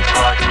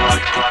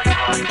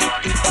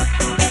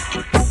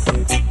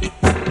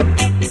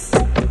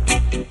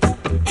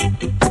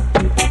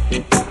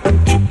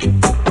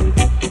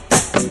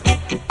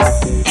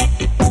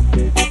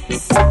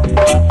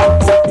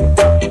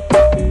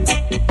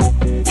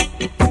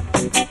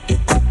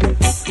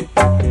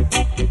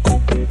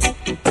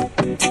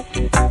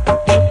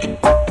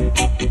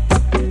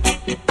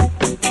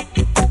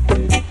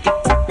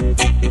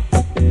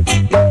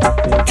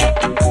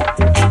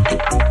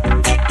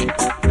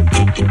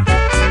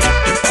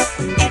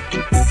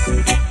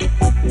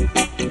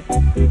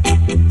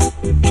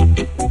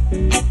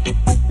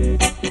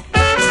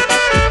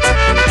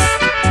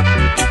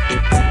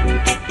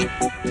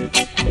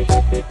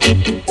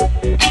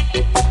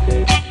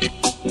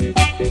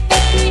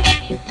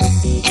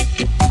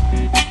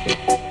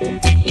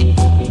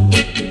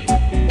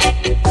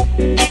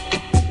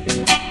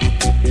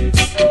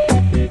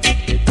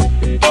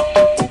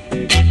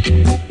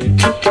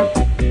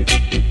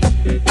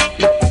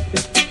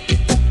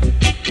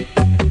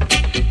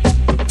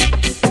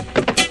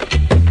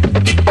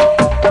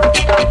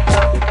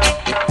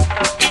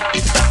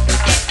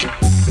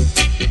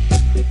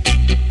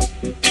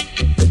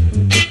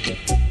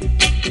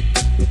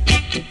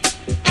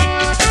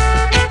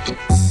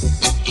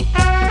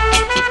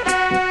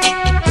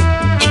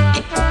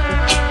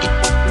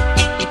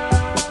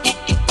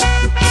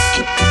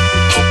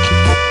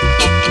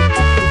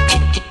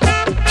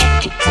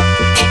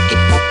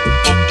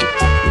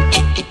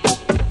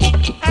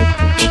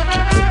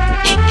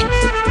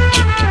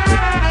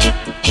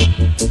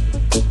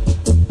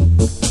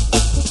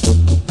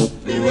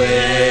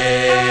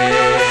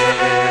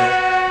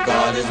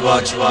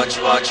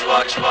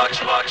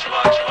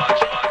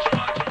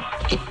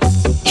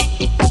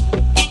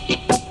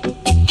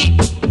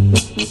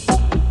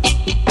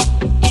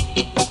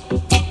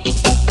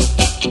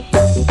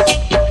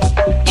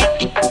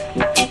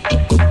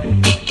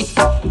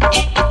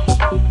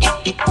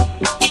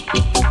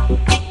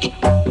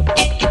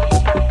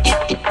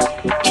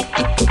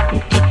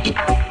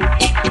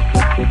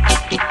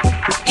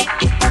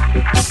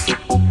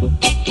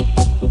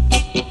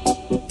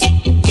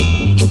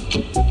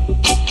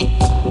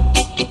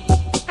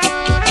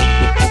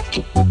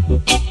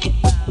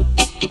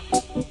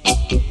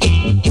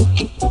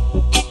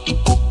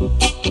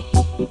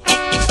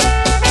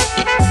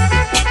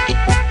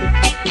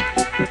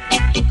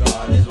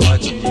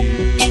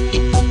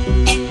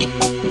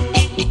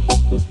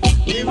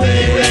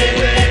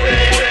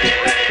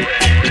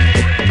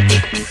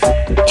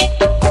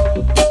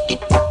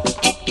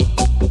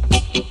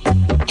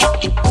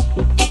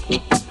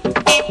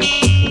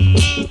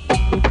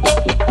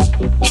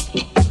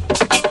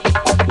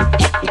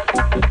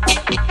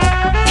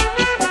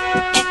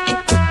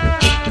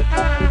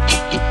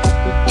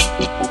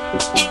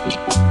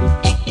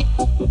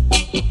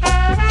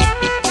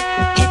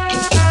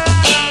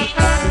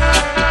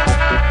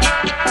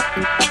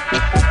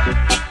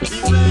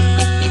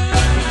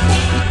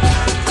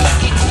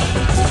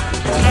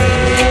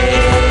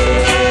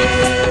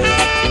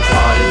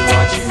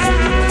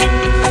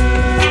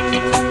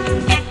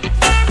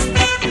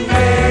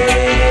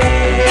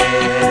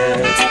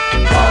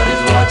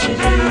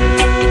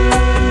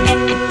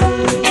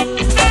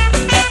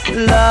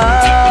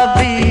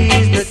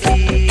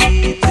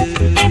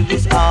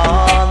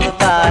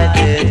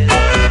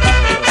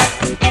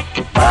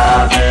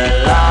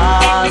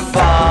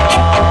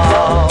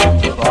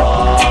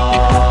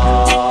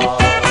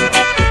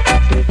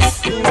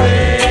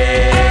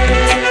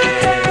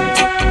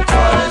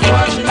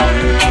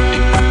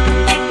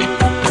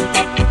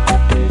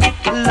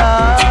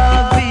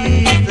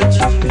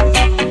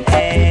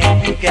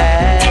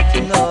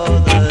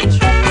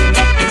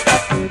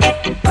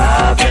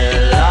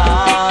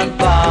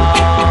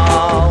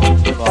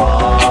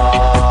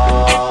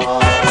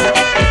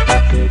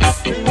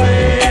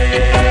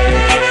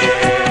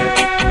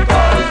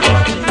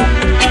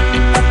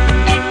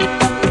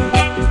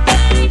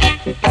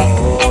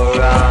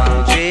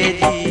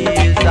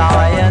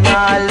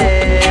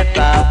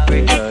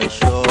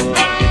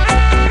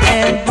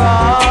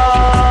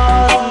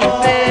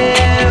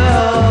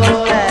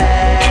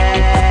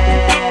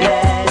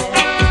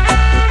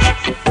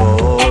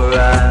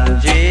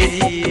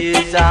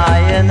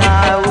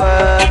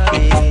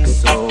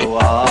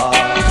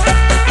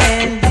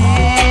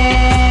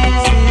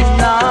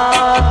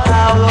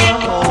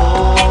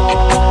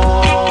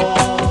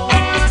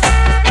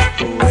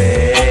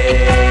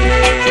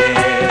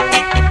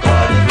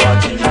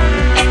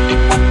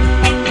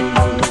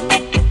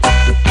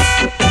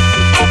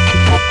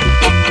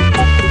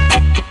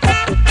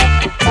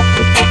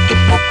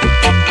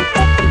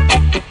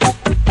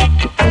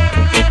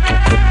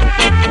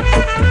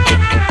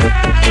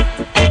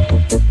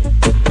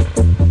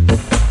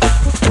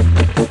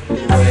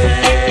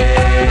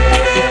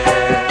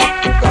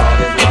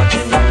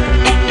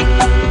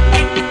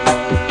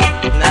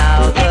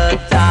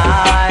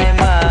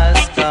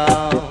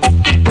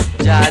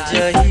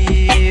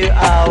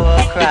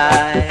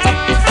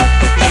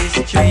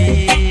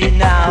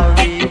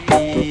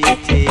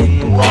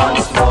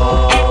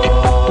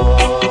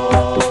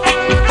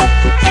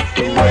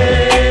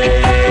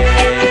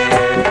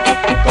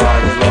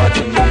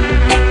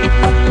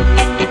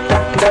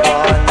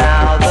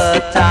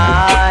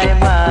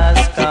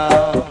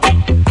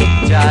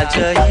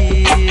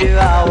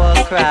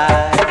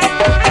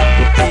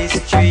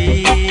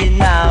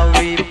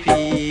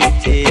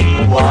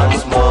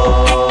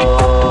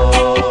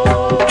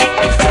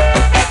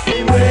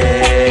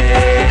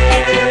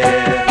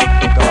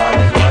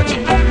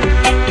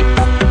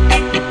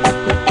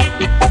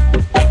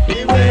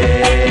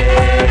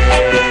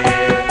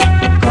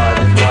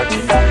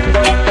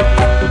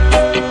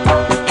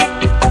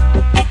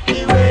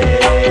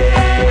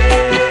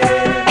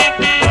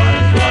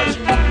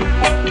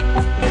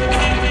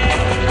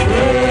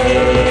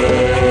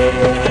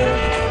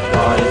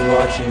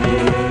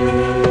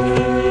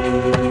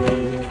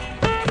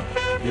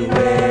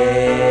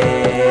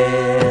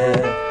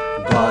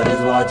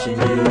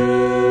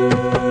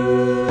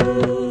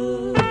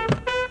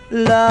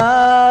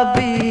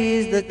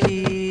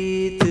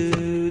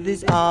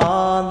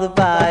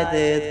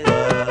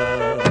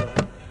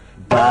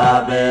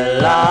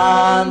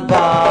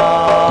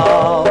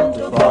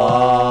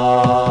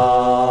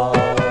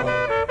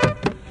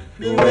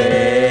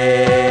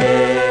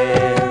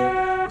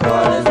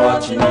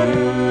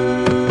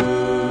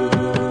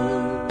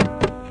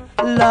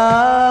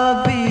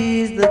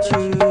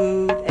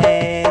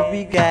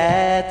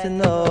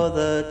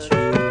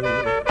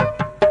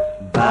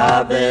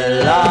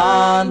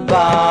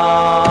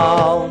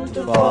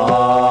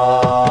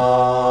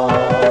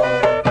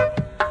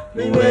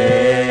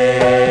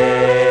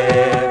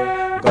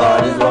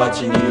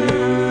 watching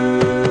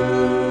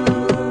you.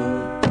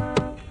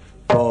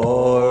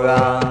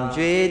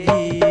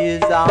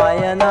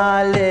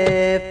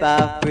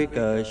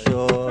 Africa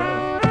shore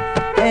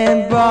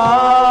and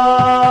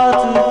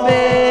brought to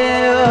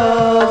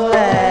Pharaoh's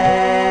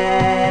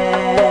land.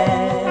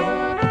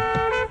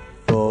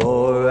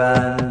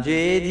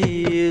 400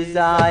 years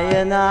I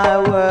and I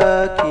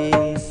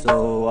working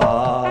so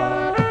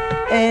hard,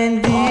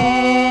 and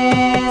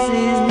this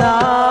is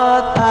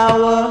not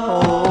our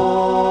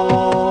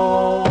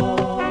home.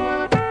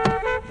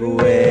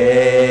 Beware,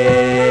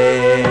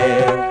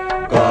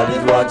 God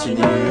is watching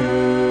you.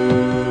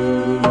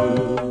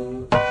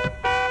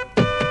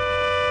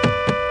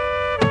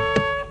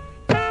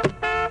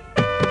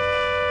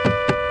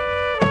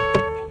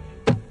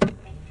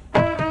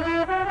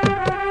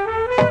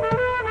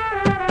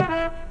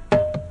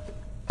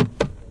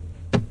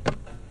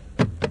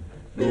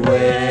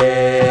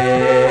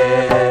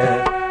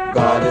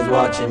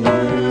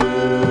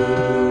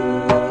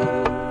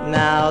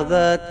 Now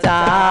the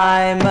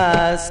time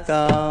has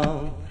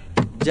come,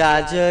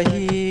 Jaja,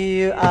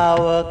 hear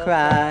our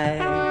cry.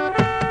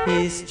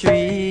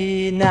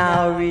 History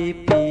now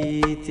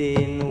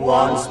repeating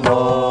once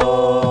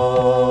more.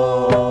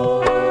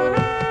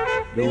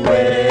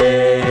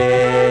 Beware,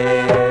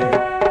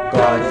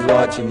 God is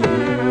watching you.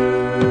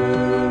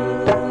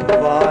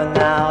 For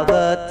now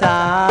the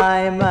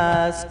time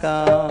has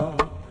come,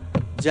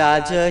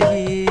 Jaja,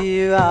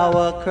 hear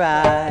our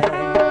cry.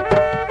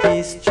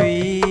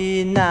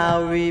 History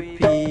now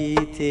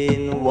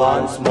repeating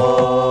once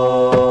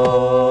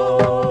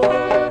more.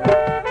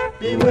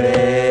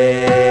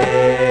 Beware,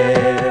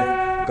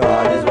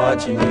 God is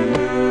watching you.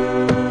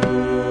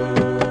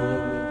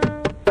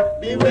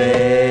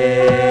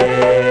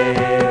 Beware,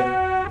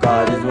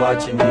 God is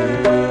watching you.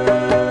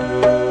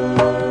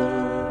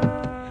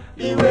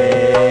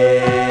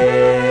 Beware,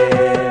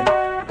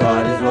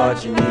 God is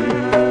watching you.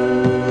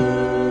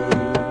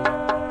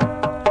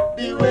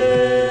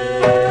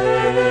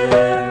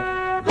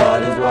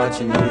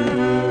 Watching you.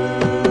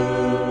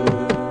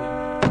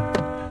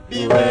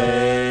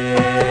 Beware,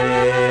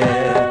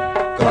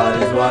 God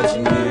is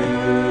watching you.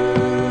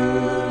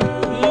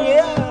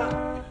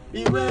 Yeah,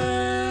 beware.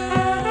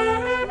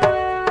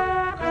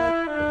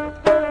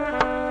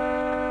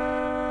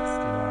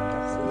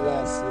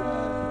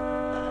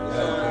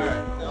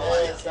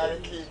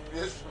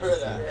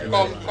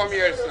 Come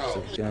here, now.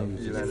 You see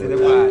the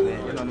part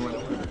then, you don't know what.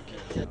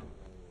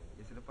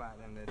 You see the part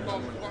then.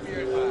 Come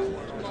here, now.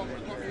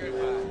 Come here,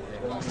 now.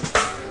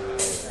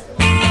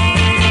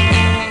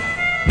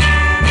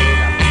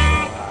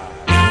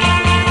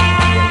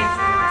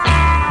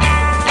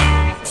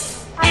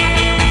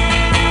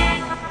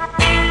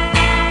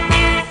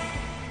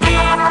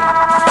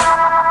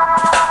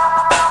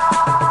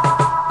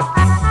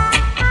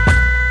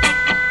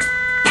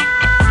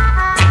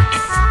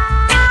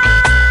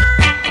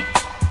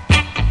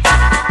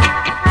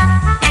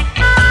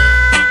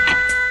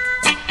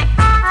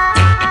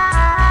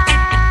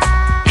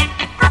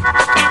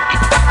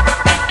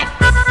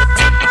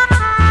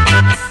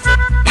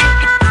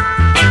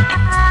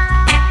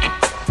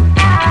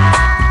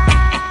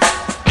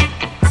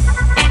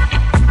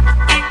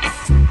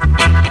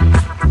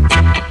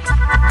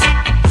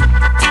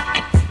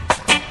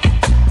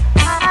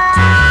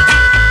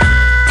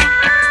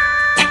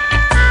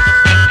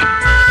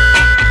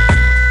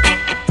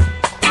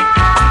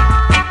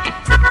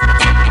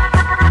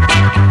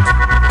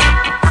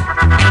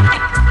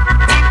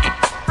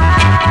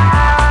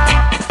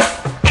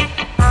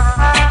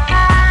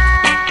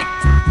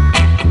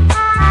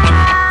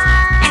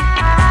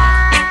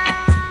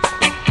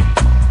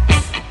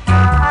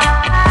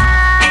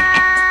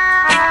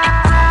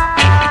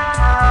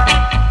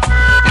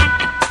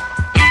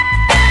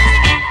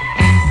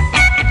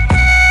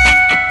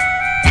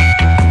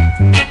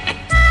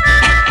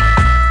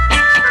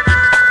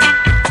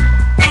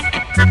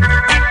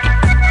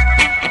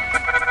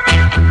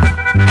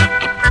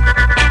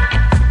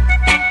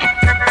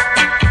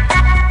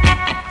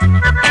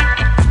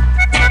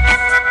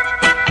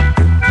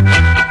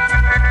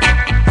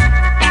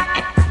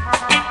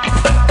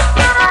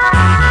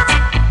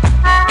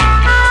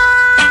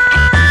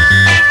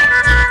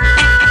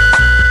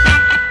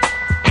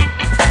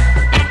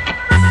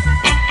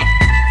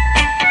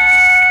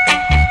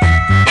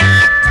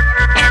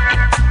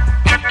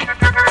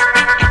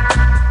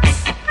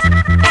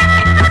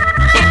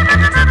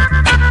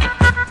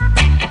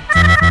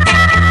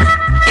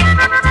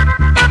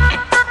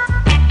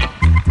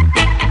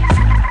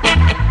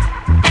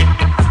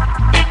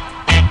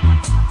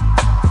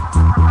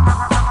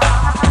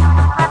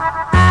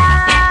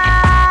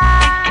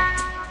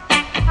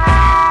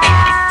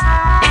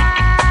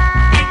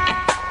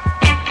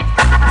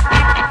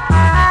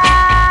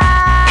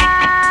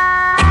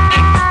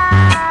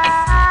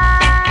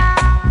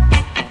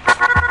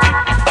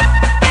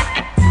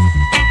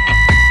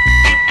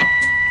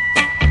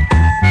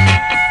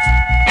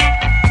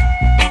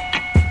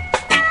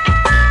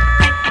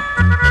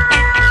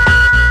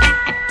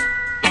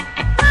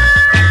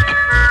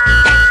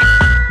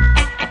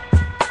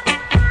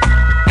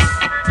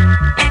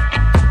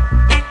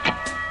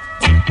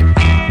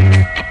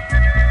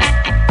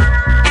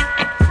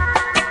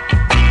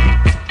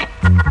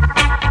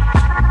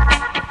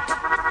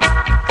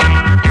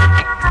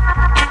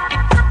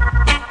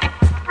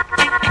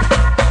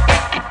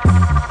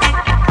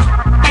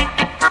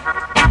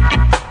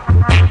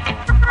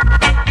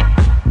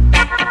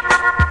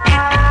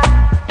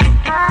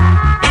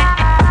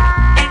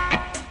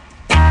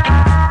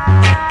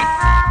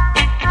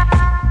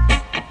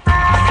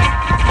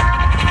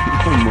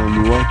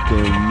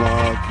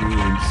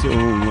 so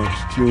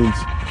much tunes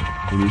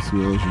in this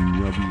version.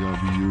 Yabby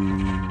yabby you,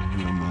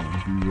 yeah man,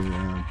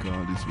 beware,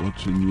 God is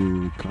watching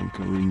you,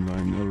 conquering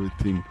line,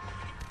 everything.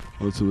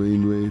 Also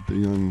Wayne Wade, the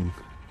young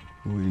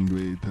Wayne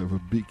Wade, have a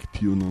big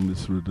tune on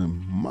this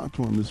rhythm. Mad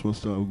one, this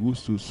was the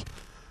Augustus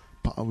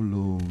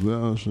Pablo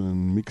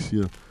version. Mix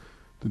here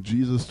the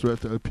Jesus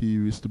Thread LP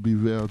with the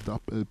Beware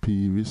Dub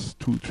LP with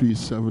 2, 3,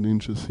 7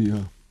 inches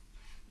here.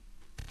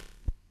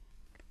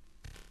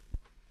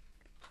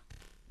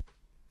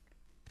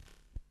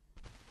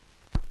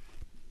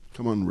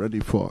 Come on, ready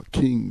for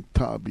King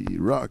Tabby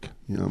Rock.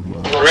 Yeah,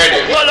 man.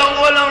 Ready. Hold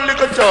on,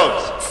 little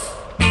jobs.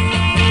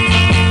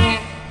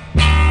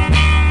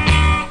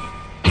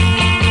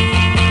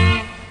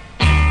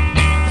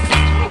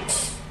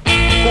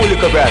 Cool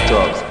little brat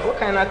dogs. What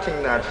kind of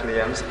thing that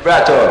flames?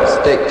 Brat dogs,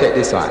 take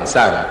this one,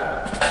 sorry.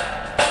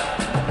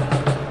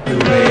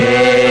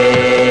 Beware,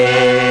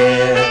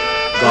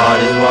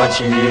 God is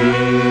watching you.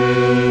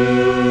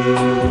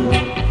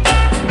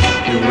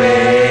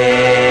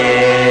 Beware,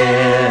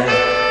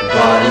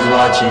 God is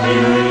watching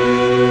you.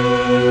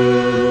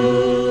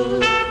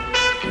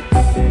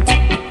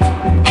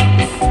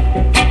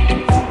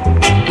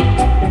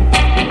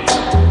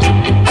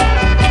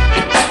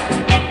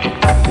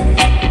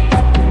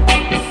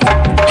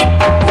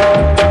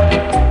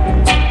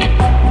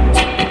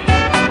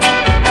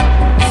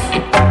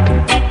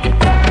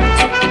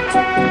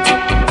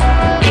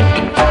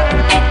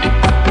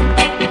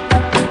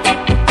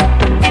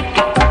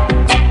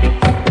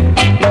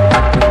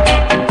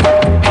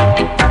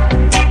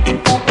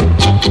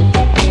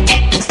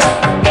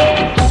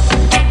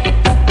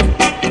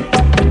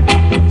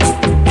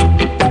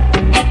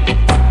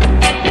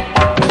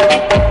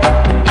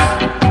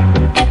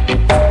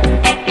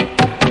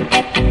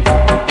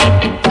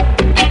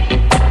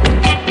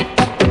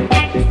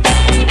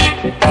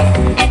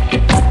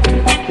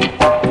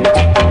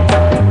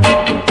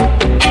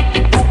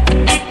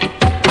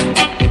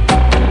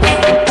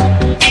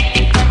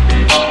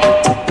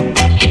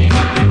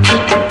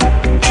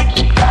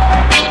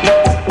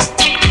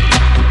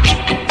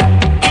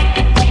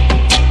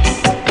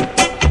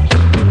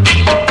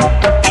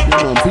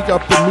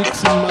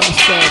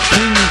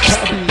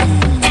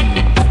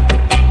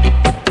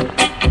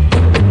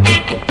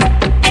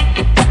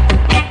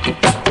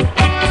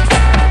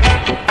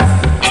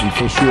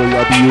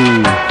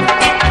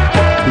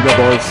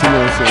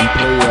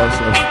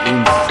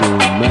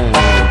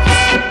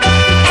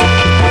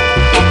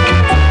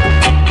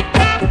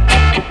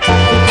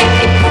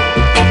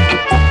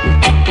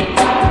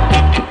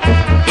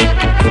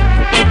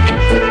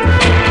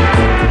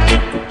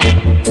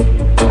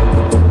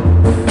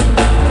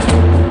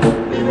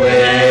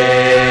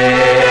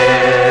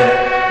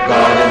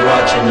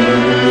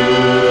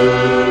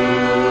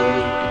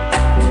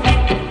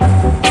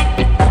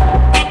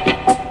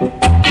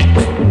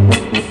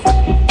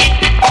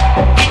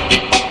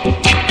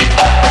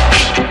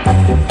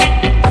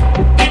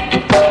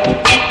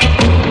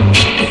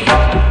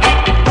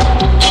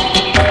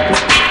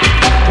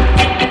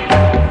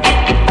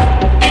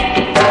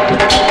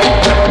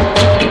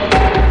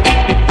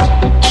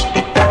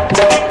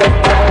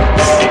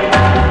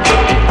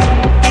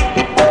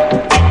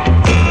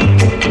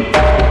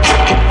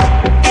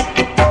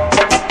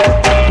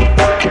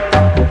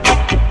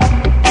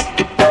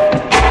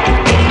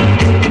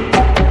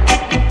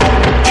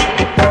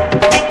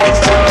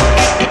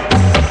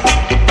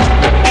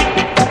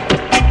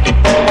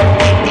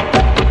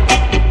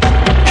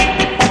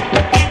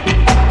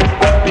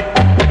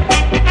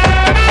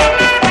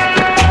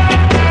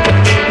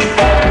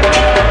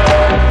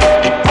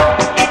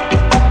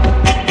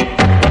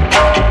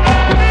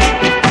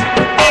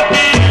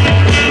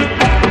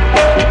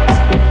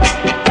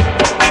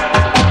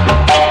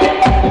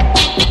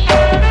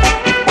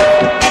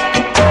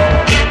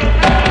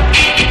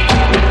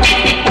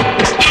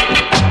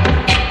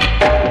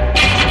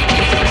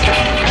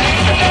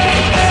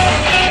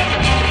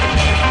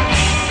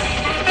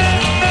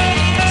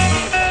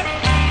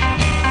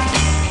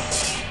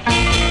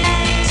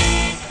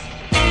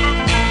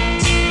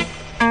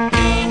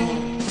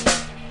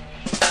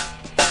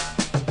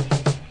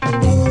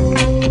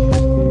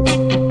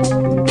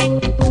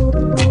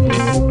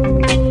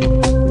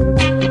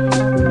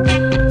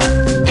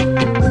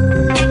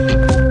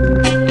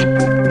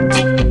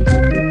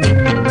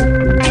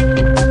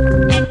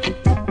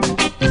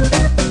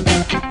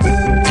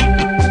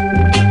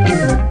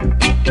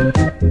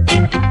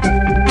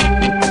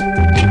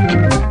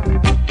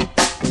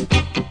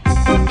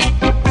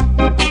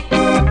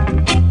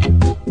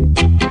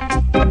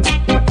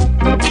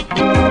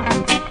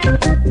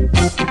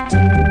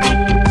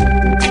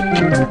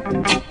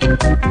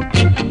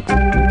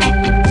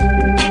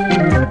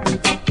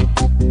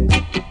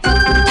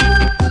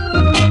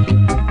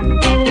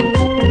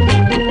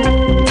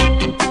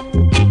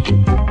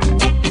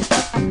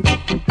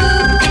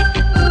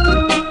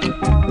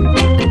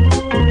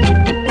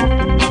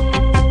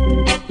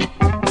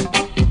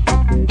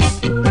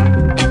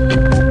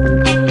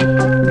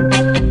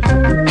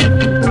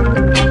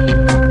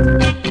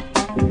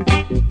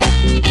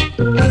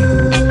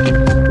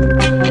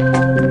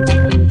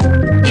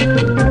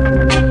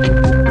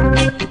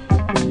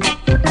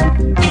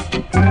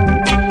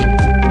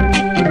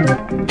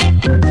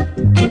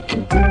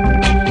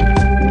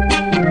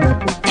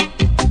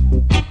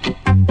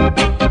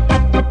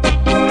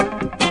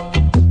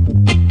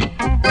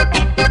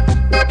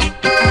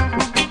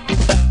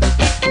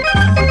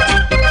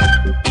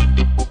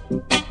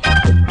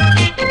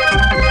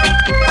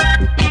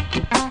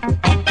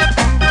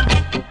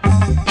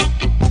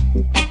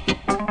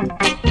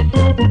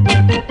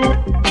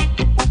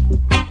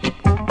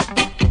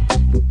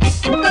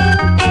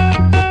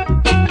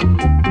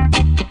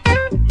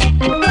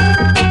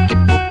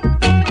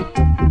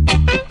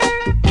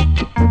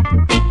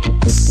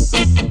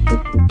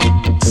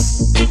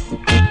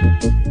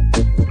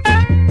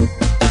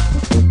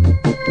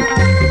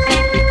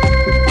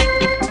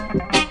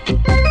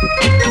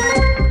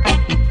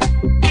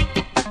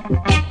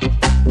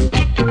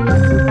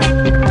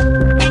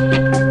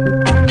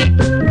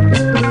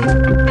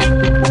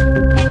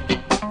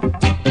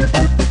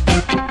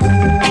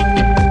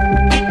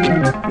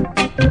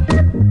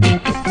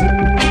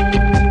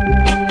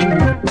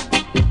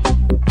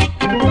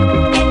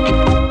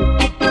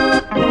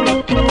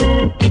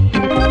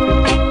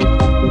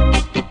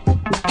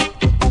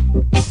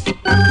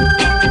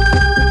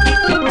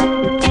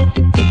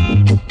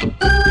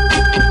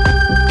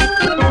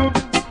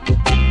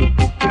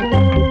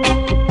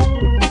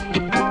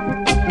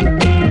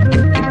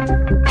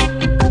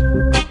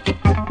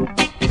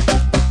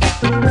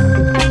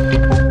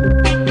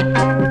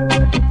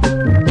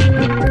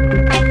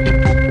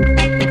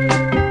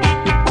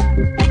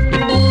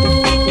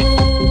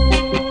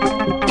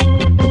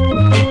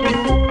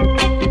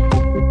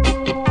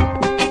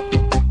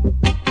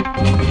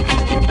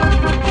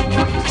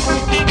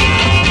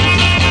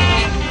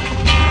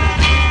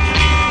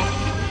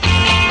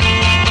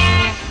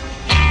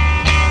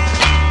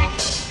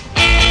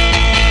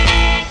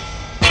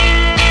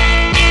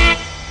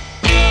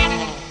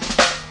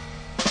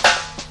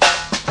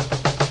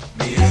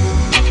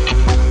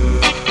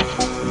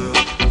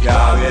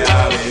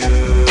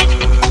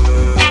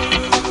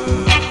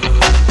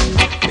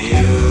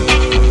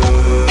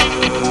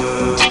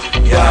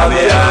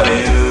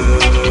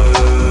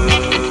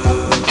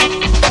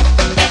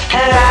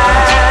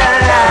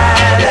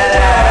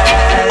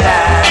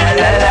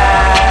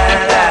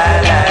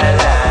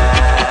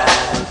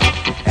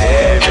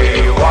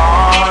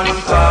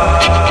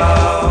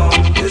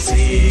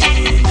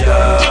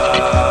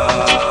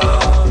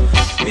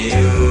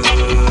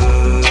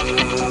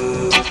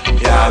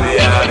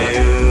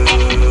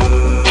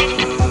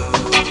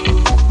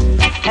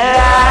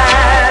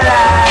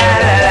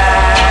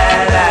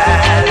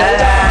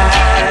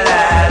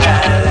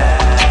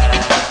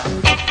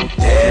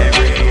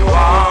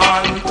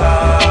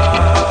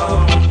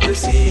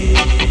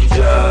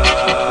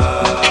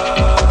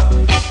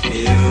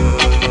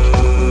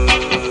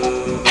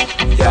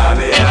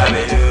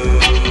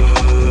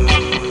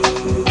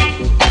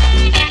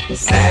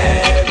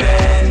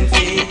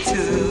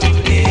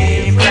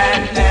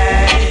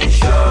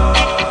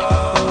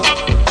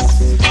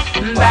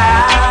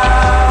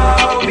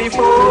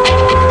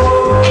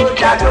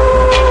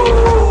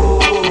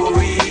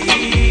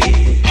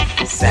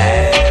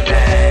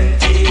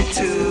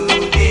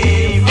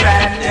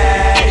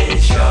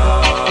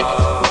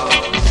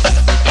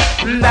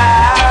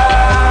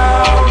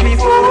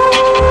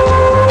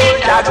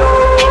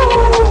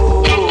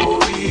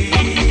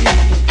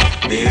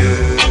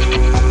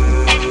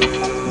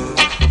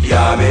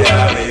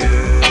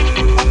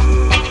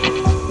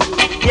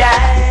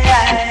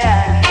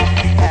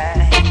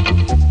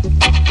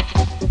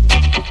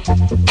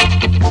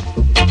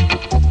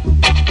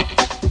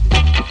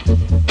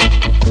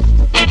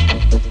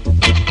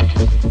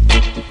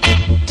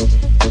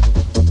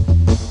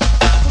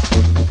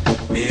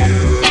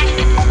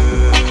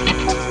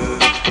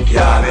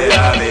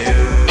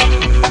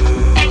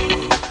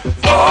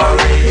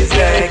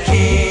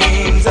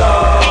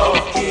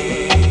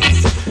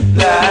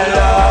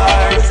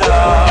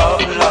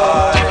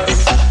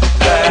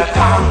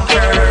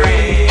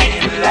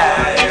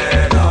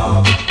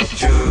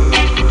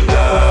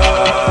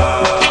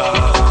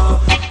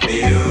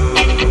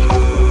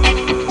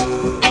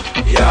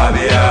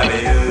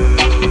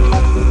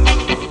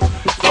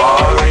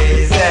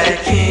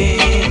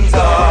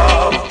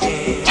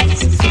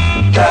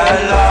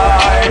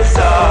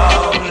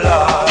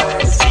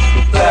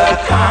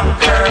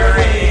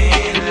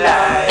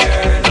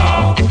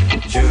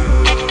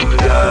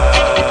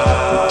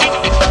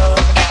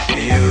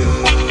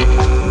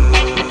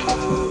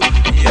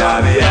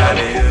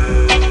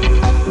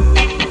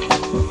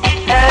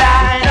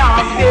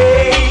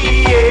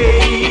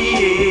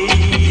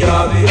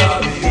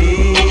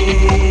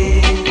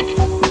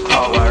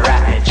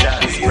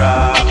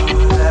 ruler.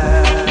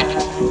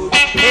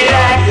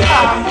 Like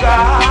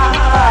conquer,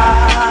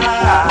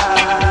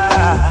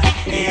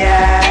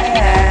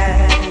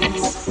 yes,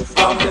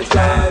 from the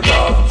tribe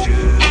of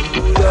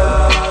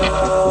Judah.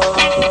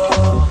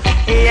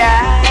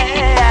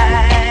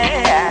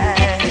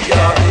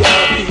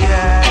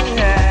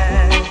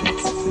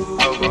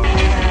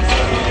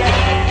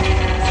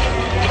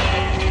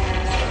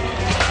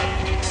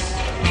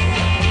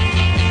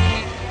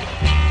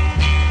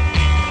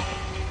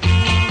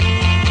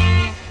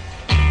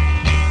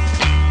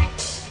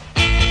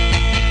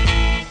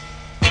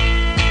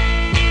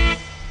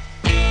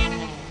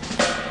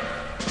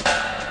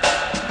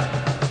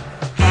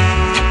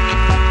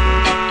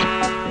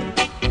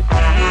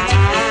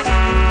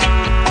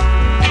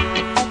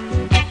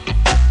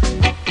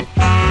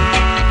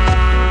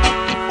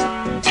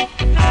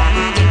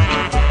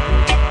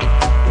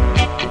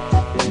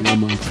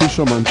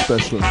 Fisherman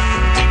special.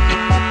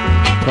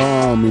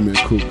 Tommy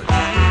McCook.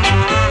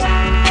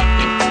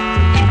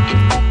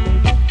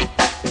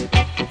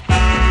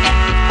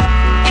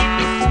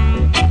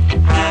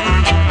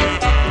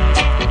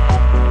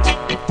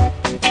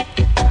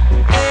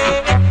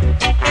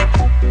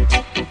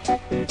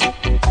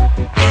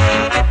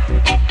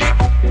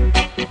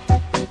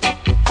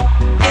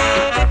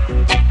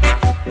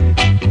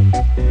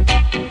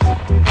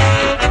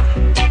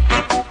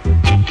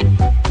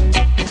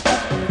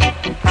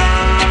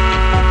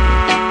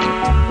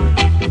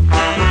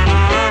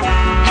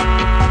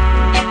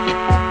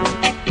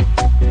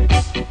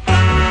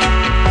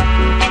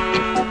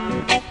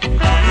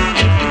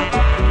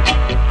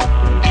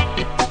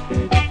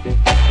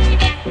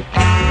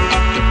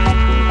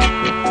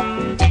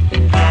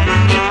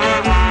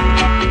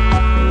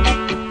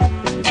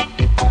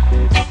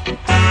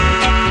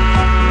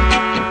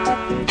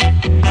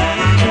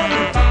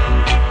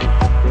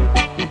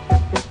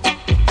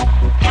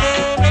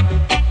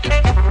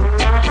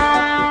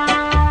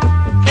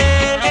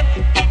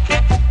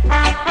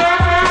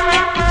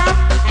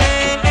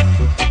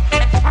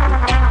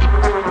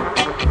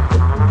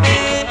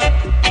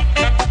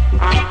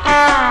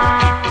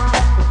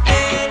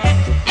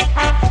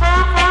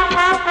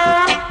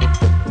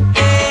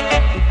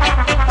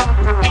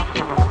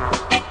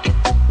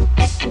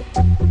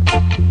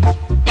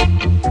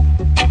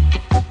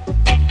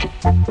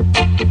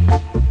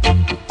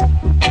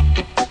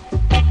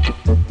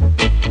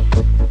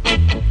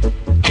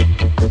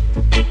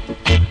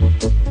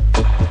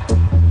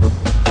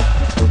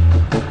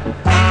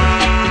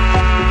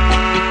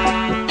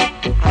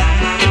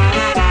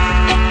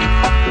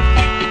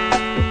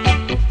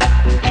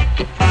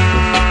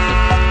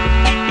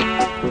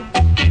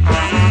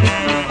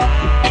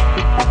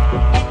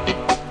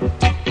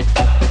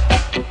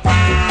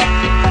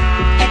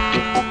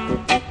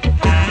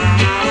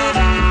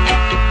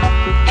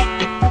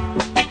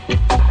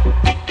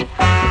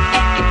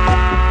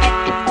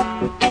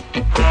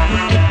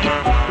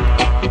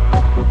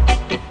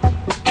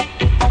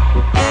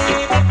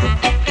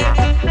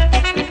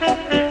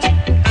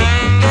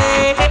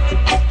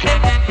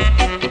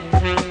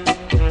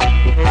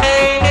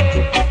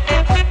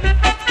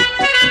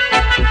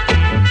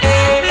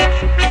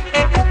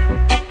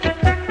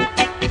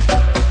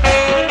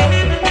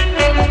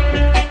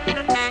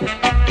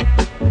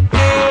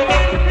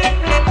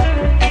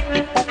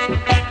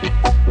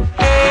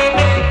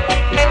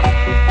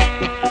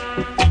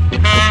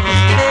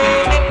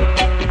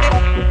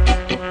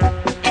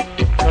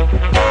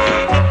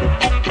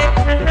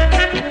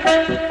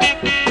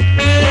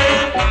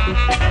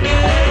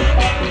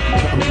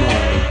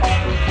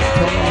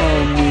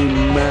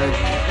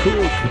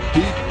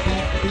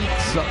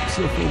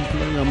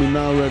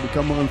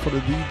 Come on for the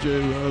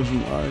DJ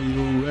version. Are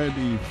you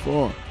ready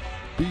for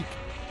big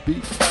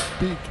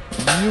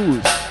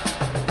news?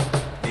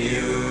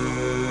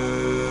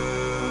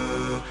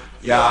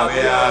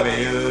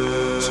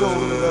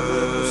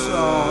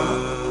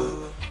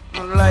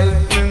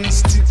 Lightning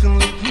sticking,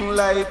 looking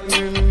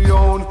lightning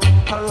yawn.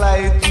 A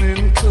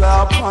lightning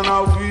clap on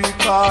a weak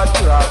hard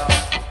trap.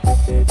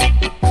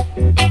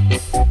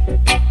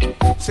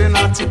 Say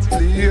not to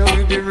play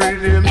with the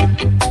rhythm.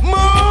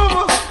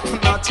 Move!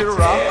 Not to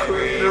rock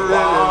with the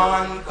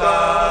rhythm.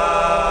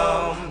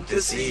 Come to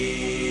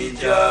see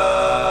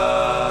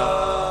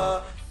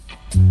Jah.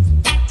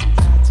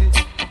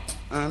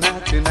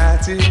 Natty,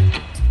 natty,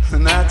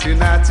 natty,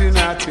 natty,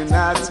 natty,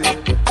 natty,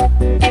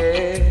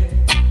 yeah.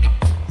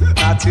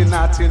 Natty,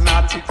 natty,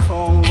 natty,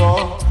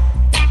 Congo.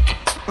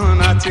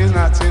 Natty,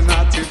 natty,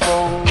 natty,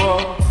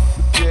 Congo,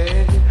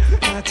 yeah.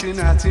 Natty,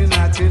 natty,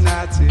 natty,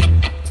 natty.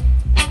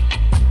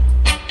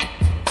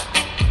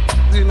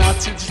 The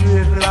natty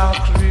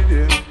dreadlocks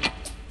rhythm,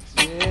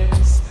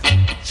 yes.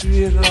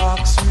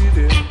 Dreadlocks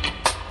rhythm.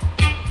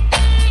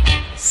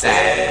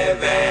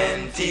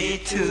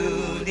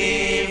 72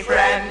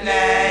 different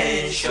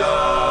nations.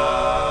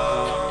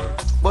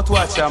 But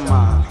watch a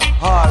man,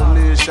 all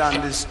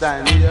nation this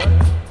time here,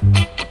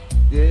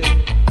 yeah.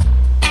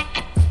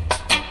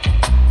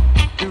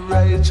 The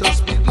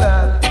righteous be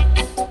glad.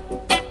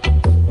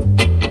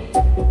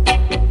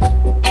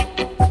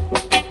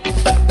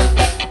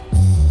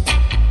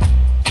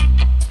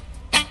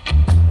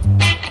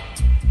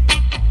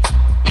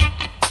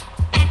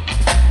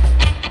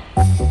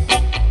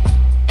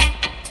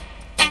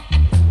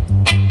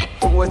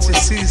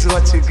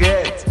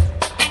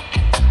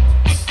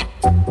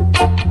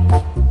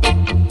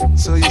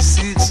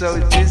 so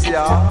it is,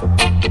 yeah.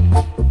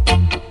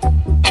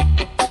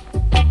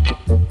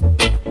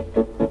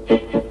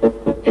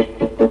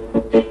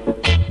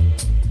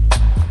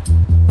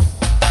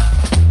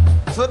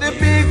 So the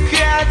big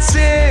cat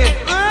say,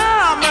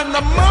 I'm in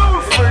the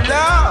mood for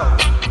love.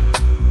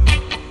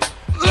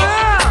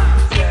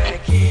 The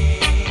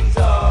kings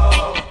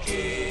of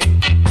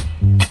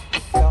kings,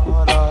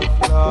 Lord of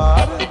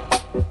Lord,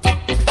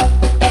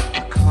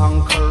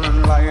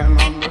 conquering lion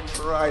on the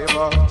tribe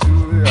of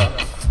Judah.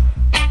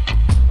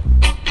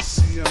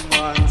 See him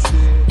one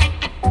say,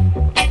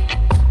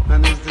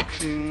 and is the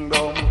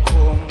kingdom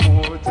come,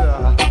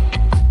 Outta?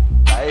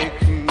 Thy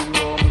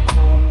kingdom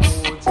come,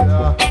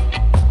 Outta.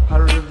 A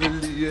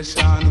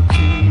revelation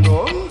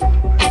kingdom,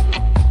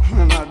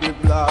 and a the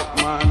black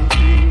man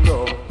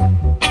kingdom.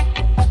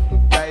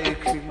 Thy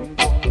kingdom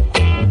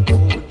come,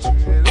 Outta.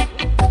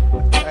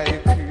 Thy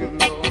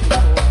kingdom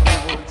come,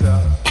 Outta.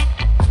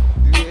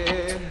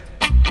 Yeah,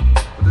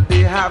 but the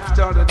day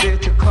after, the day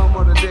to come,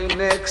 or the day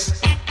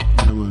next.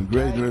 Yeah, man,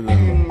 great rhythm.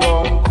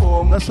 Kingdom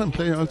come. That's some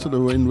play also the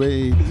Wayne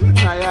Wade.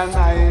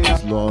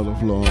 It's Lord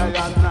of Lords,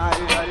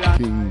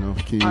 King of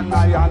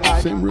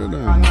Kings. Same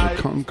rhythm, the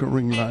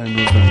conquering lion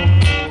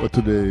rhythm. But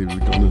today we're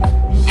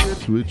gonna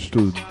switch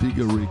to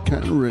Diggory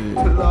Canary.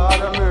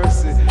 Lord of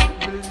mercy,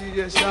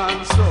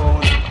 Illusion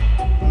sound.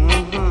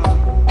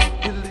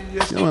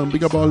 Yeah, man,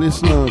 big up all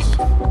listeners,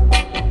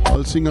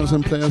 all singers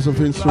and players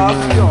of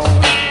instruments.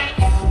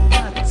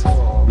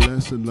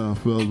 Blessed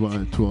love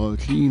worldwide to all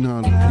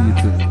clean-hearted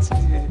people.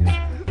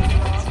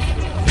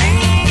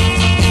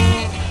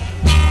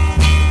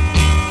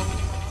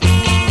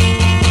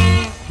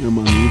 Yeah,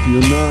 man, if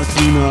you're not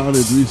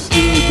clean-hearted, we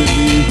still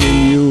believe in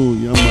you.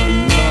 Yeah, man,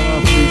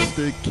 love is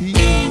the key.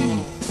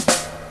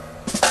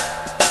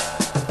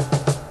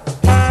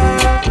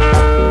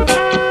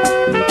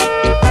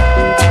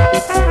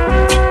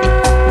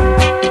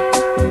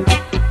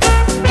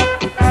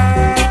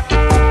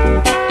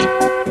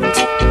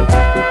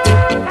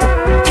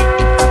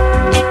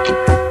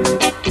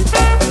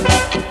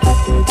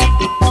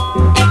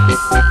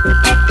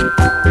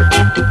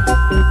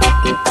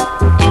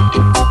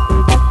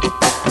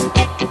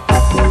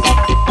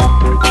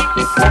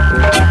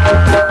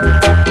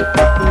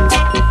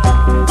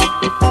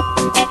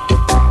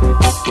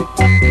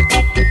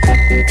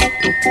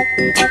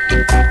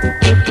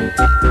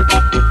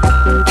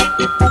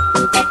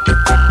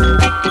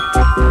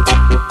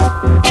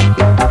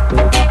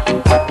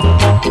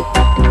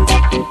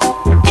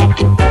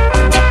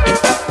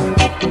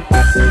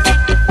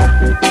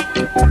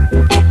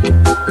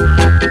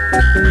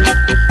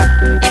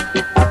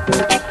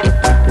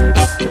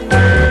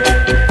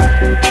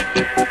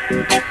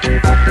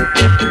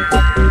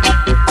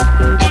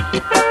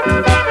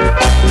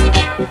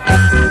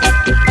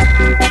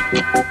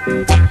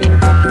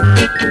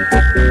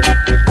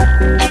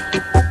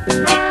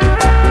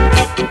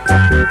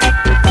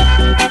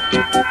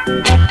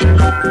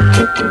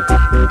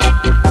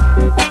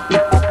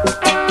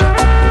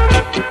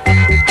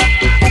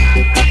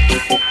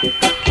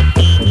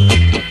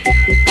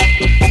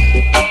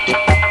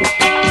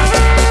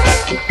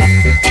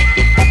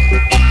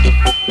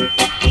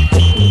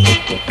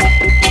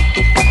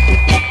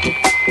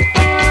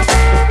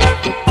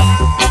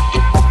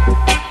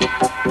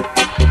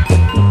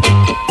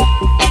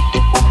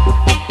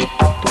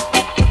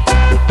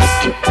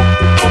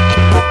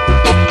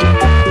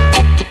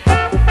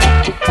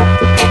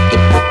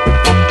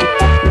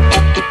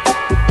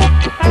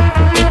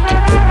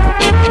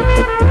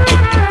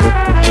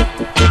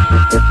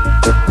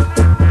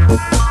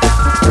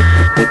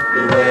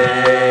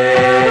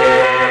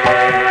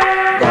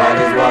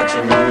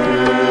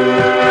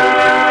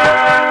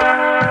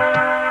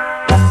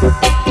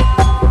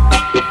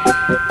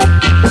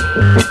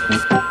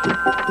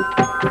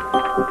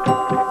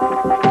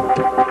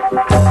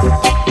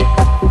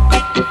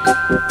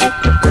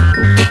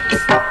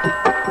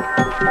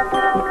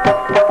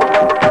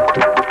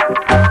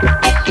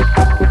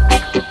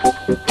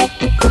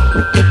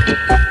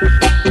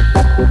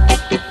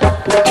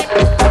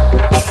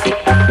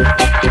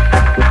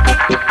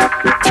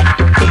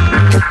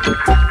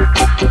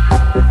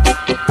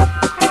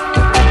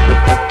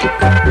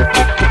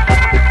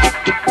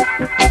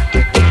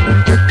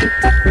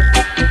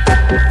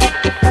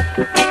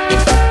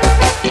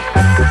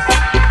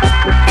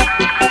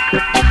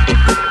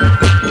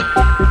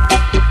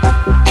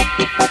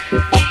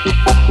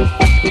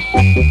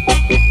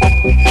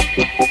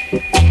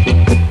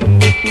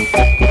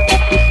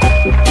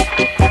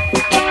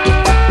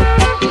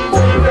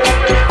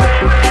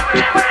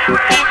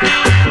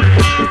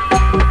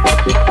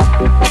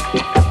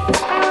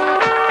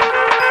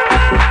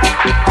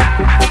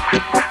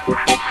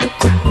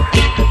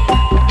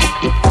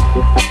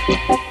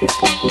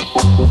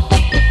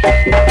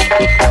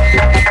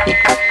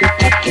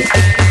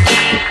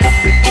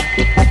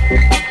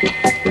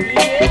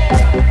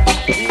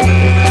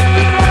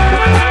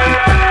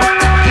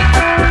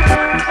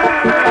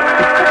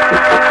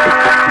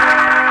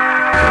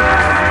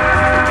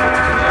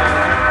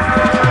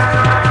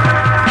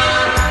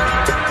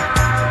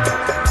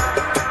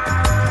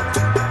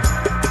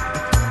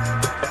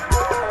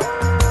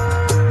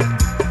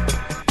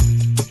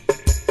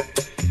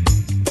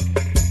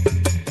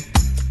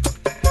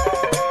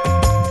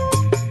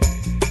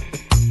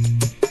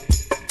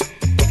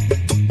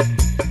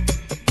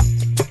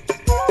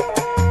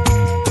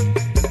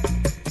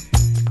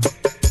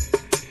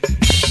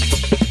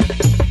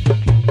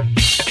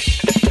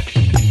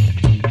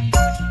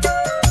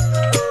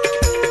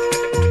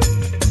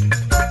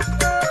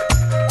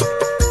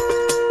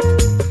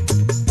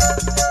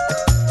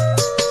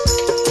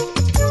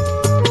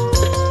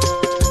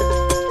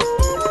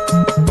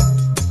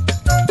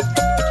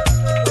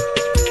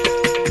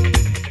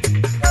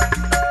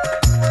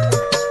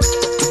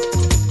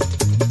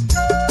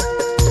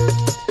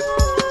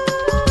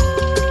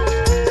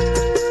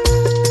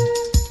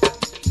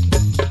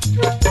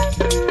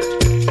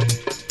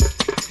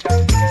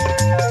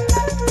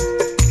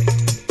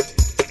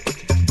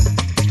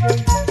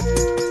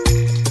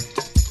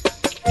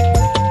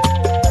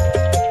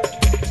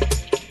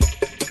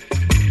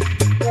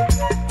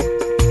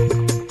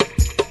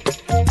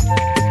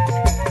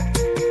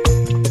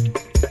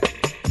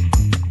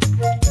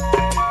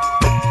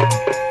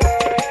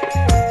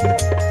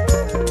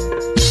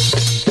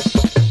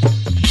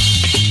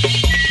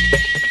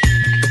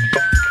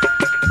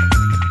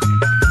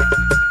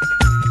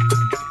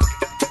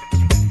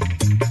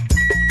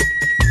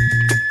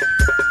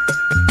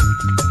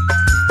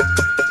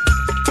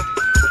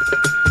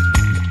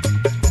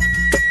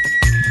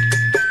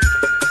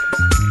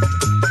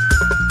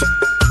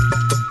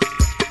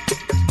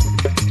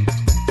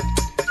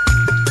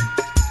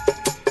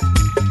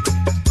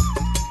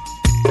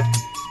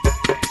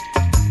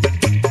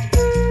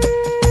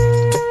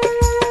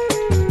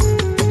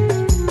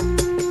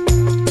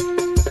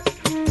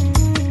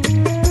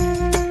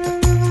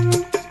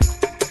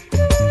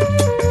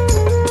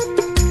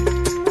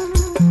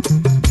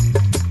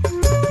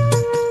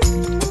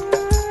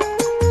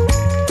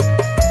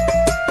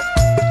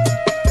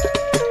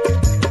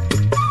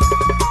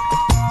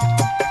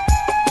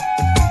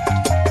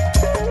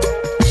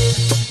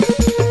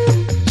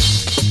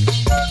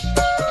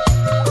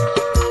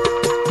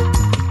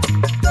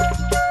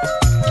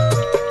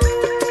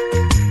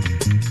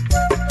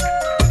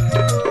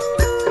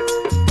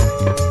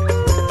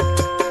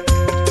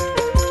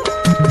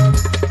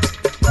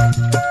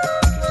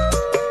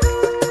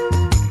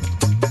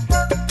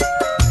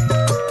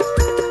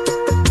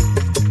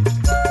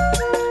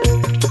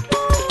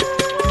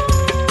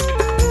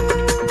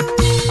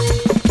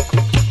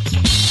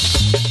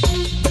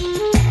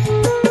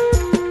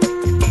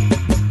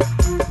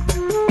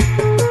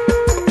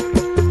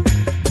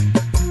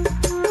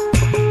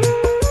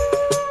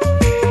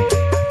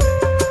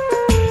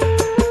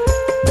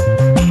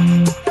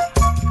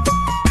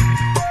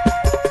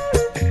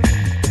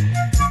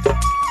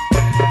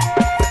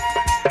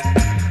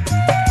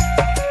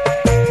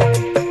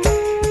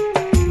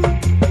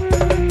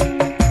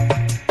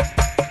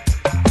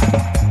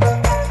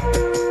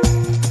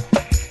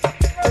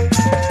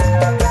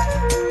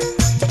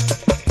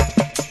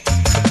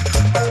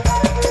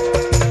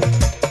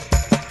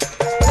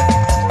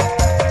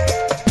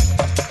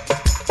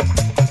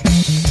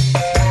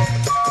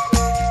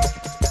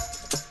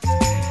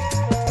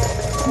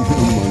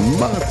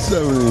 Mad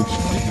Savage,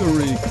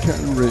 Diggory,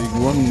 Kenrick,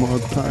 one more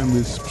time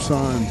is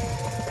Psalm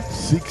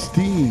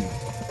 16.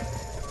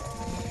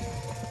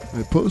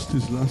 I posted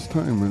this last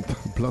time at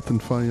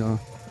Plattenfire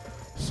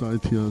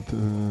site here at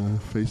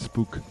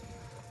Facebook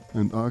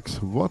and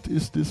asked, what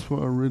is this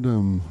for a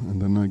rhythm?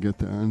 And then I get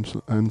the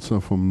answer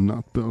from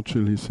Nat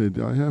Burchill. He said,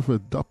 I have a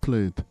dub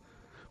plate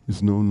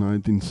with No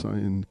Night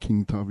Inside,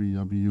 King Tavi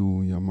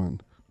Yabiu, yeah man.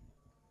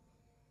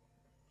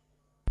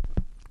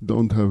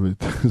 Don't have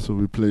it, so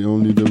we play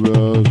only the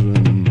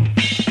version.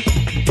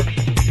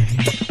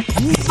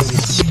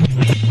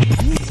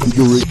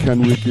 Diggory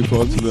Kenrick give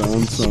also the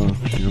answer.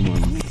 Yeah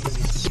man.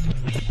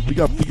 Big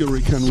up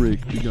Diggory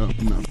Kenrick, big up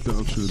Nat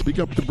Burchill, big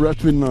up the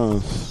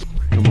breadwinners.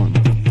 Come on.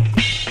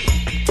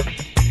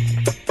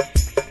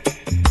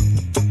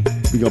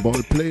 Big up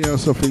all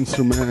players of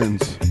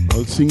instruments,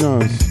 all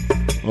singers,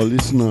 all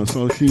listeners,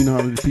 all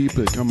clean-hearted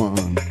people. Come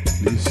on.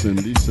 Listen,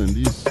 listen,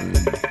 listen.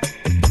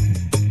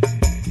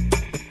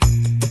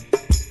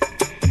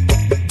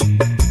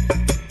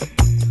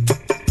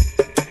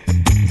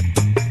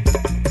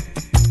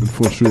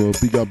 For sure,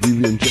 big up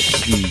Vivian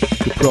Jackson,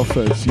 the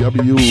Prophets,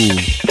 Yabiu.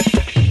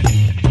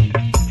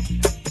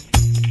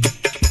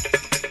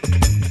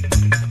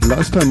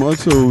 Last time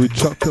also we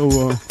chat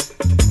over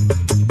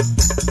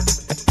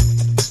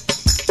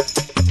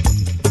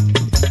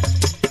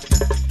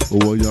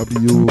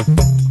Yabiu.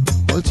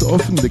 Also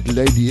often the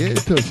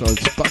Gladiators als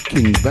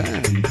backing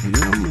band.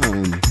 Yeah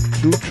man,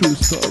 true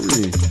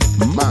story.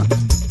 Mad.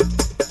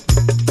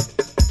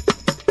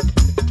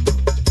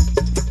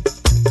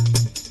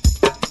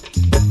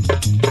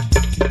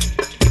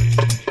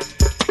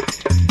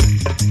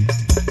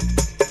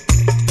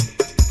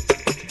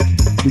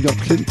 Big up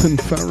Clinton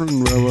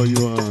Farron, wherever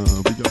you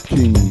are. Big up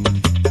King.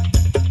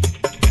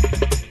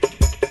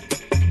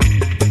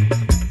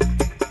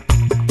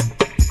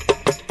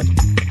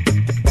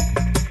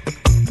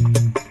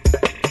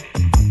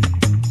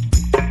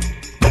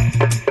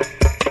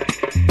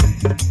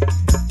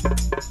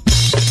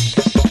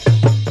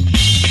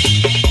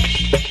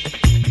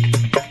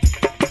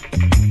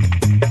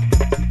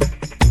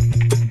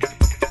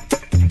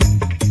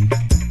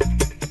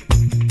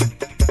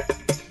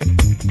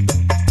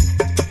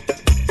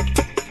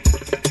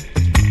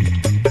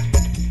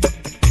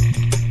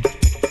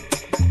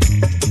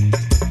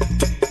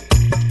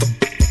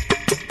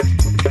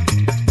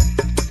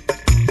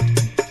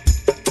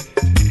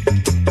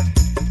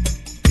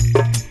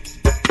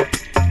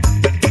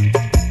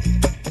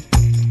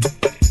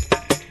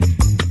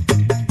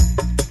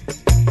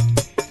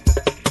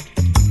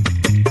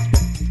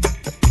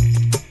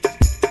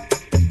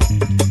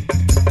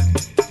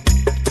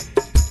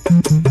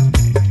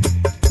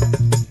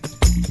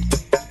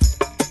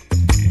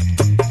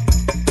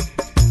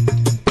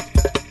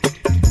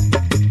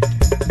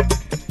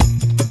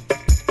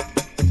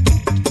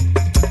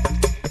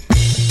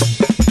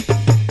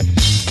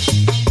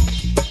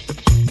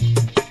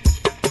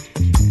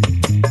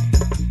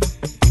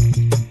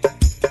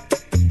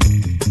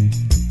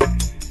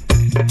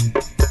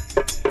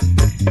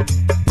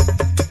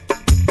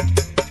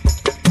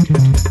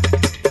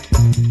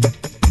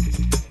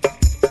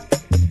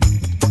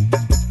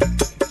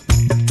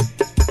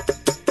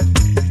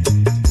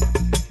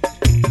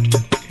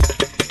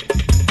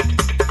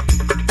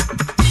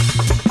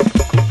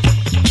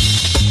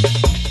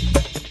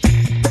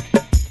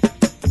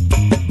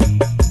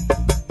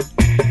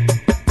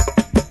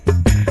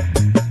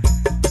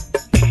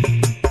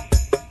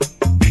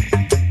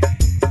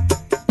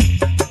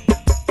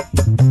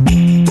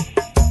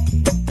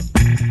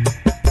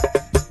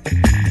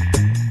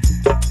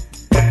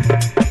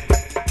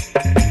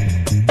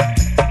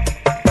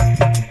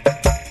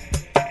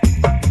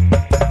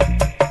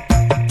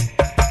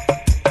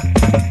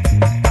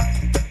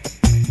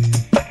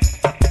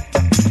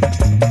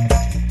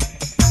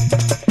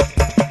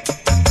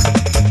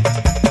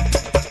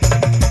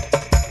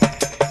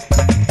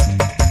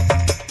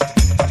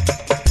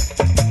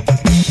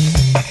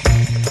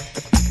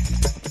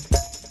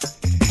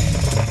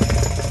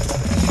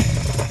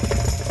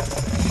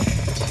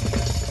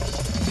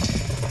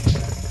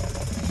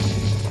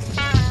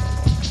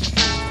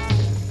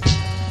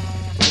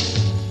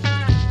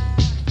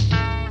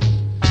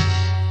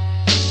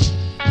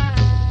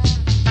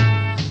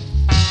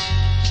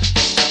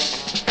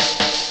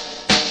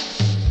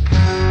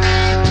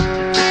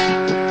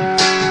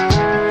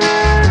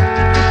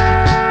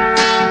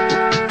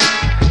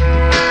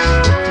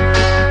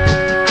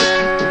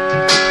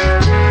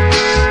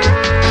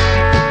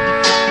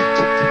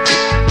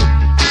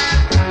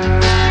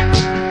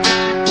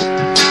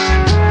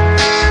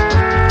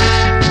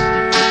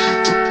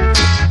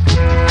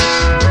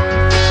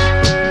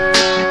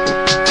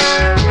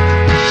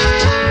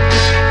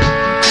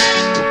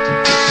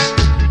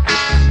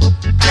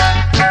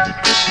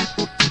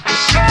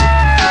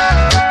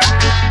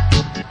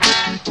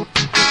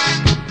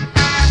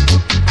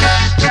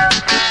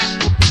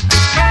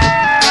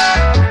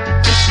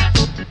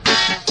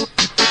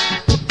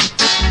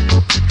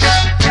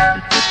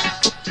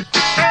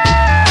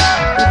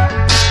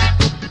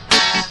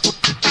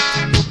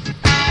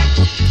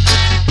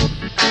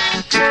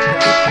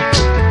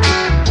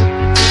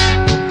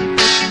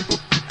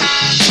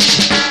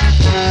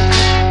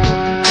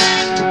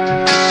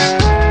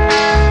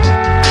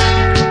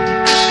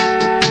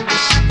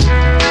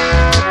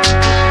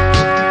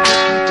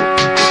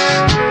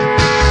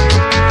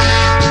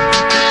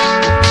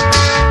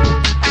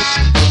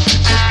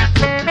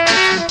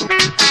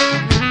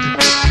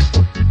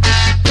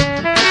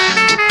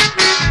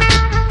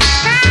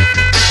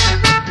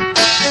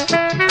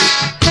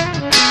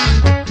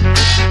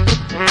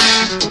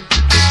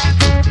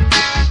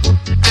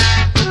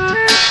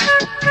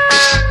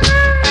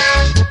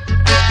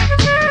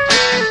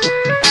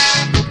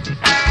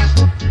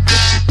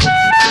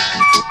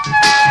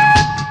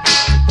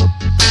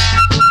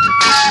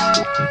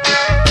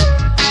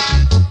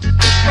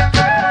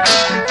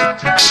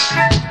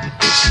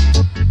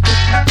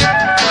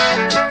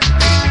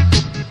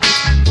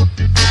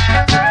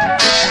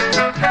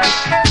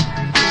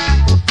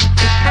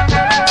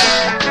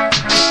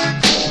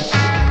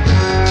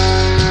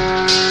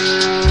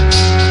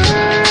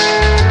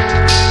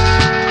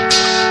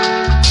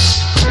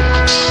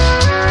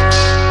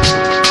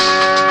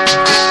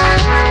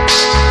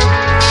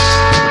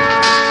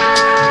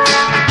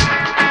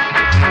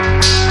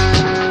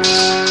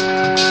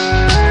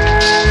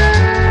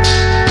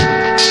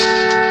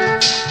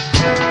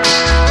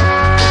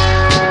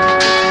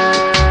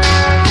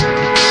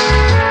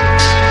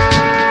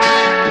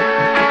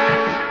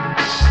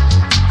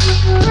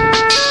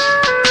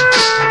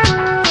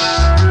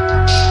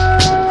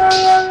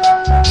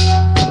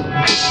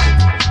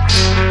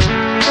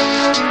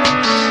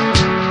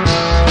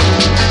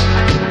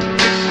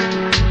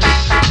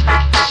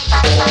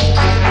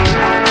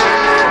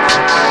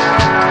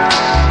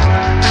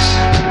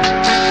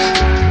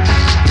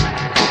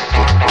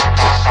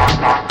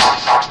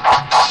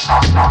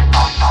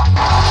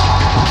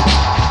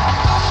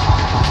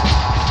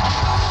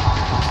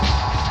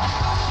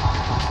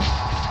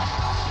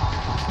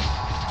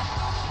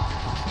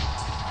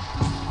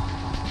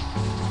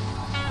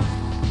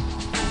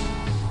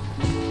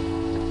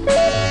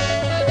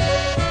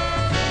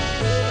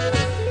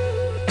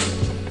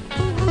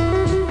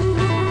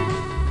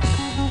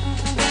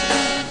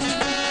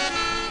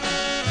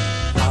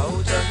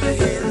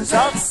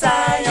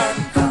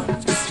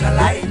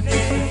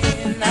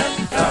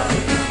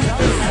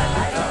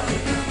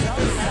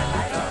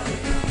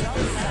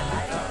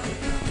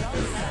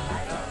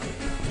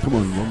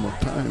 Come on, one more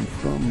time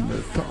from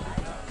the top.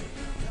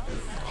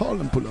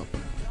 Haul and pull up.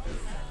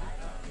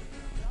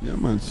 Yeah,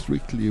 man,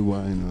 strictly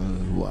vinyl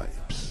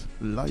vibes.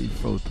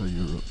 Live out of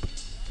Europe.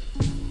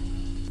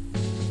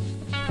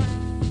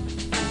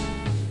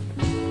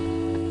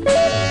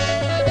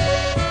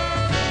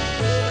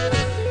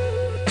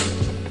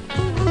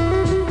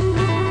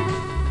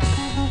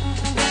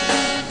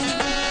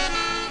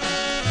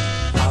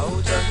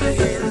 Out of the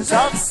hills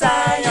of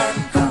Zion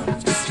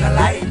comes the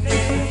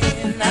lightning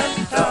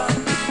and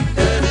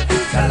thunder,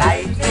 the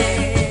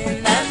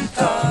lightning and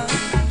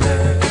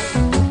thunder.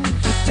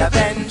 The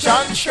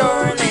vengeance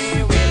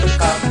surely will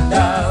come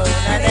down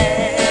on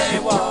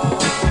anyone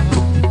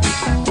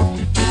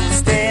who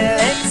still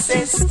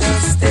insists to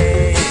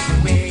stay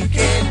in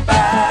wicked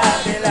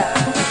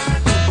Babylon.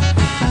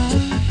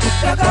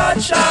 The God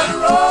shall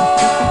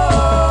roll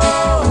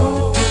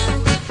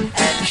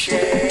and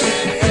shake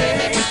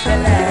the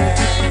land.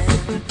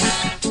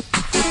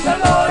 The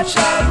Lord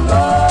shall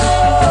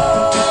roll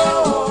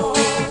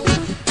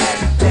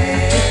and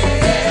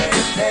bend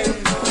them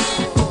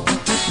low.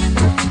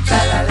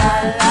 La la la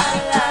la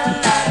la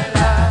la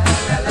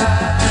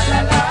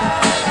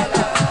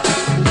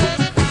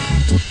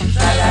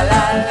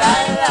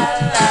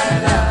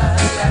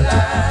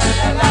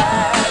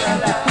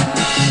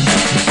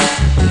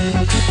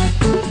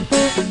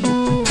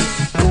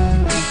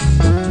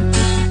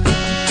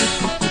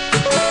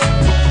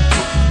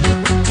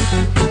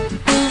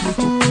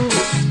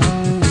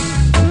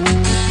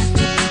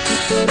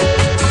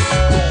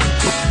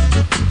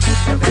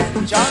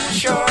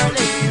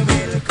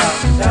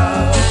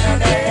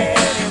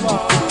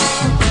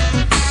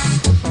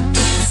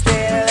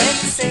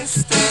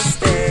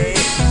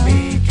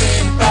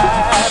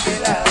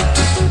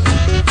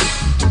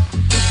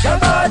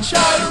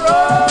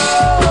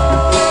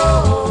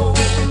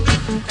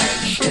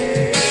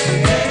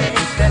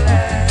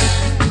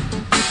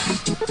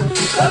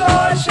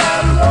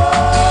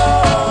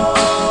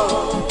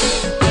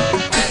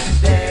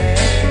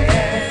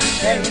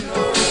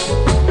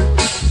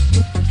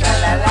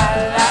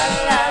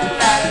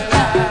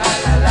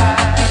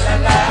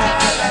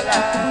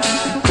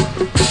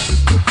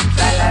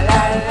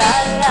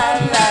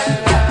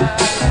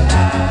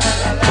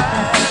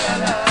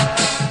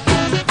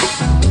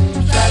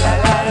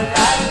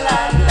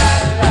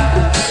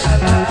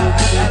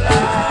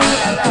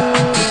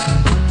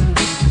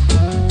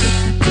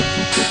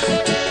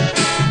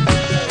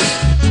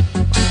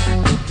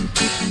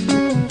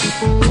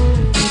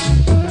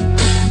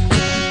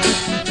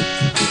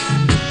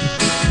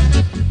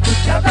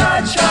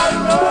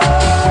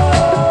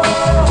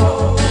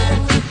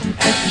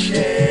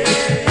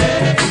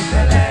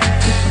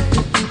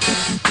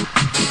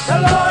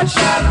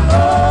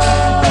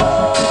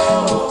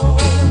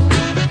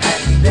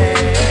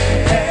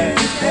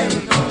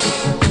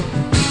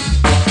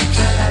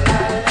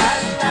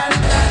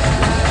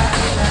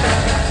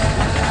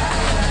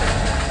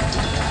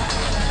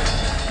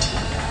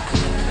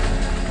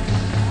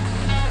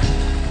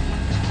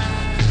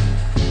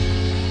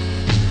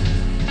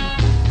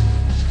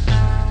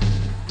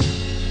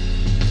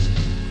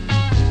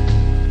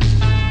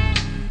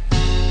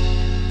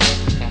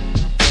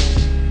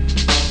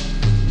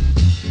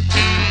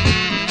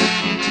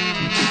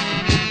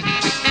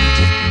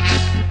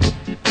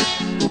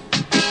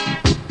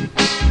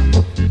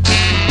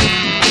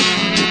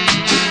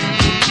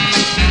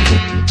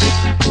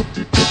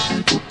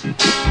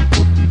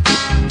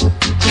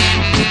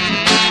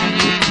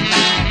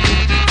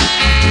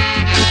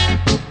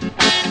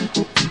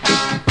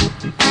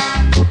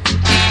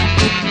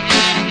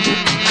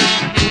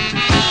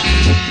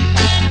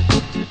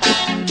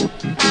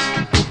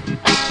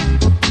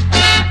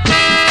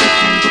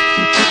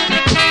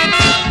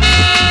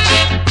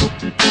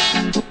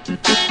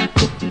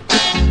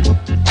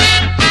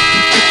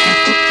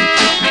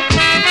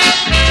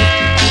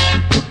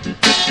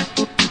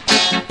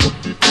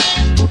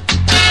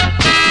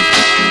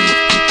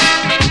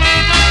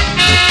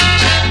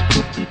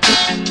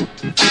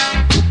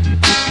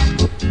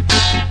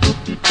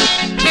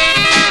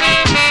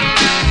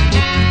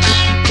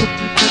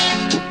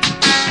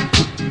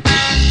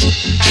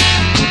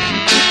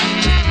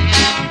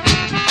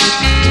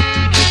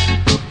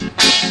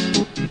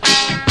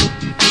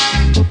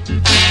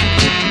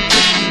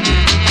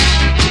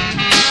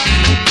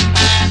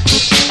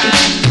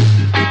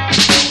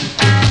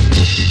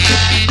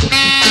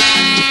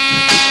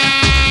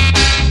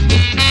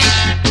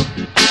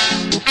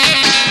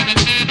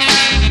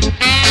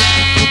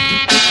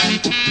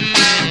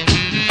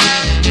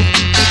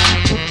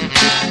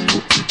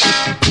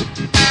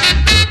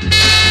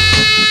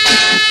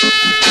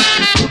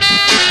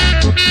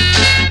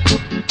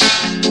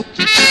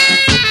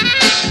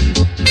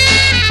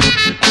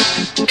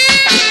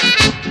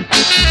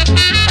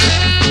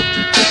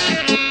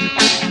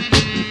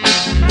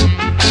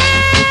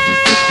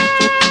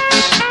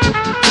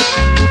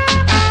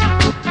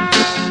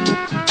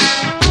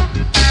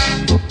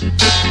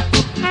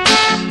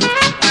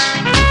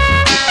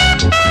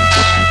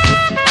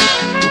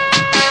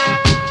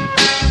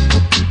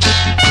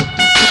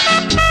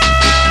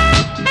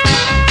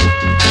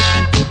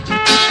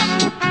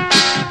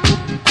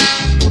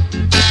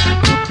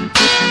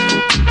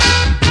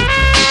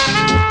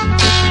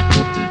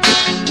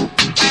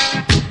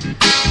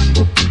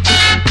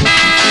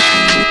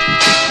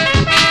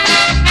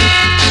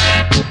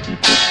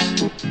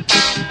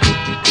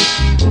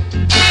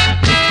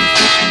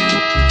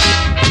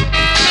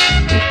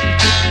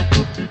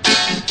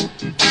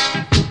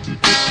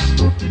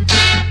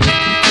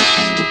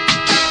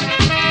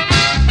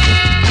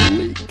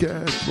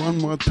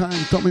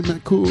Tommy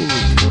McCool.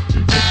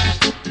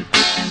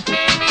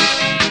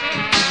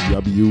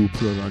 W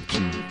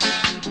production.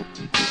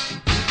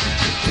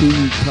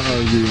 King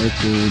Calvi at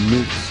the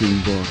mixing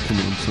board. Come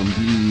on, some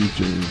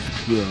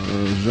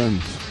DJs.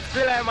 Gent.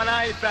 Still I'm an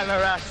ice and a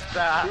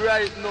rasta.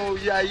 Right now,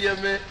 yeah, hear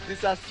me?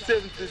 This is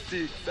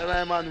 76 and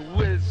I'm on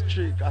West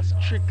Street. I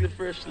strictly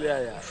freshly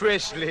here.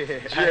 Freshly?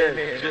 Yes.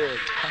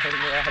 I'm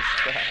a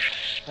rasta.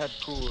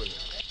 That's cool.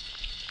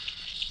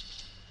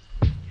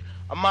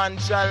 A man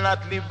shall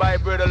not live by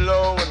bread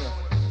alone,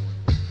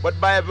 but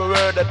by every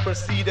word that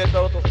proceedeth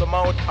out of the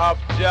mouth of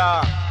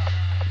Jah.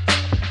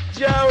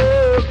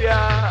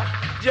 Jehovah,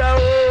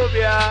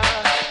 Jehovah,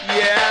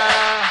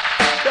 yeah.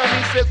 So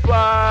me say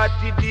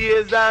party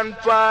days and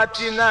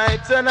party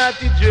nights and not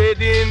the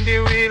dread in the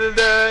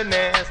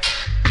wilderness.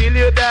 Till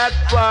you that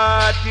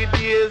party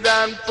days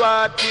and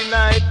party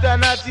nights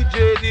and not the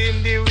dread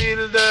in the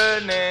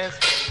wilderness.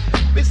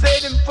 Me say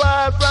him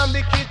far from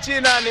the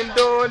kitchen and him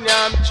don't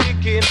yam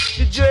chicken.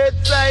 The dread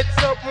side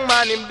something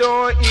and him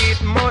don't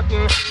eat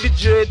mutton. The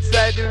dread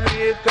side the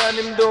rake and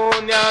him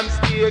don't yam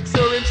steak.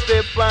 So him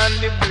step on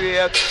the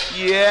brake.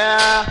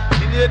 Yeah,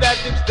 did you that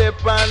him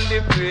step on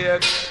the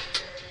brake?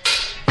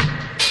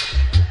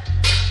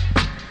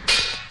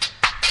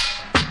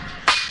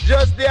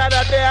 Just the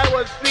other day I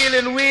was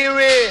feeling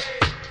weary,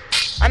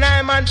 and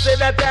I man said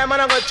that time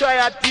I'm gonna try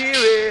a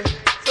theory.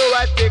 So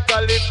I take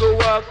a little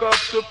walk up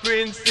to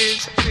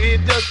Princess Street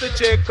just to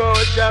check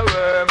out the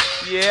worm.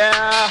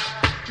 Yeah,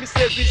 me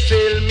say fi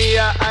sell me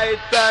a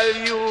ital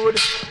youth.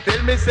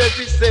 Tell me say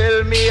fi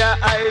sell me a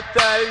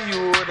ital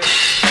youth.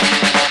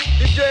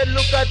 The dread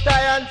look at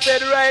I and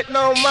said right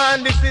now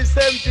man this is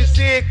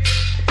 76.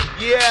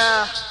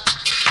 Yeah,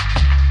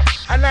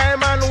 and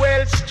I'm on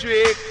well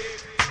strict.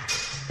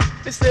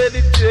 They say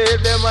the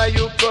dread them a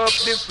yoke up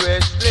the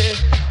freshly.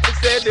 They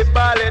say the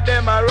ballet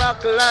them a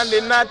rockle and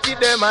the natty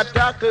them a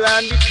tackle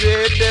and the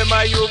dread them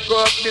a yoke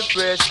up the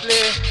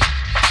freshly.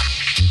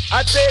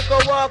 I take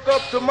a walk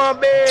up to my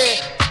bay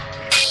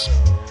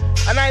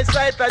and I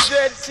sight a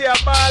dread, see a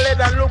ballet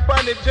and look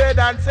on the dread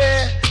and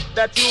say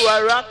that you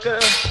a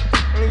rockle,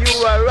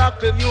 you a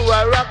rockle, you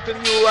a rockle,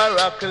 you a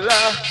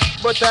rockler.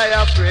 But I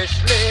am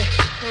freshly,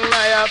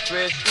 I am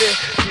freshly.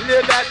 You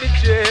know that the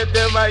dread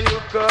them a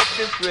yoke up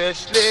the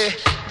freshly,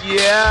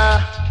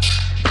 yeah.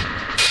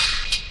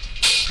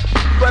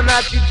 But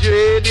not the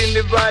dread in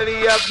the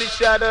valley of the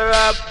shadow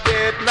of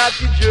death. Not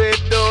the dread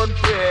don't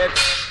fret.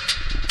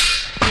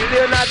 You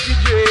know not the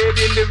dread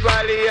in the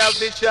valley of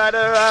the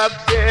shadow of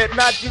death.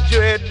 Not the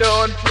dread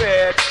don't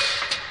fret.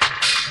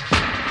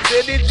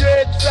 Say the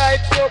dread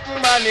side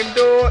something and him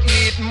don't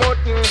eat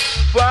mutton.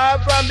 Far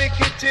from the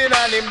kitchen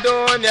and him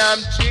don't yam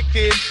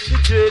chicken. The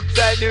dread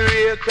side the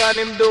rake and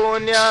him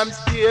don't yam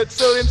steak.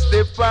 So him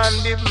step on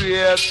the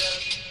brake.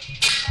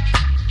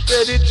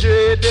 Say the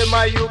dread them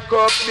a yoke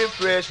up the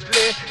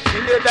freshly.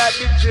 You know that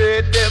the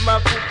dread them a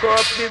cook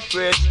up the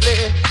freshly.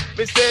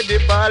 Me say the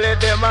ballet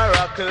them a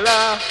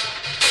rockler.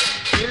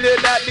 You know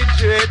that the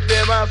dread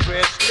them a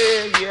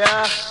freshly,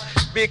 yeah.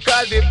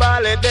 Because the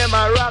ballet them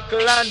a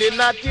rockle and the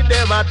natty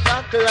them a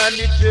tackle and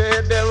the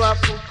dread them a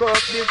cook up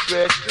the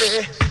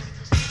freshly.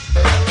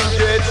 The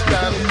dread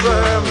stand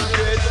firm, the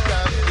dread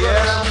stand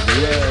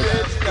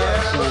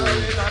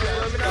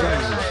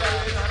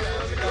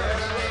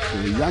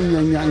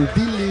Young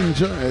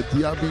Dillinger at the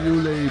ABU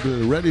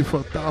label, ready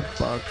for top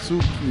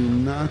Tsuki,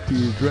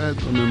 Natty, Dread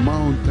on the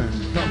mountain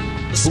top.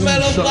 The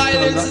smell of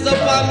violence is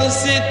upon the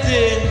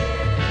city.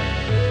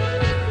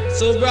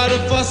 So brother,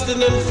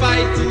 fussing and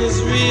fighting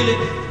is really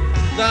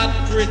not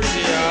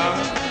pretty,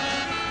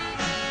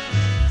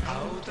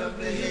 Out of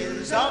the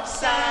hills of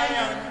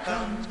Zion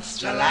comes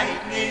the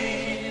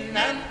lightning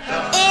and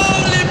thunder.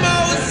 Holy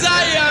Mount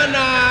Zion,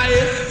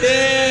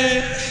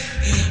 yeah.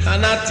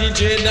 And a TJ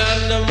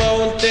on the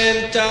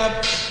mountain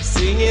top,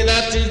 singing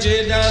a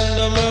TJ on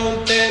the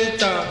mountain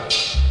top.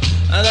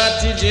 And a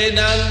TJ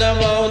on the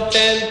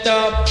mountain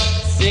top,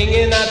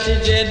 singing a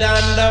TJ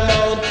on the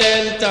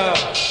mountain top.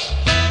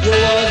 You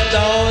was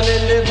down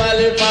in the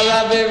valley for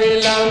a very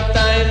long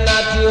time,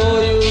 not you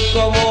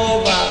come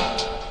over.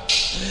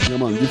 Yeah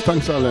man, give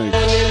thanks Alex.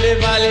 Down in the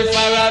valley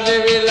for a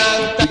very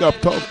long time. Big up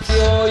tops. You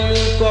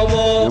come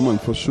over. Yeah man,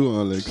 for sure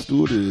Alex,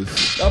 do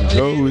this.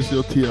 Go with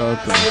your theater.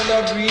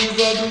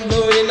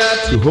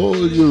 The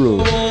whole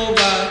Europe.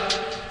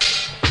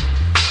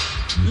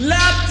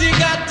 Lad, you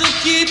got to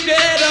keep your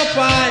head up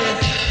high.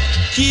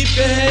 Keep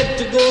your head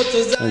to go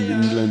to Zion.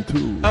 And England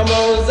too. I'm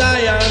on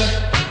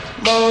Zion.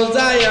 Mount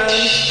Zion.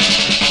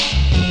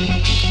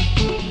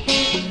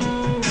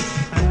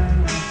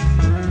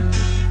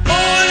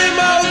 Holy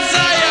Mount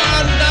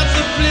Zion, that's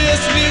the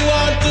place we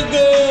want to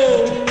go.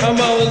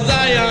 Mount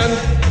Zion,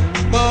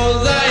 Mount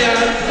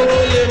Zion,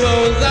 holy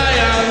Mount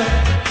Zion.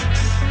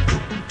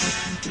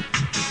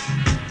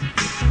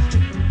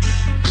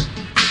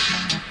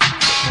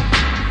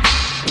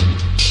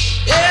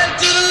 Hail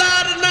to the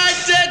Lord and I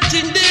said,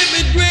 King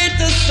David,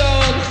 greatest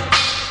song.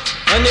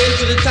 And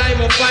into the time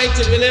of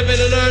fighting when heaven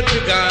and earth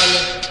began.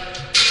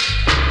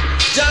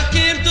 Jah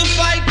came to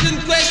fight and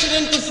question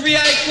them to free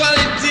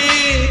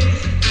equality,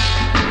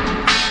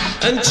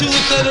 and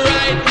truth and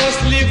right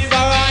must live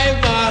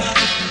forever.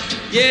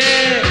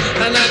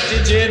 Yeah, and at the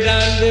dread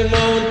on the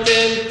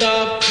mountain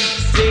top,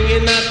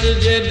 singing at the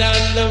dread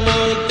on the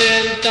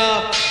mountain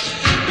top.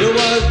 You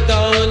was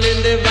down in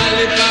the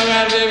valley for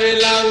a very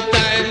long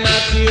time,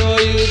 not you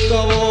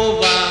come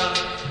over.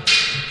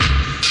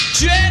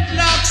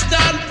 Dreadlocks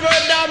stand for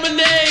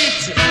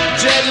dominate.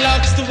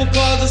 Dreadlocks to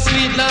cause the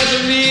sweet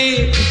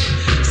Nazarene.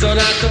 So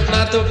not up,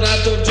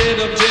 dread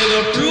up,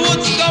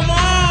 roots, come on.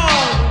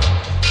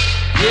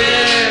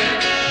 Yeah.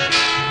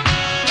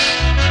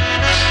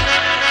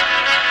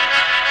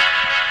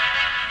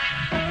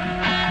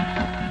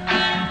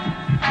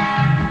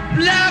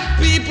 Black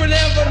people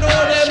never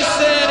know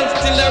themselves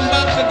till them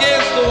back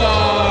against the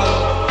wall.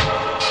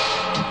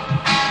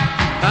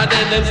 And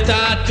then them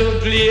start to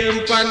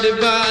blame on the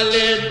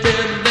violent.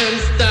 Then them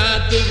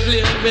start to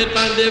blame it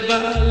on the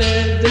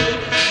violent.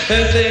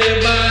 And say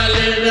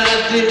violent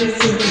at this,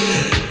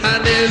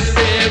 and then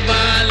say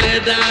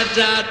violent at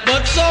that.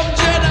 But some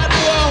dread do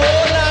a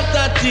whole lot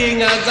of things,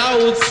 as I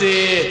would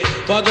say.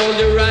 But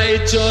only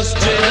righteous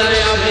dread I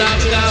have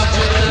locked up.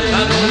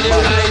 And only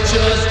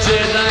righteous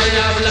dread I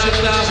have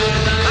locked up.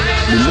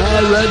 You're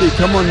not ready.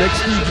 Come on, next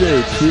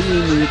DJ.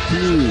 Clean with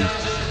you.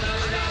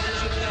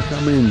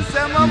 Come in,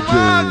 Some of them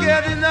are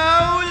getting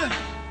old,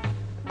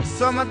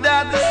 some of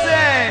that the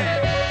same.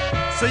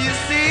 So you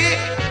see,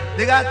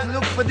 they got to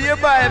look for their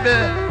Bible,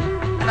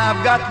 and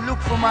I've got to look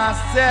for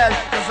myself,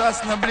 because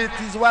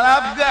sustainability is what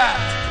I've got.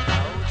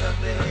 Out of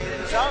the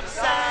hills of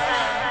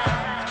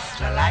Zion,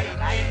 the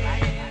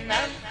lightning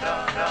and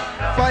thunder.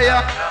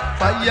 Fire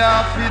for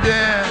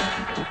them.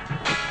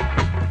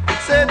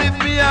 Said if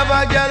me have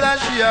a girl and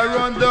she a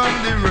run down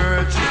the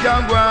road, she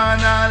can go on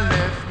and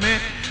left me.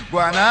 Go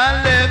on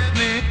and left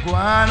me, go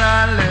on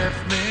and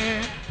left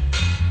me.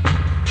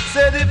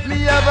 Said if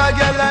me have a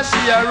girl and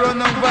she a run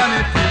up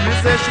vanity, me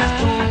say she's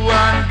too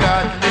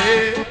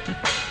ungodly.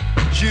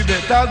 She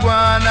better go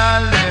on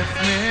and left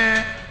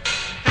me.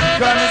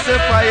 Can me say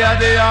fire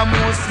they a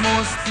most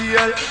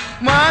steal.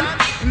 Man,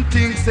 him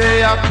think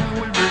say a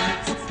cool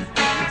breeze.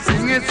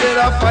 Sing it say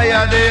the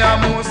fire they a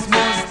most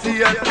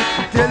steal.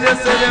 Tell you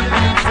say them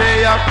think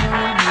say a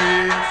cool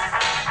breeze.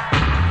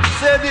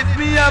 Said if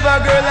me have a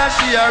girl and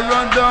she a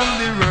run down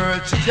the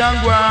road, she can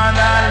go on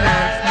and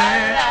left me.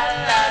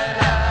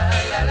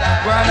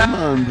 Come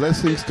on,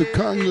 blessings to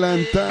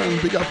Kongland Town.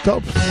 Big up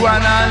tops. Go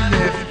on and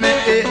left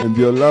me. And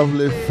your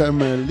lovely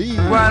family.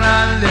 Go on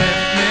and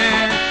left me.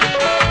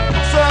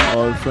 Some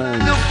all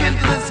friends. Look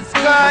into the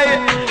sky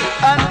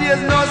and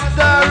there's no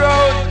star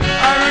out.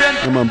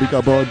 Come on, big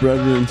up all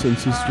brethren and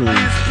sisters.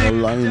 All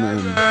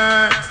liners.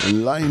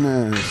 And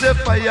liners. The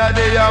fire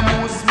they are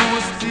most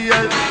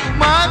steal.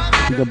 Man.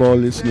 Big up all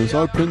listeners,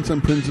 all prince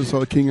and princess,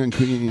 all king and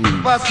queen.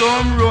 For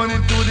some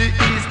running to the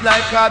east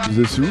like a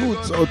this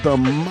roots out of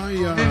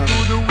Maya.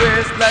 To the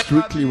west like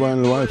Strictly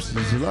Vinyl Vibes,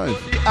 this is life.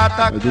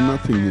 I do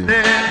nothing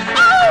here.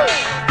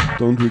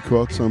 Don't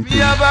record something.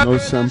 No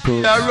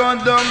sample.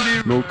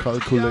 No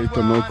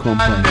calculator, no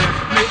compass.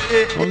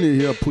 Only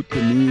here put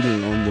the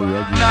needle on the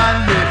regular.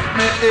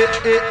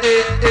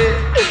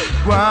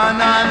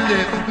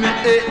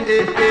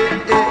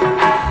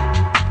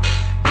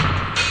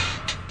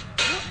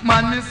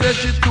 Man, me say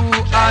she too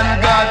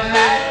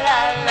ungodly.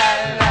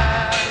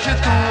 She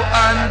too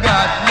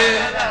ungodly.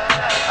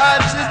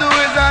 All she do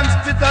is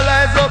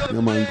hospitalize up.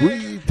 Yeah, man,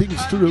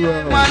 greetings to the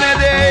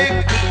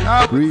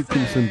world.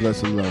 Greetings and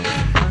blessed love.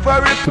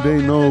 Today,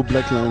 no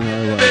Black Line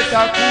Highway.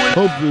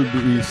 Hope we'll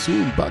be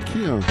soon back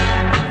here.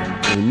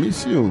 I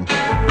miss you.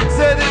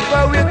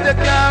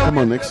 Come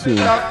on, next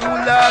year.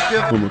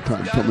 One more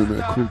time, Tommy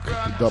McCook,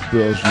 the dub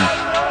version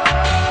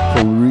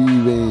from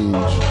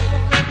Revenge.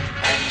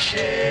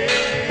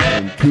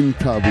 And King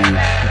Tabby,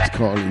 it's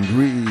calling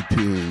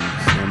greetings.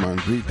 Yeah, man,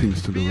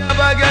 greetings to the world. Have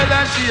a girl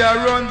and she a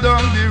run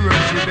down the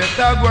road, she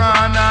better go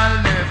on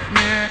and left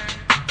me.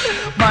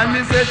 Man,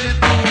 me say she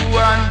too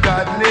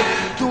ungodly,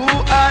 she too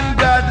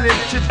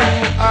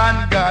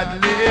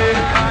ungodly.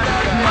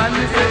 Man,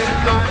 me say she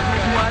love,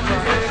 man, me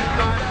say she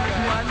love,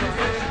 man, me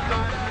say she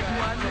love,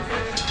 man, me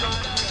say she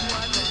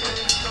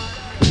love.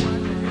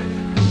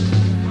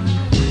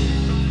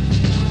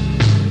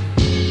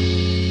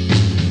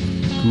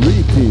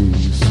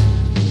 Greetings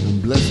and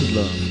blessed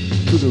love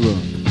to the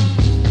world.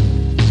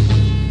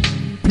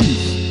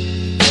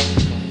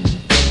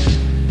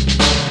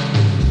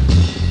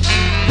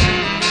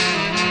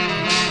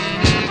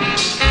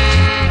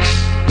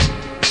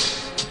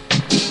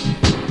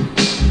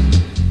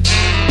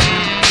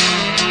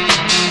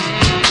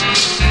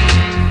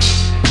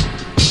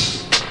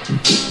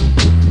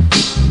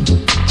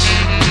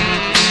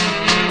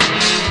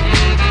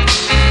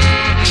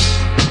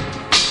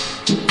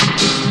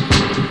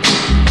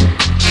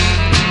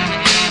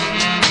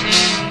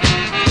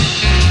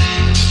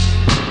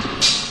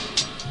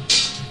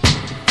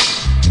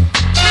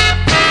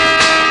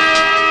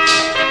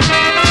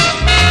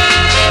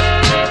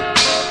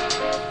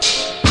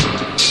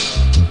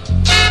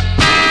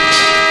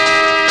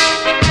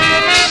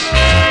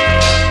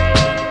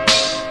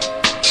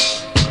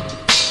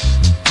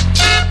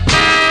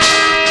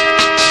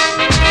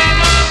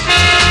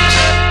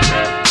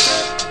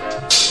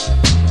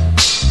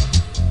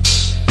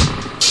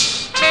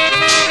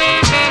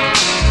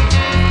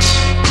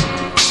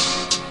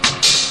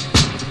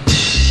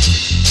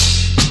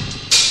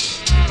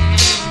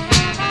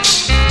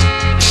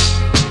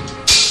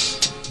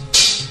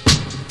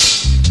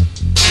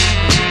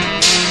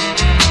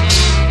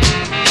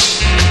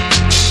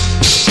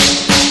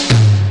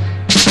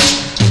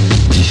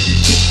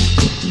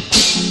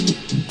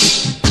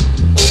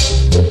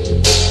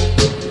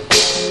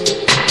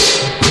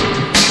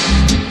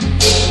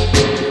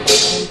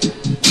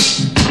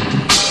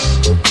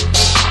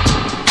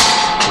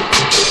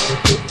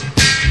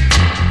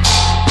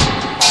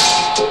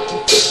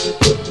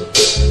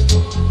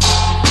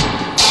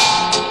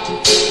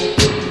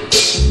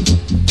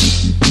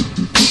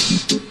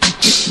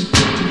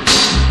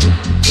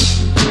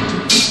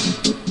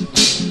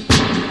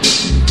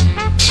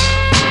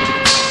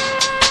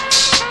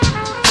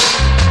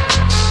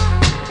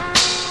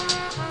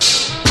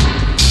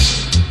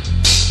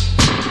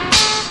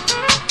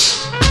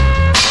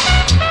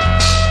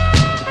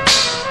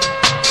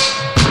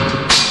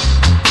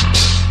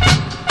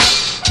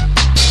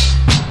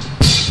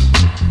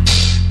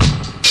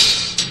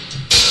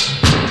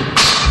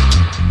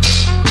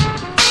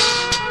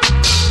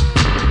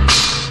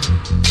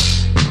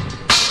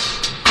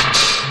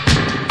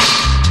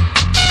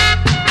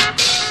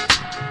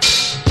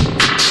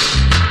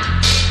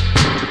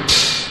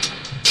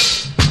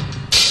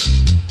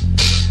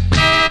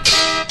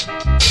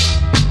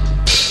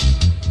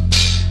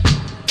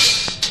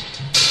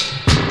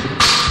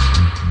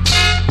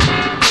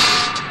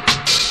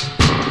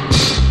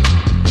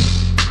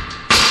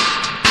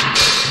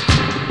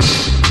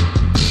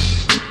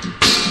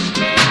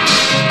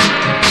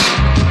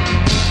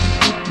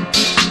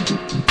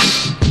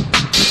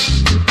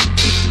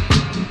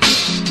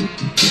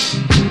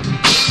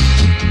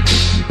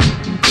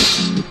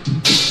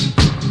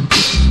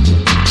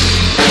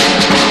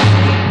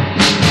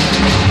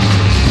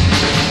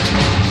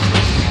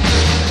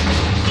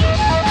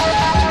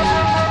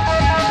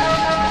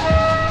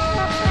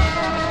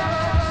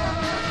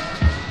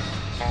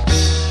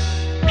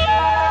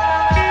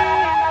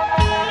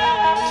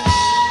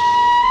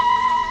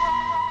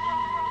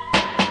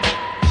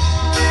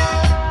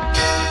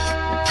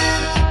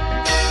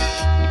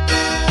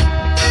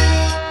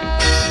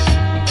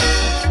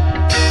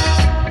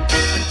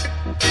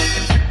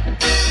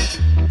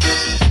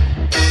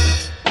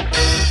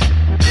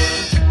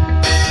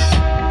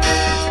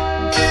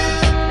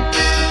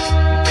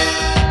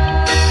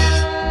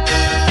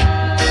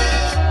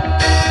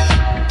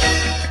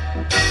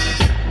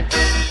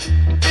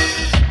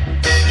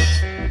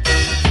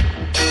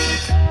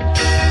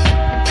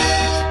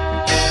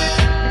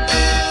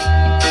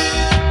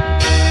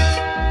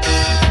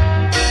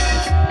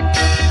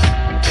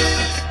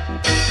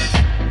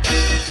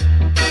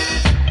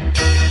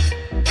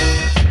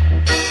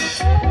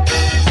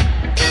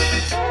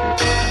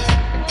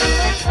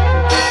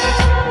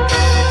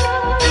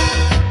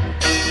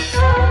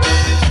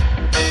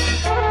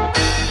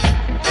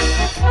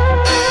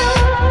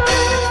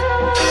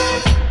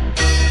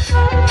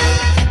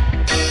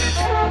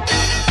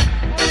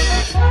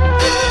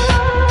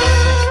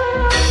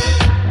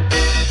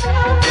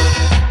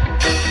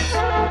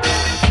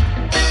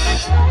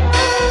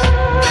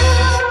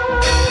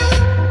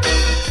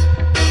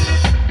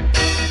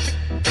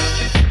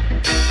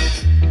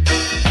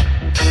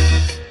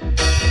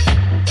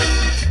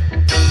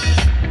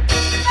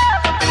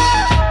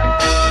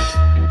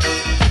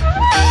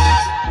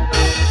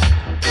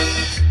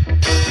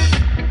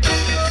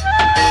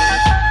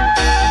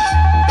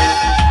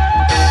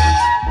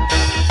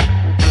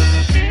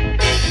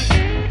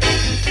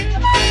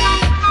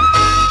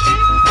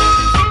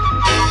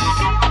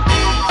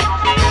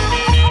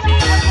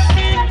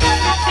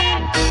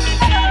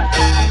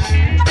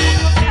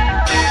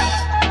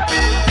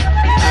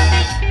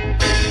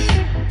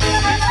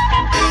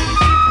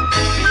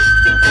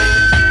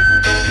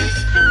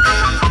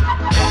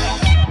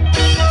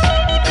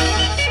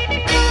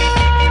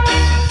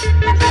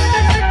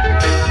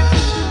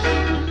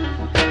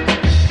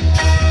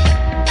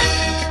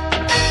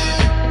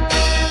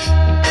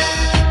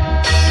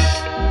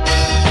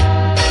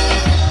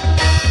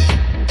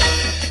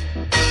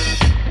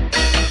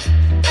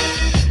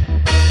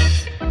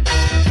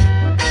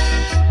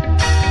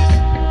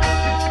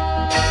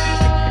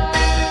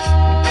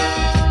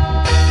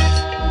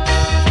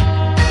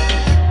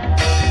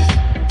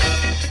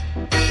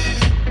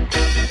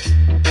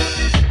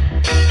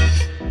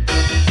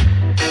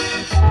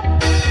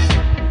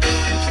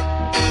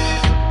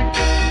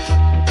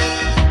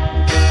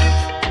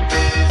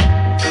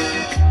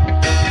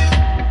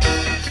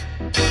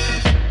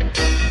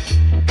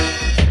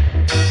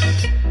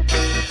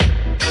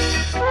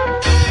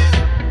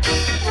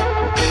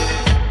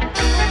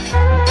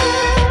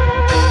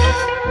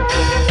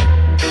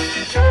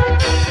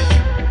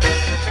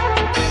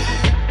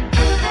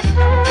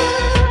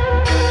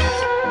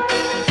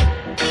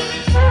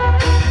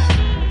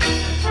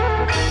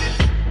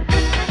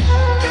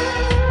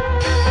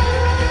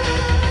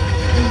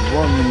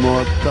 one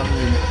more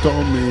time,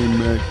 Tommy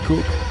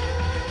McCook.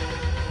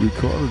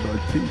 Recorded, I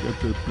think, at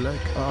the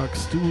Black Ark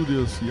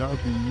Studios,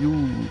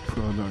 Yaviu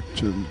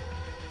production.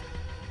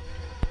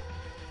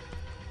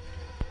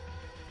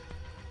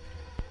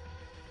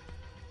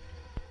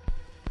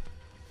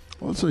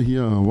 Also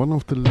here, one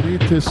of the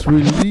latest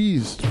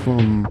released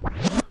from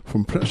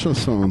Pressure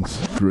Sounds,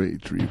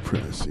 great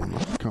repress, you know.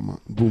 Come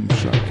on, boom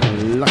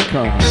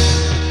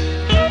shakalaka.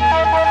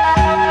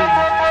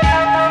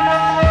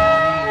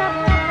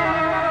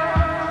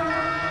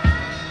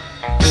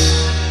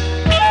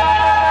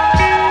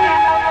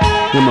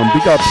 Yeah man,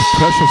 big up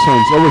Pressure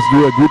Sounds, always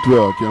do a good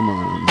work, yeah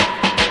man.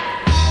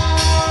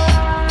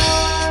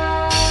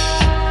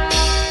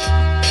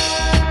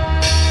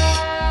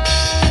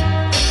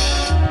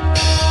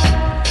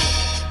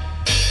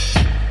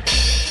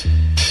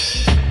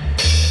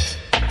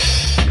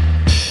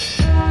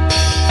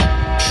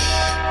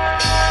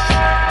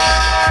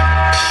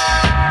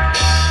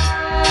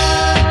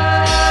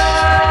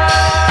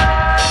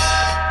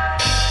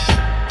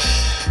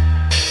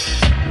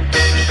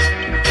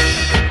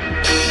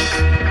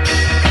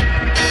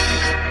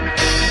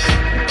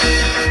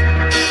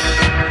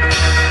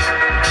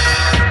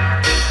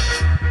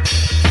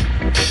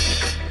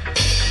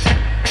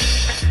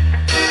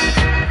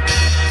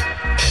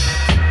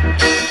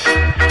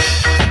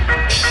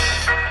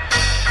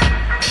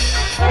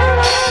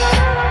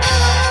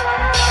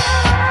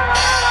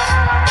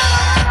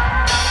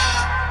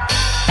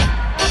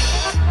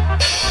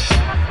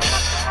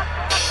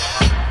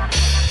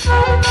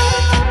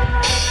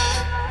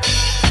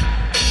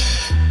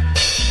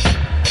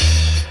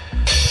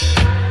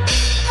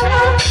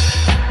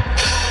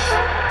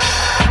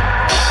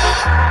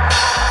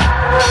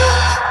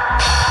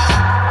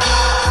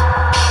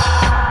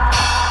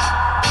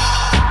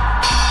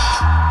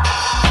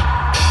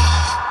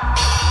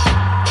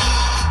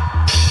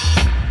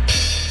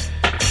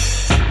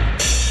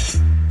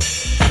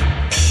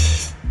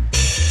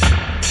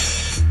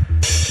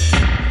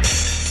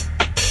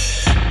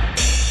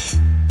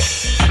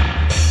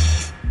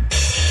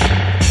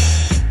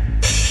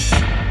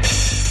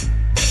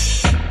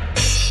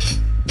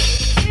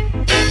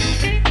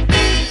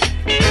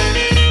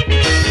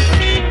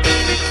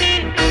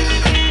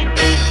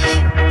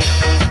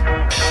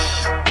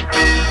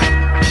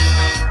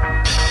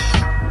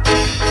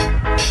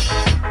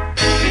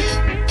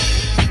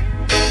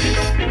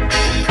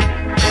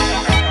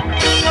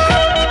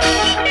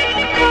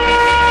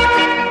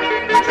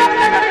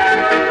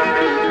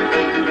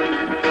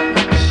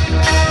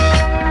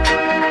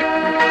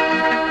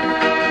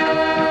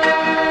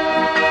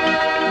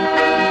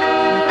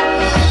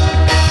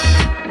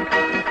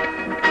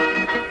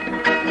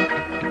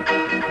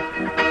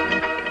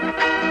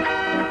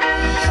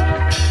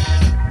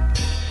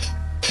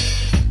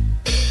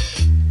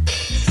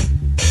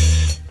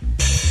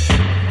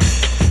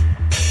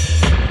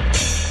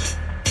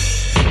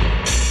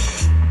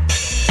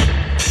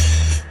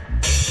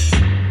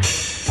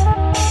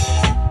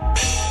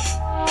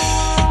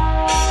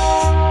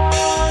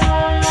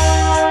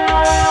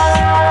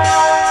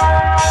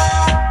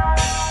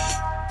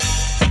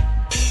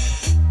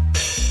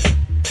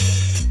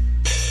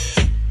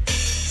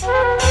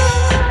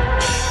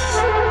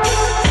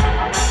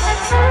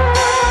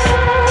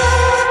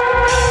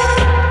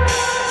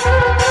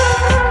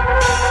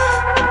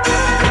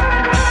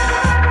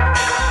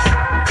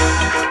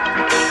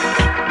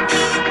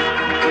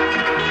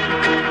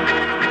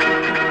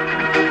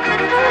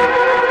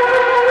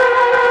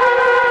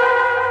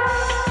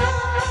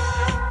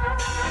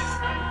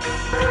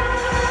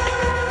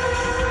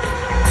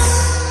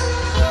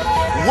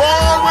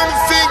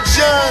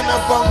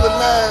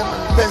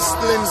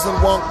 pestilence and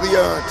walk the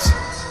earth.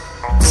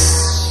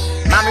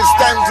 And it's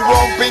time to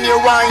open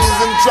your eyes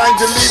and try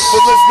to live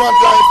for this what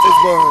life is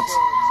worth.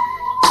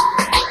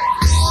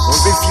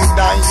 Cause if you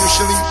die you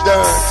shall eat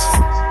dirt.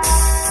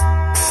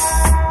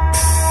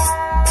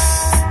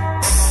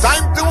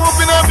 Time to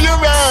open up your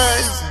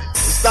eyes.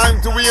 It's time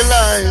to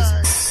realize.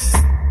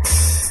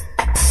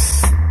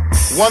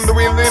 Wonder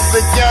if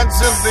the cats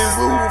of the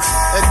roof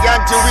and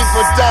got to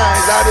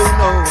advertise, I don't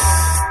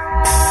know.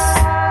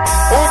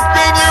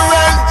 Open your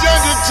eyes,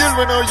 judge your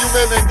children, or you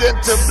better get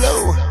to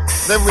blow.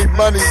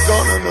 Everybody's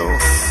gonna know.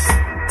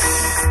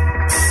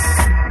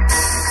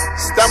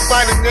 Stop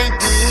fighting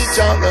against each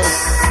other.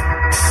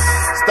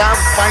 Stop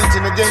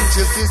fighting against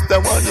your sister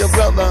or your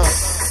brother.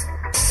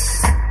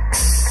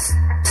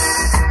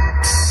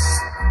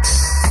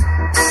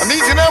 And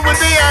each and every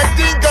day I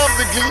think of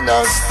the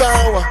cleaner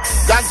star.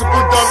 Got to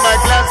put on my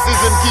glasses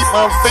and keep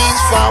my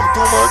face from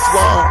too much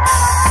war.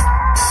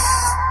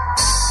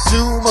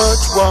 Too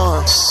much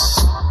war.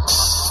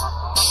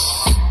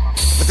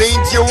 But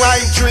ain't your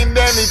right train,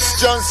 then it's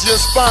just your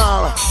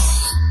spar.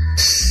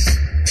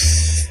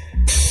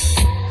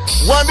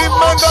 What if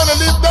man gonna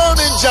live down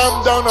and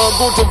jump down or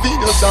go to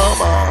Venus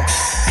armor?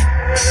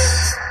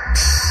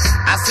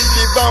 I say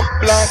live up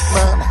black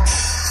man.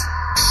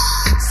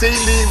 Say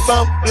live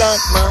up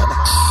black man.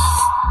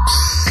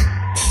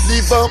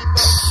 Live up.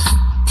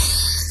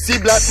 See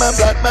black man,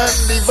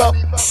 live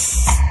up.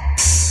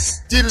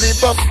 diddly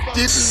bop,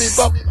 diddly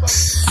bop,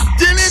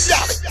 dilly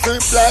dally. So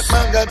black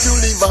man got to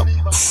live up.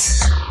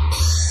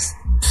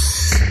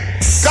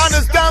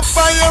 Gonna stop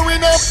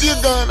firing up your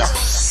gun.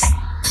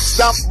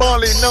 Stop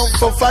balling out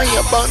for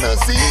fire, burner.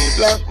 See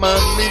black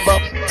man live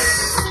up.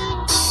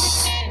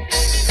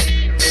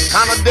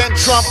 And a dead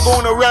trap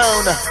going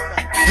around.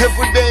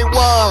 Everyday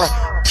war,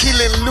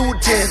 killing,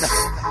 looting,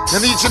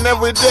 and each and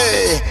every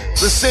day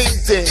the same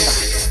thing.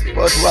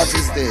 But what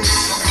is this?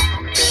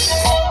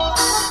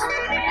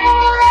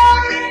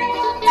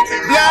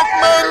 Black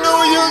man,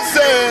 know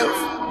yourself.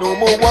 No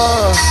more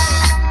war.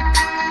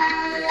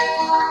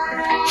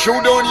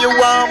 Show down your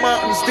war,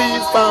 Martin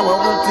Steve Farmer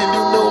will tell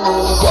you no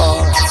more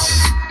war.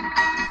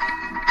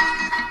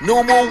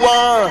 No more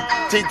war.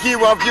 Take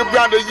care of your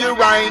brother, your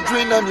right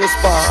wing and your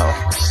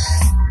spar.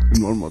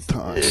 One more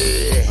time.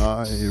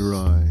 Aye,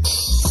 right.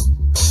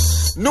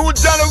 No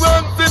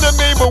tolerance in the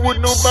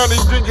neighborhood. Nobody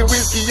drinking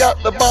whiskey at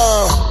the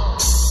bar.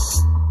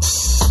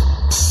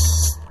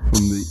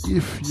 From the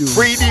if you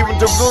afraid even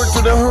to go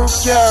to the herb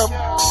camp.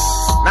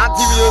 Not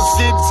even your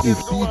kids. If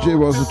DJ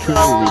was a trade,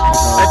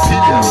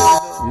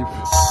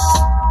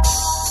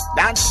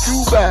 that's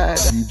too bad.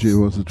 DJ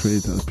was a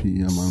trade LP,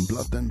 yeah man.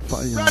 Blood and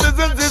Fire. Brothers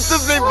and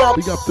sisters, live up.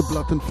 Big up the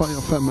Blood and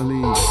Fire family.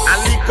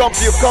 And lick up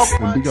your cup.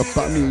 And big up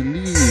Bunny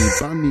Lee,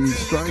 Bunny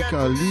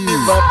Striker Lee.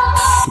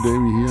 Today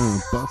we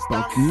here, Bust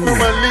Up Lee.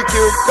 Come and lick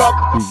your cup.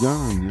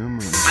 Began, yeah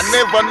man. I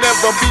never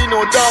be no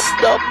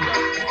dub.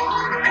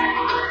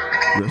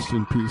 Rest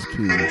in peace,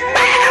 King.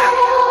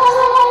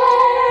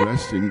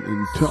 Rest in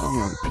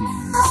eternal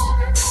peace.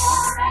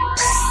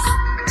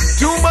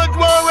 Too much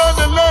war on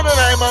the land and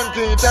I man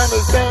can't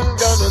understand.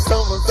 Gonna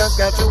someone that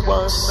got you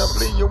wanna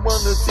play, you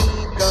wanna see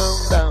him come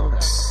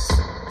down.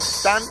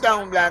 Stand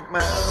down, black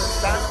man.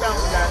 Stand down,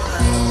 black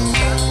man.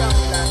 Stand down,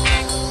 black man.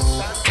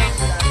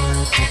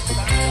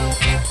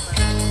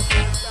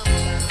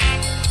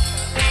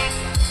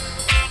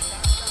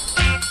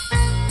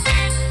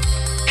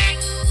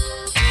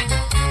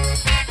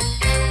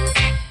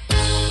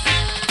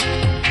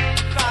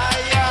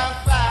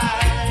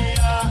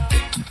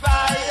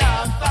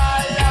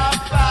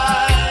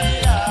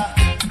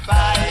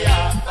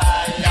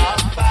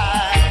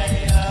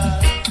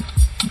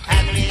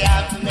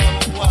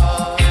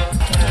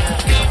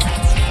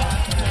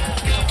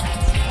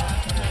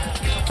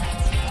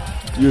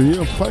 You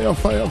hear fire,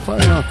 fire,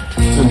 fire,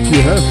 and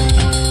you have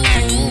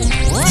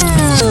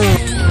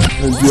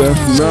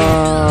no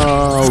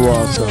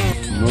water,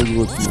 no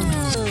good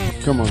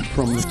man. Come on,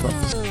 from the top.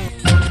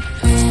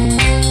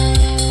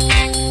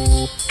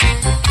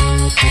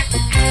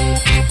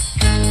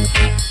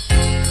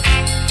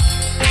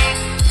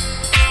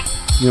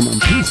 Yeah man,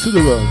 peace to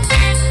the world.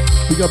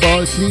 Big up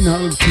all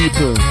clean-hearted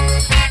people.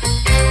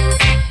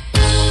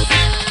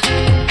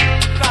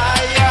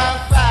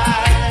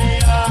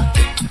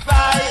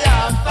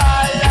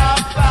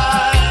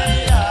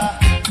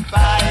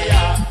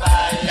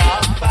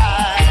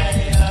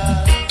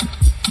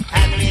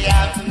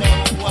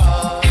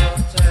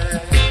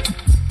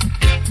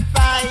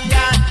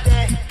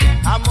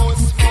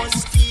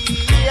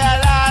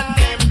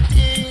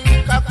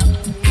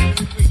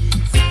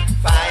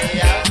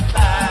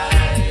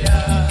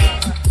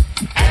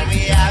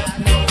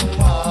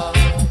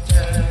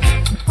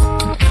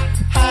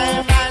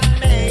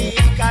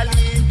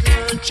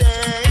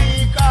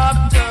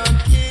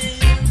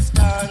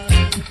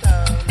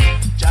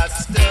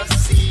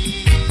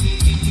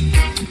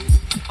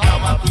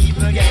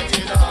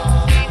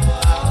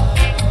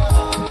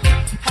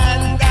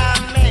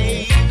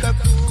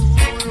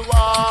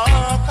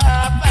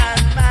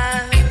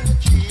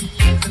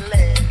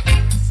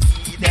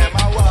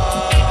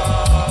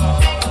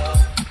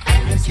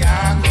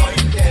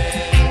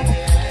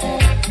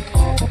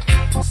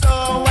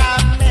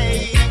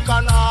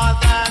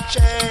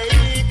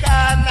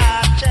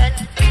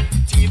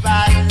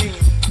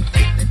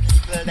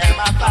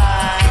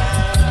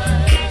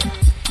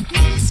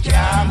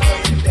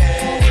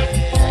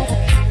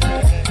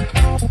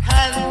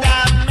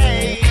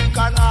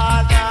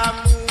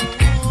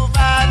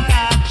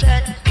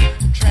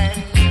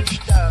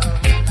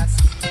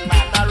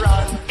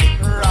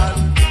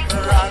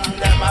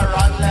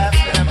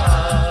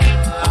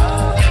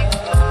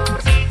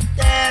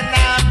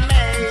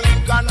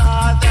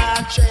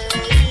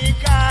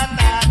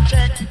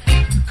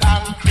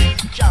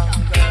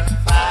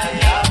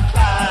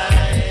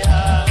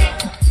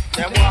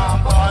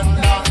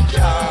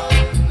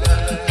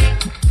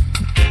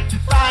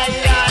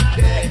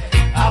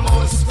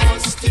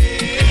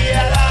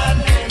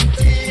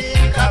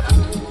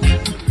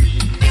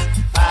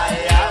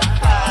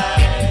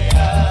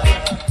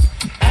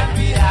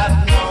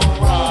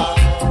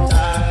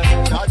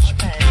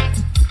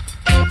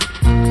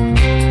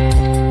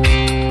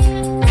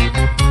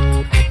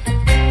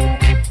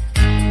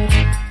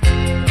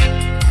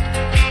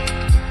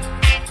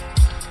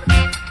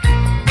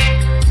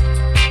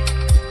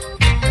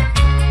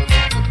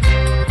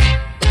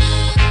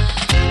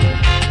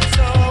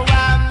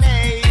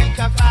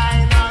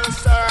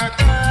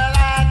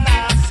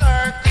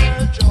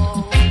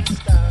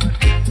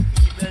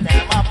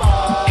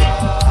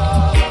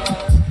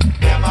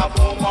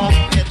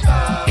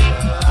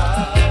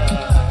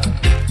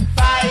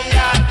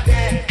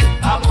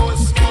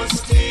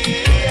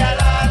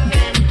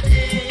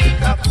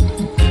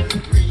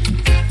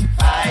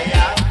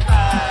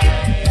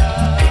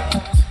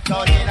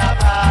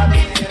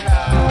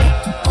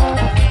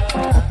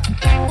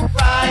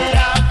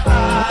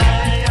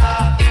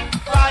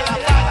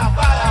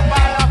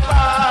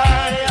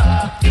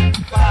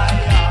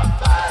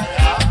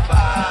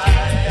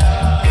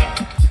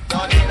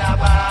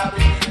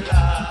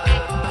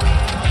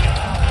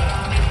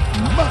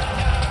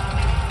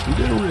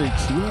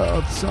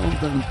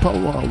 sound and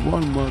power.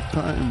 One more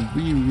time,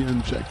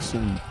 Vivian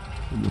Jackson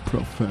and the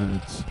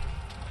Prophets,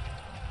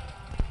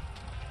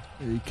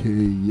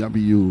 aka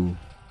Yabiu.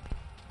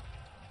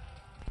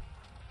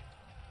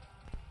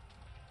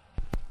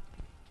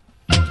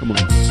 Come on.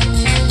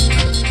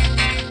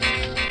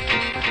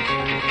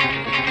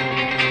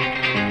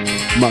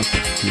 Matt,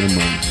 yeah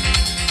man.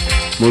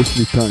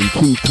 Mostly time,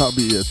 King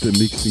Tubby at the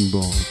mixing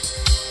board.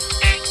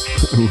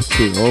 I would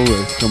say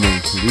always, come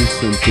on,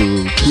 listen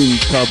to King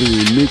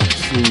Tubby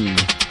mixing.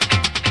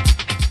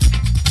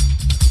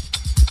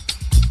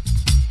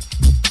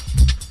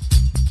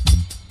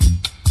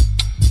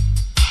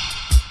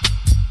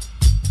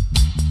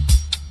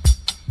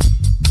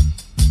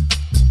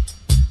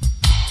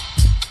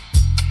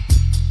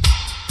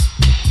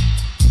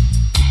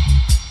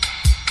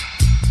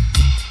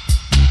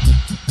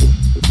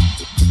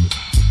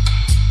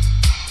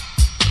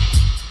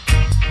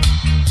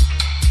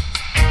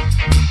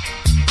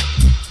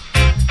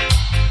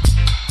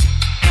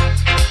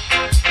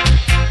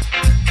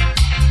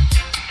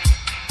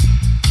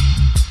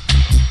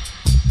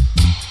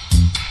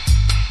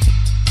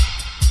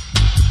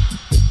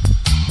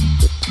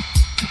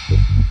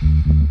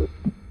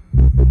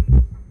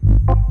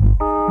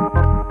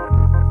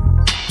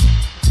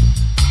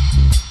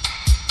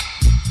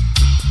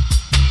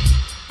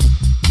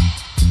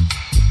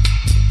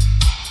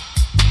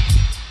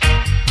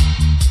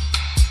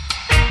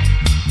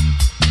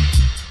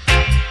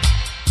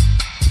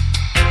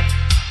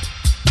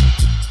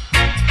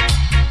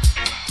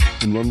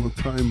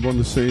 Want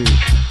to say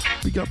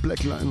big up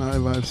Black Line High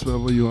Vibes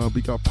wherever you are,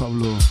 big up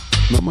Pablo.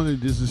 Normally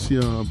this is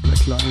here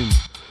Black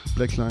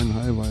Line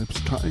High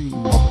Vibes time,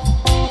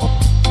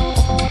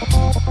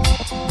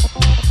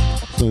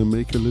 so I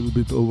make a little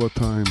bit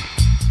overtime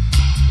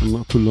and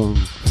not too long.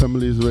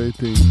 Family is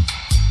waiting.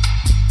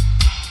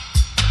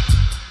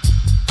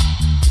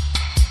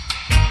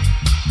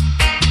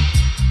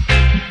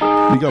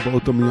 Big up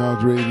Outta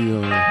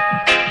Radio.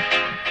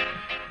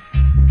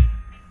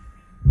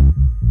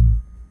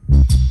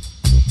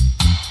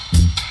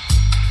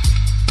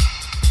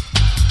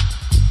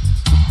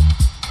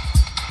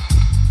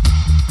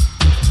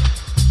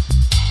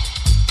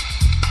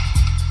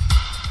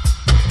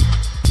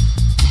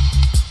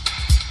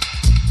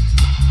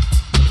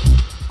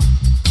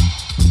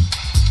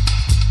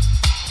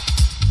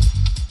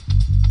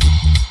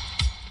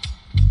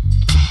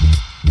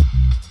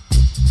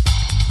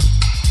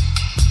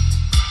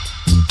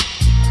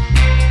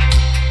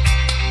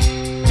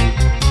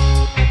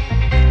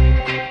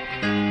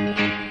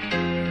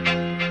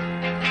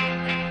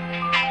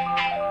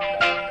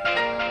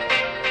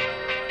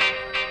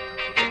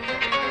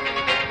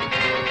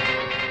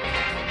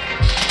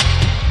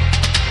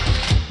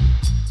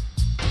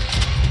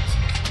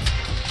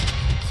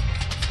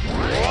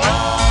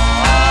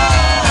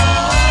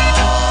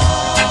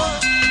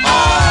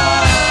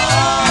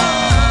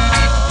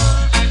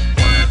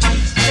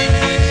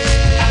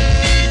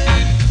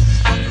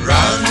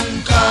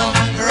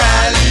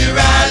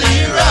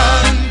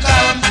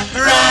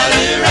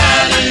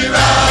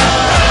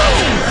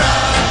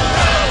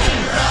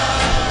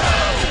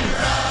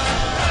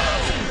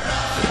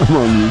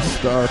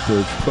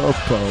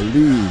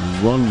 Properly,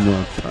 one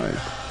more time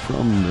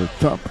from the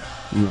top.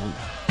 Run,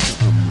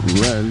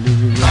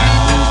 rally,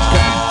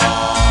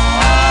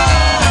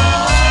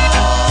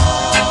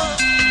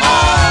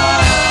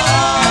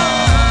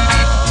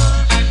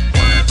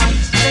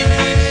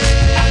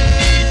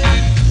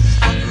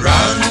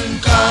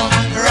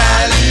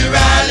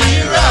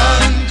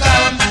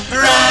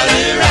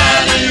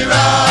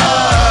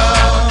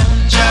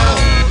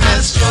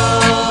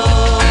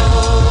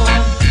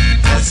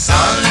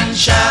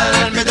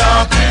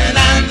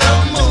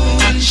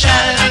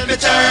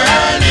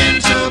 turn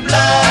into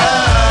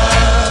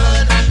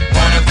blood.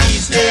 One of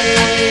these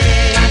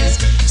days,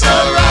 so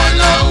run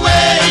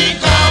away,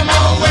 come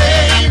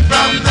away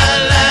from the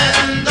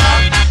land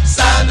of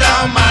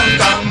Sodom and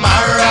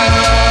Gomorrah.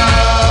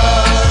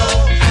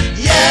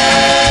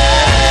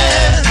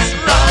 Yes,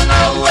 run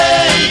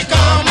away,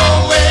 come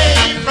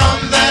away from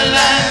the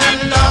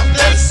land of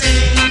the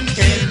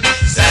sinking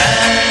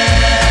sand.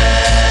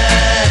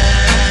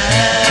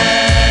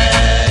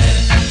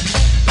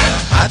 The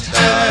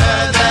hotter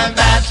the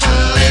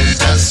battle is,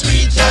 the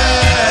sweeter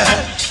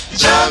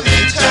your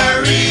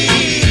victory,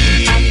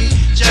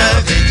 your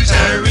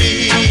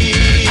victory.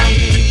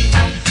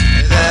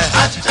 The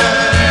hotter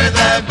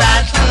the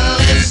battle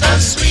is, the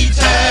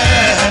sweeter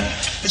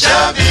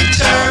your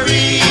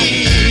victory,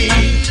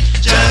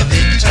 your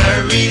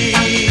victory.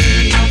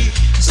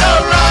 So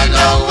run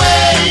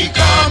away,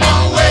 come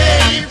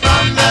away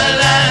from the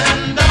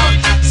land of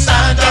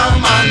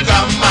Sodom and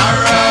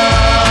Gomorrah.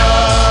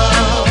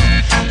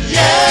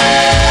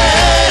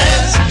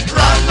 Yes,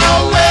 run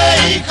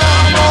away,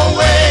 come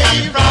away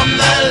from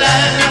the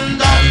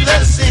land of the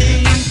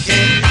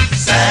sinking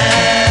sand.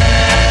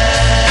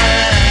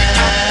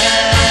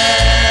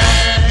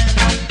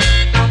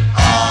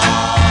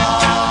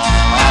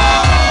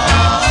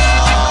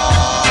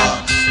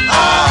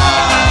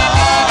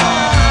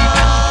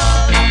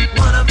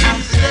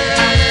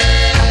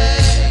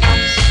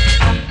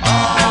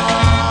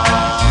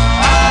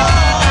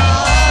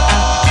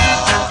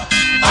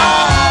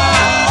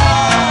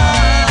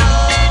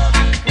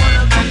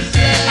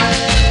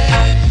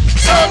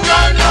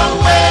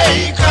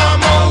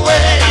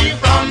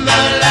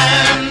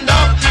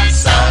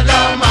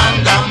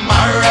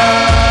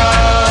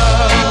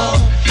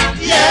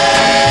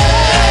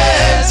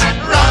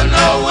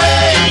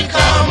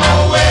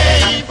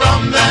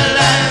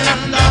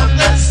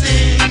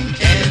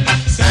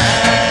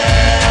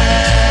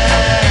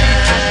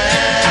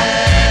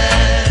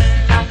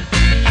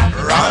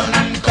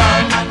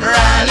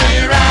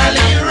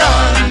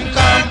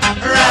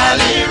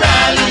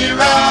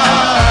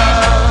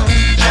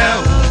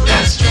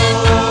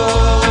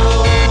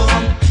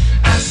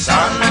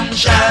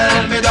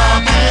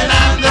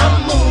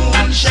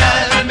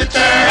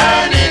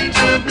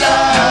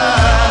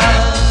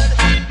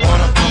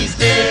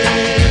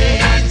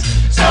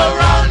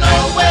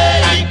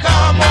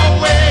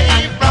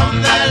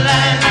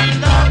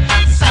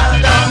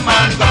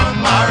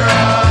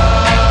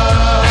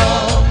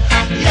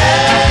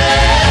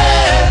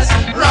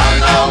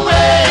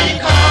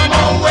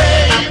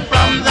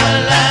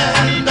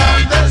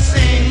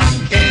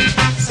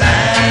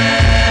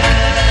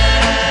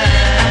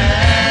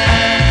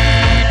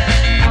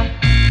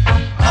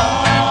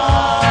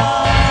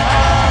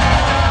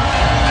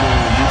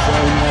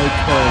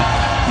 called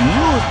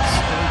Roots.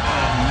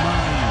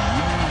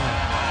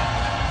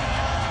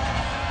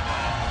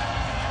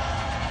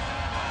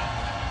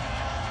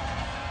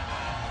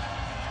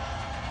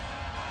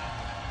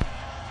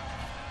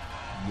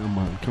 Yeah,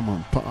 man, come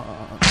on,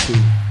 party.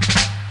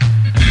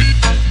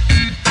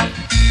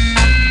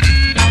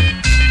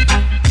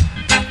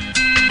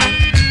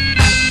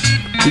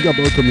 Big up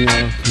Outta Radio.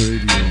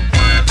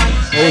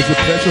 Always a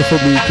pleasure for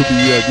me to be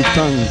here. Give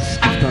thanks.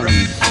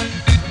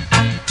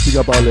 Big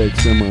up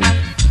Alex, yeah man.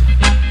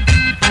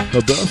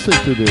 Her birthday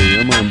today,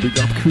 yeah man. Big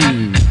up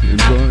Queen.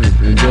 Enjoy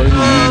the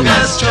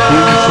music.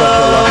 Queen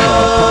Shakalaka.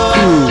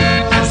 Cool.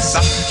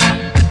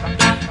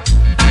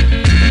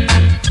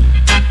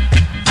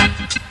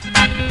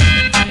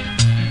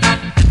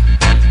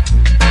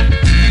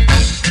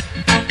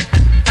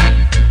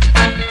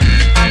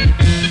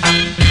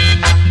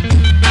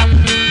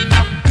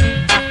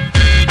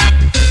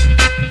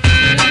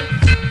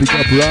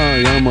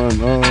 Yeah, man,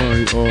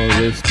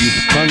 let's give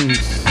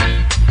thanks.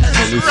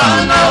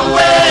 Run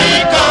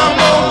away, come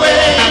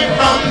away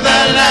from the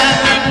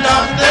land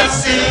of the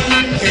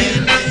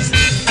sinking.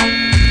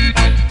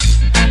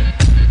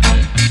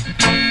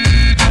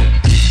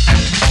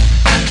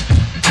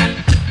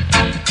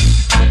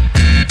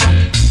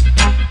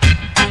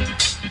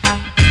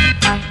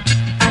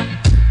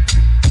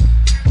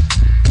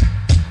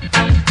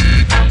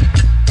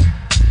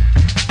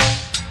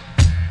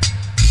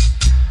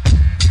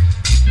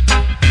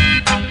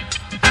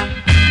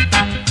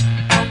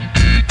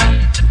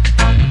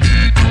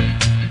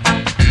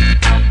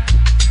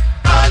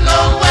 Run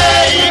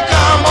away,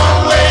 come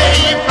away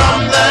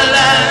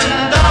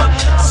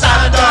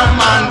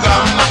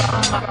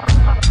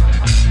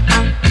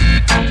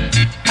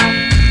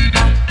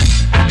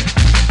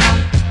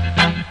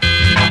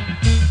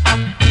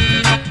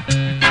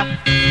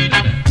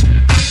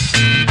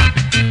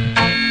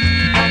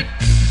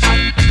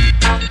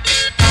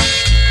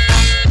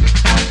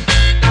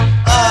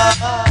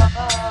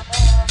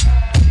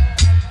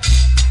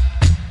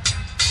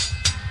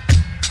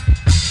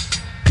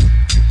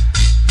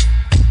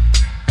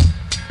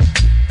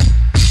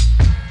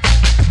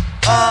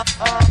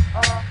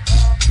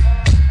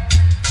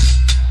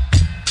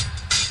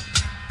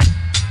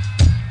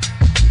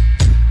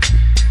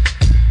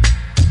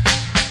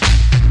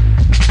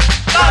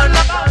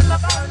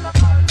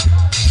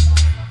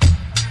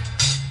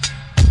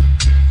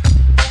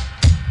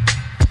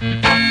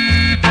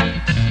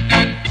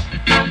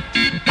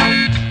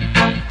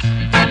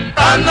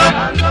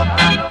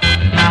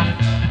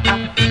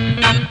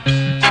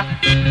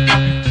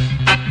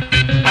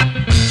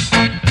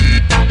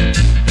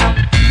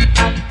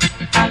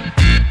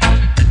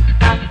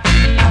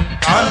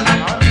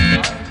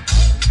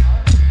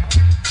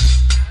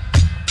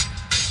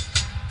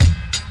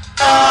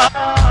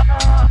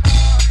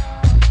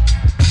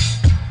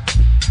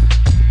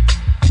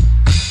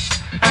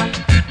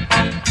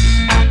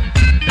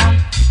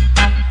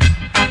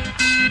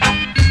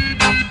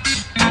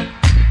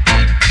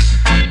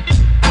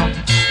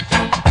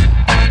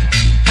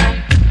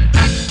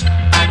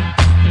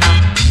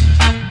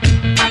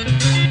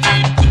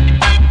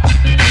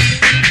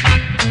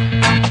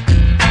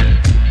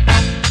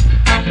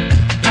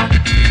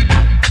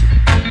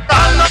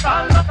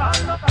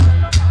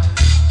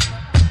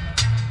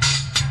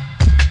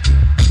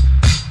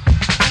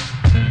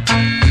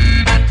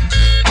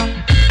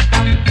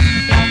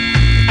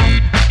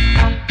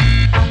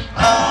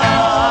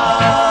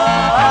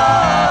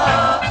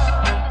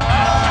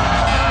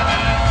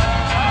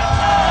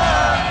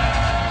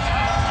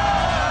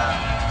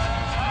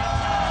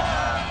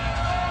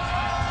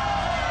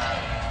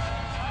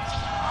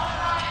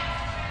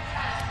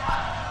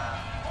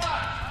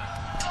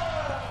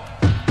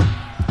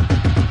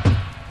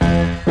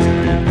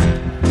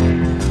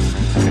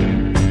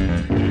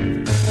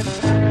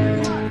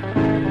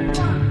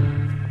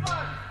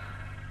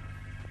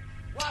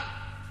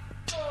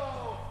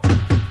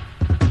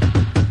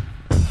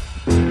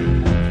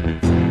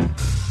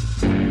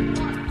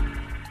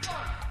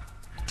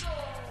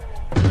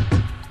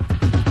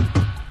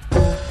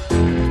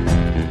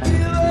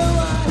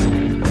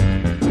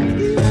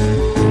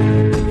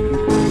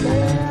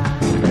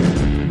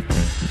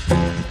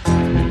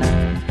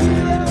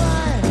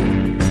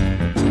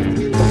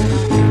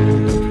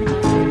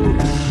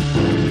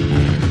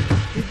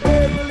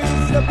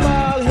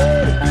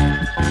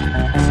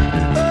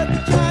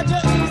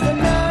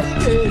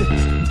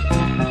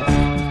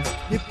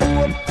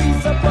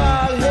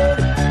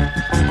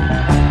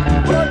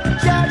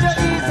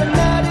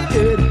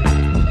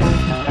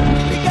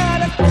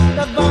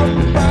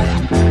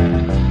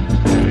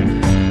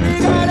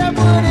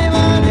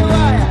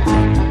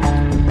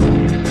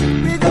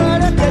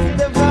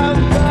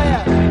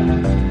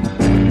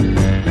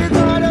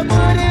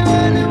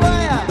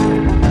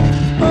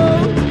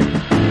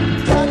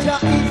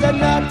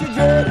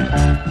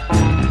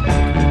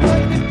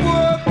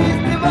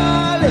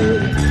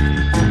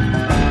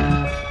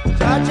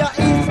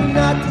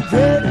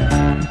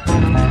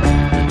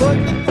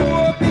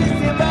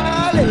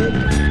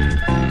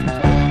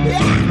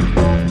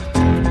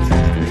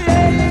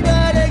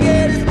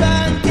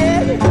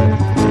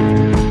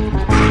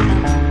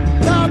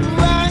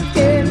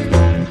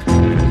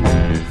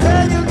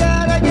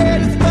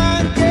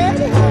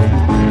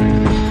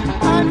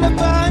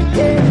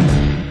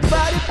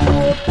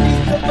is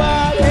the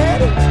ball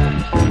head.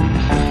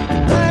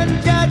 And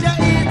Jaja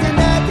is the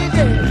naughty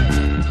dread.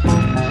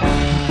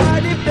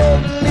 And the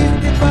devil is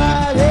the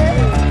ball head.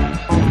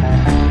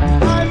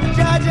 And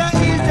Jaja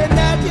is the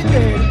naughty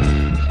dread.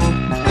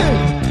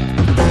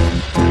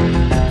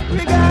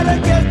 We gotta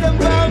get them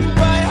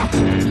vampire.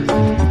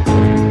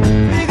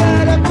 We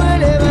gotta put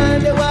them on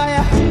the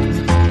wire.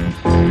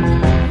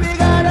 We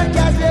gotta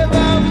catch the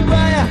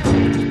vampire.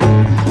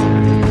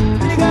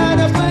 We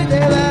gotta put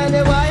them on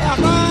the wire.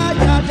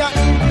 Jaja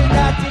is the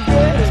naughty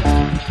dread.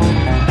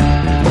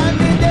 And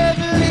the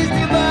devil is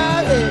the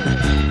ball head.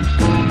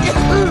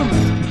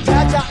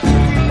 Jaja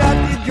is the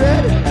naughty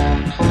dread.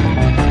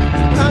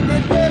 And the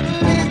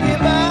devil is the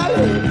ball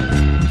head.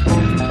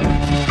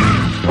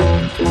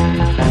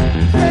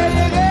 Say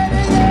you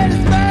gotta get a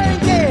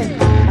spanking.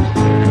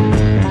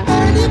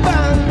 And the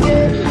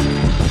banking.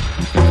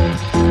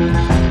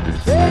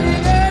 Say you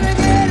gotta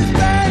get a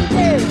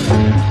spanking.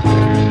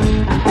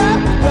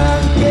 Stop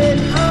ranking.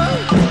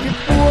 You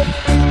poor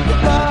in the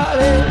ball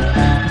head.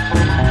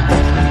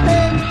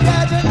 Then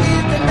Jaja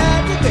is the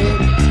naughty dread.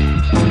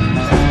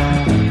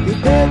 The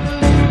devil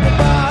is the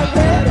ball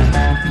head.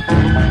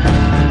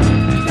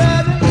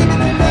 Jaja is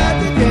the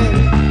naughty dread.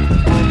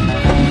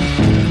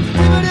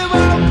 Tibbity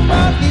bop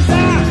bop is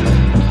out.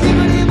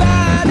 Tibbity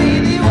body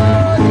the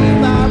woody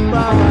bop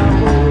bop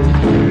bop.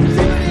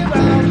 Tibbity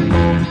bop,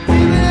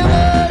 tibbity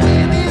body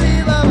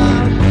the bop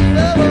bop.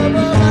 The bop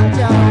bop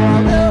chow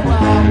the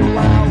wow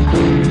wow.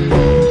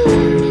 Tibbity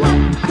bop,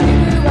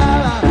 chitty bop, chitty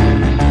bop, the wow. Tibbity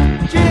bop,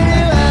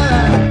 chitty bop,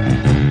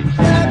 chitty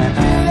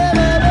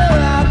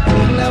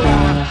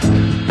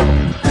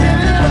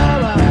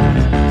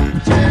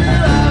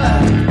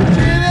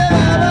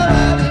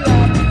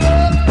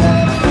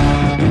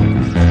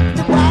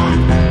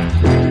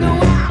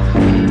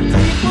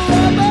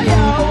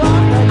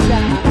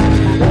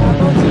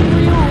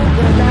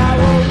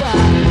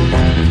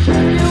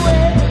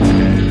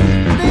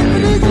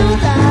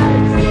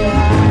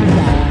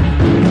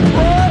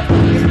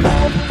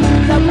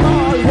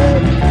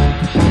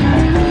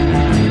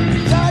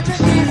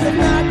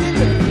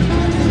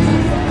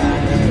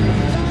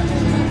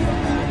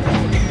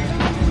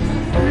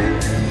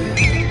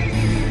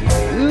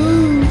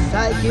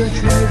Psychic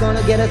tree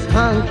gonna get us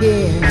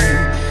honking.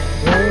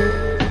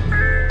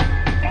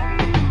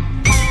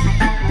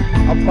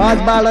 A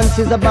false balance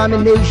is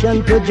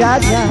abomination to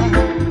Jaja.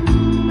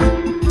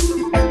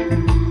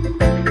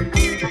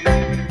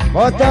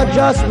 But I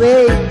just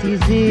wait,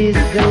 this is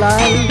the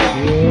life,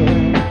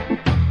 yeah.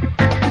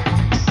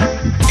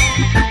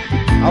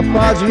 A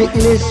false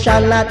witness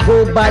shall not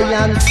go by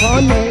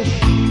unpunished.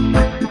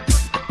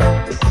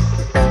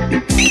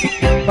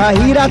 For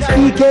he that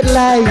speaketh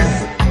lies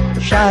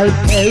shall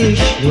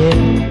perish,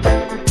 yeah.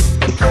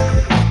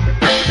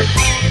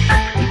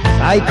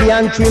 Psyche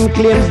and Trim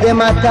claims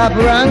them at top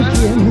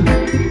ranking.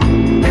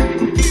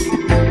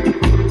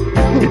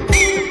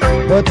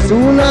 But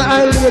sooner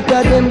or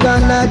later them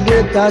gonna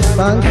get a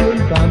spanking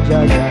from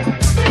Jaja.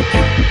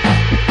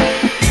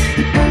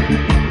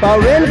 For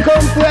when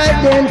come pride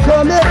then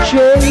come a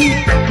shame.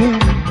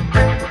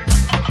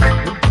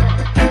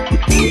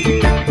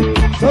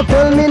 So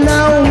tell me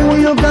now who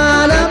you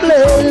gonna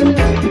blame.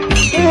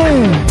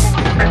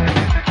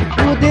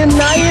 Who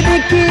deny the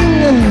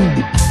king?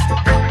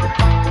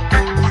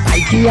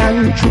 Psyche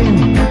and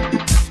Trim.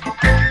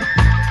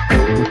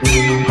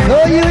 So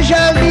you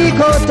shall be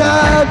cut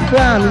out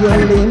from your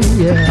limb,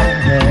 yeah.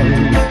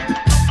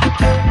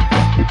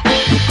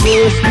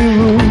 Curse the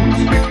root.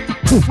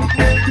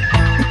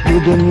 You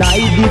deny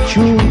the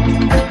truth.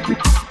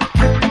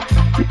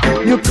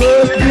 You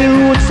curse the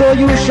root, so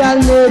you shall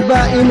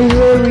never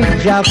inherit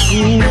your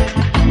fruit.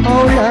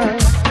 Oh no.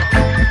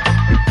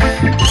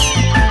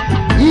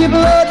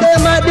 Evil of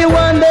them are the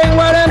one they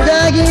what I'm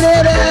talking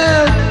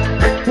about.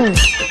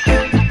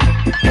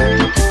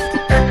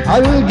 I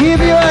will give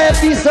you an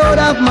episode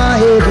of my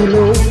heavy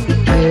load,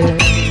 yeah.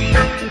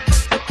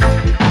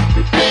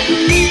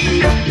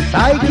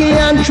 Psyche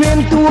and Trim,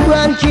 two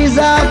branches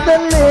of the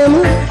limb.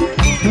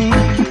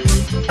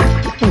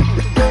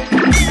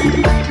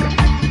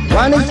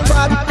 One is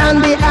fat and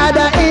the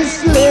other is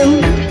slim.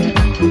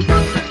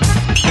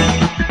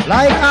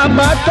 Like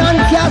Abbott and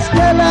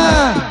Castella,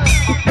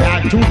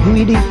 they're two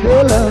greedy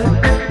fellas.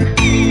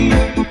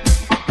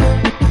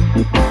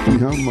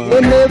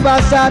 They never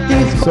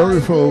satisfied. Sorry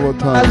for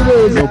overtime.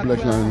 No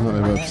Black Line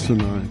Highways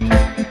tonight.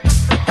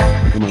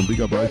 Come on,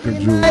 big up Michael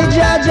June.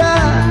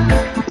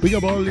 Big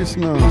up all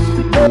listeners.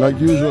 Like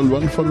usual,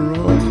 one for the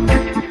road.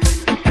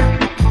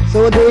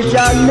 So they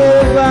shall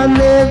never,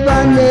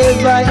 never,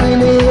 never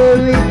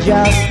inherit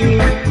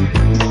justice.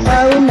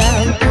 Oh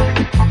now,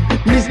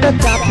 Mr.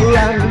 Top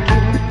Ranking.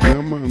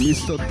 Yeah man,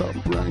 Mr. Top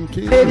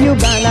Ranking. If you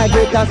gonna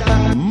get us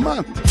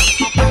Matt,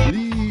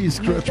 please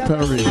scratch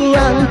Perry.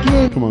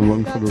 Come on,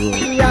 one for the road.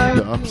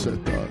 The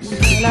upset us.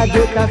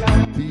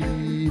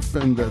 Deep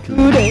and deadly.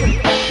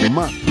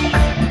 Matt.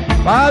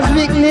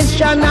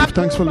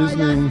 Thanks for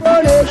listening.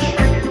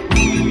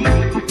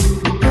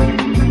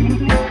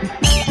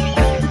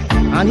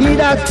 And he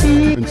that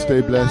speaks. And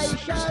stay blessed,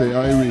 stay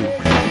irie.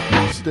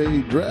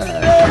 stay dressed.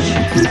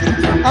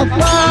 A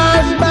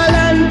false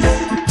balance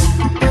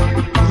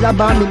is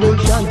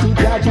abomination to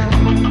Jaja.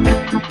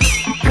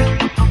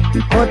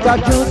 But I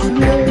just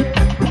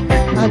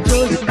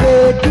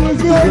wait,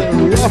 is it?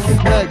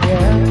 Ruffneck,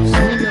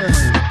 Smille.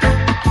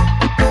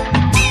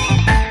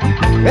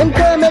 When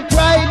cometh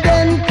pride,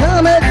 then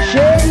cometh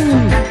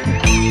shame.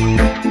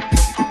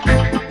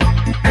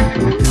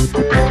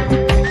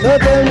 So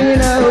tell me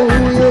now who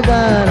you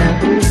gonna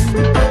be.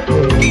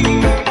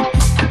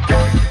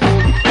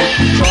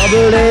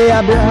 Trouble lay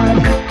abroad,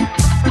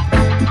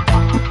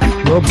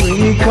 go bring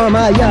it from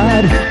my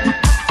yard.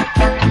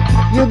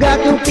 You got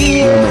to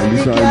feel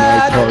This the is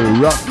cat. called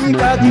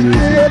Ruffneck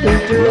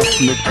music.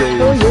 Ruffneck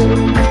Oh days. yeah.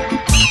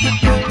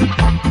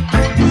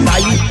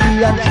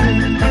 Society and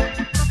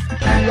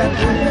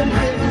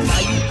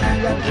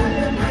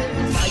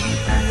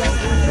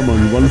Come on,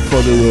 one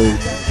for the road.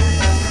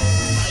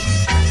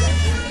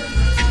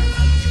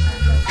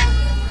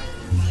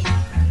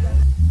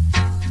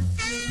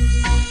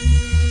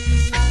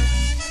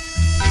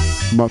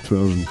 Smart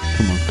version.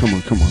 Come on, come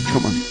on, come on,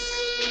 come on.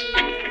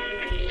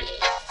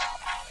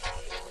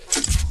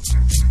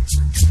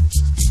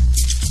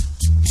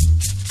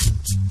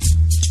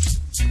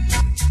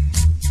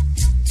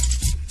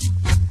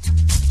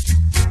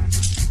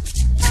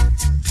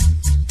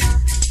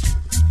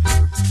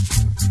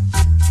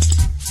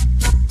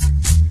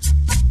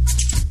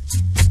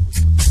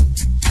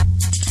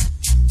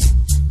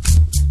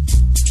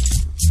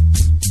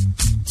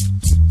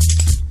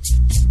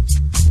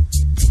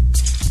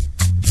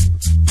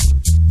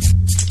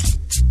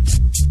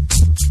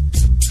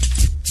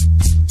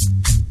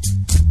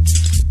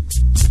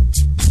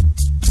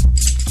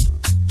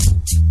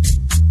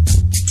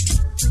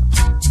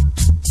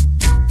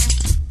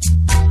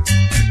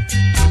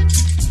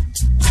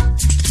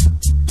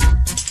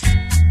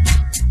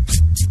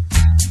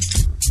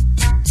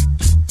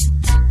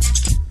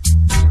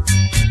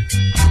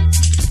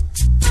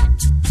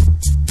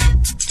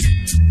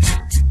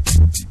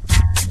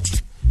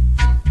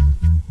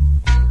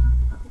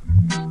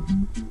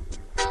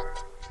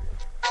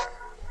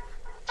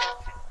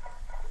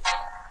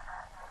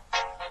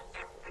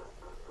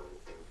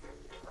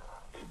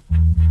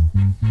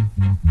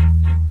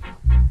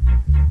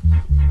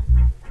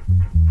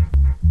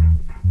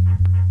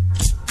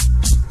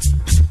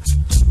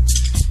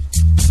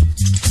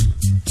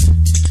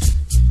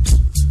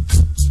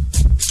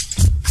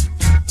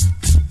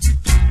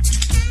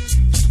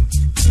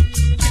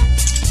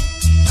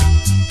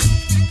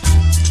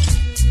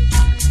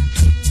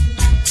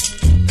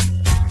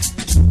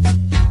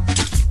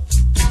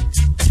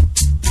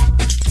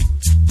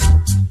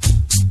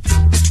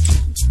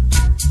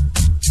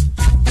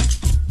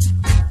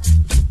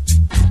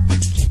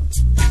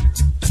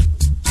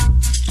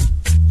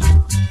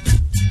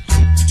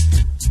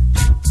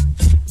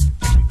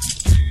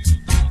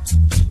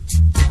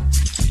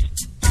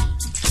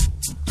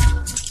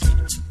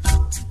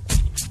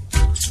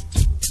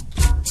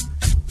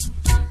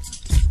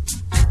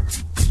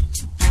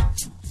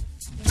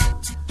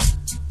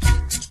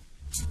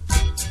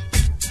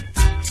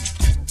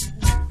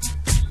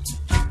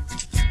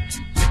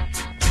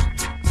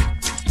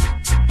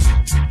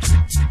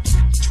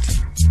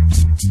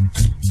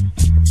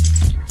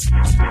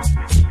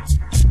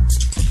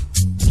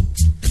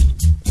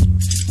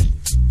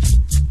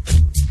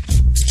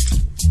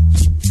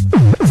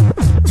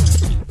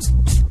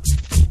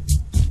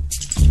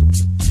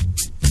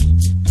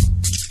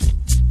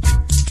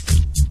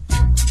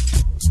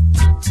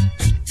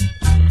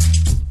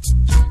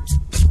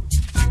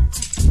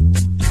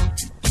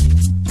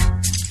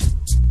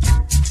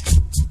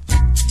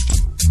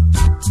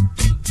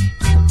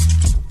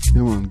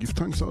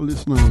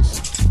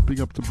 Big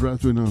up the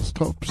breadwinners,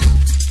 Tops,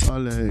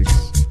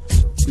 Alex,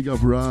 big up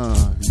Ra,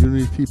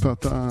 Unity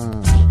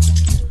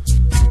Patage,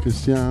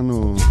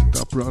 Cristiano,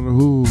 Tap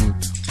Brotherhood.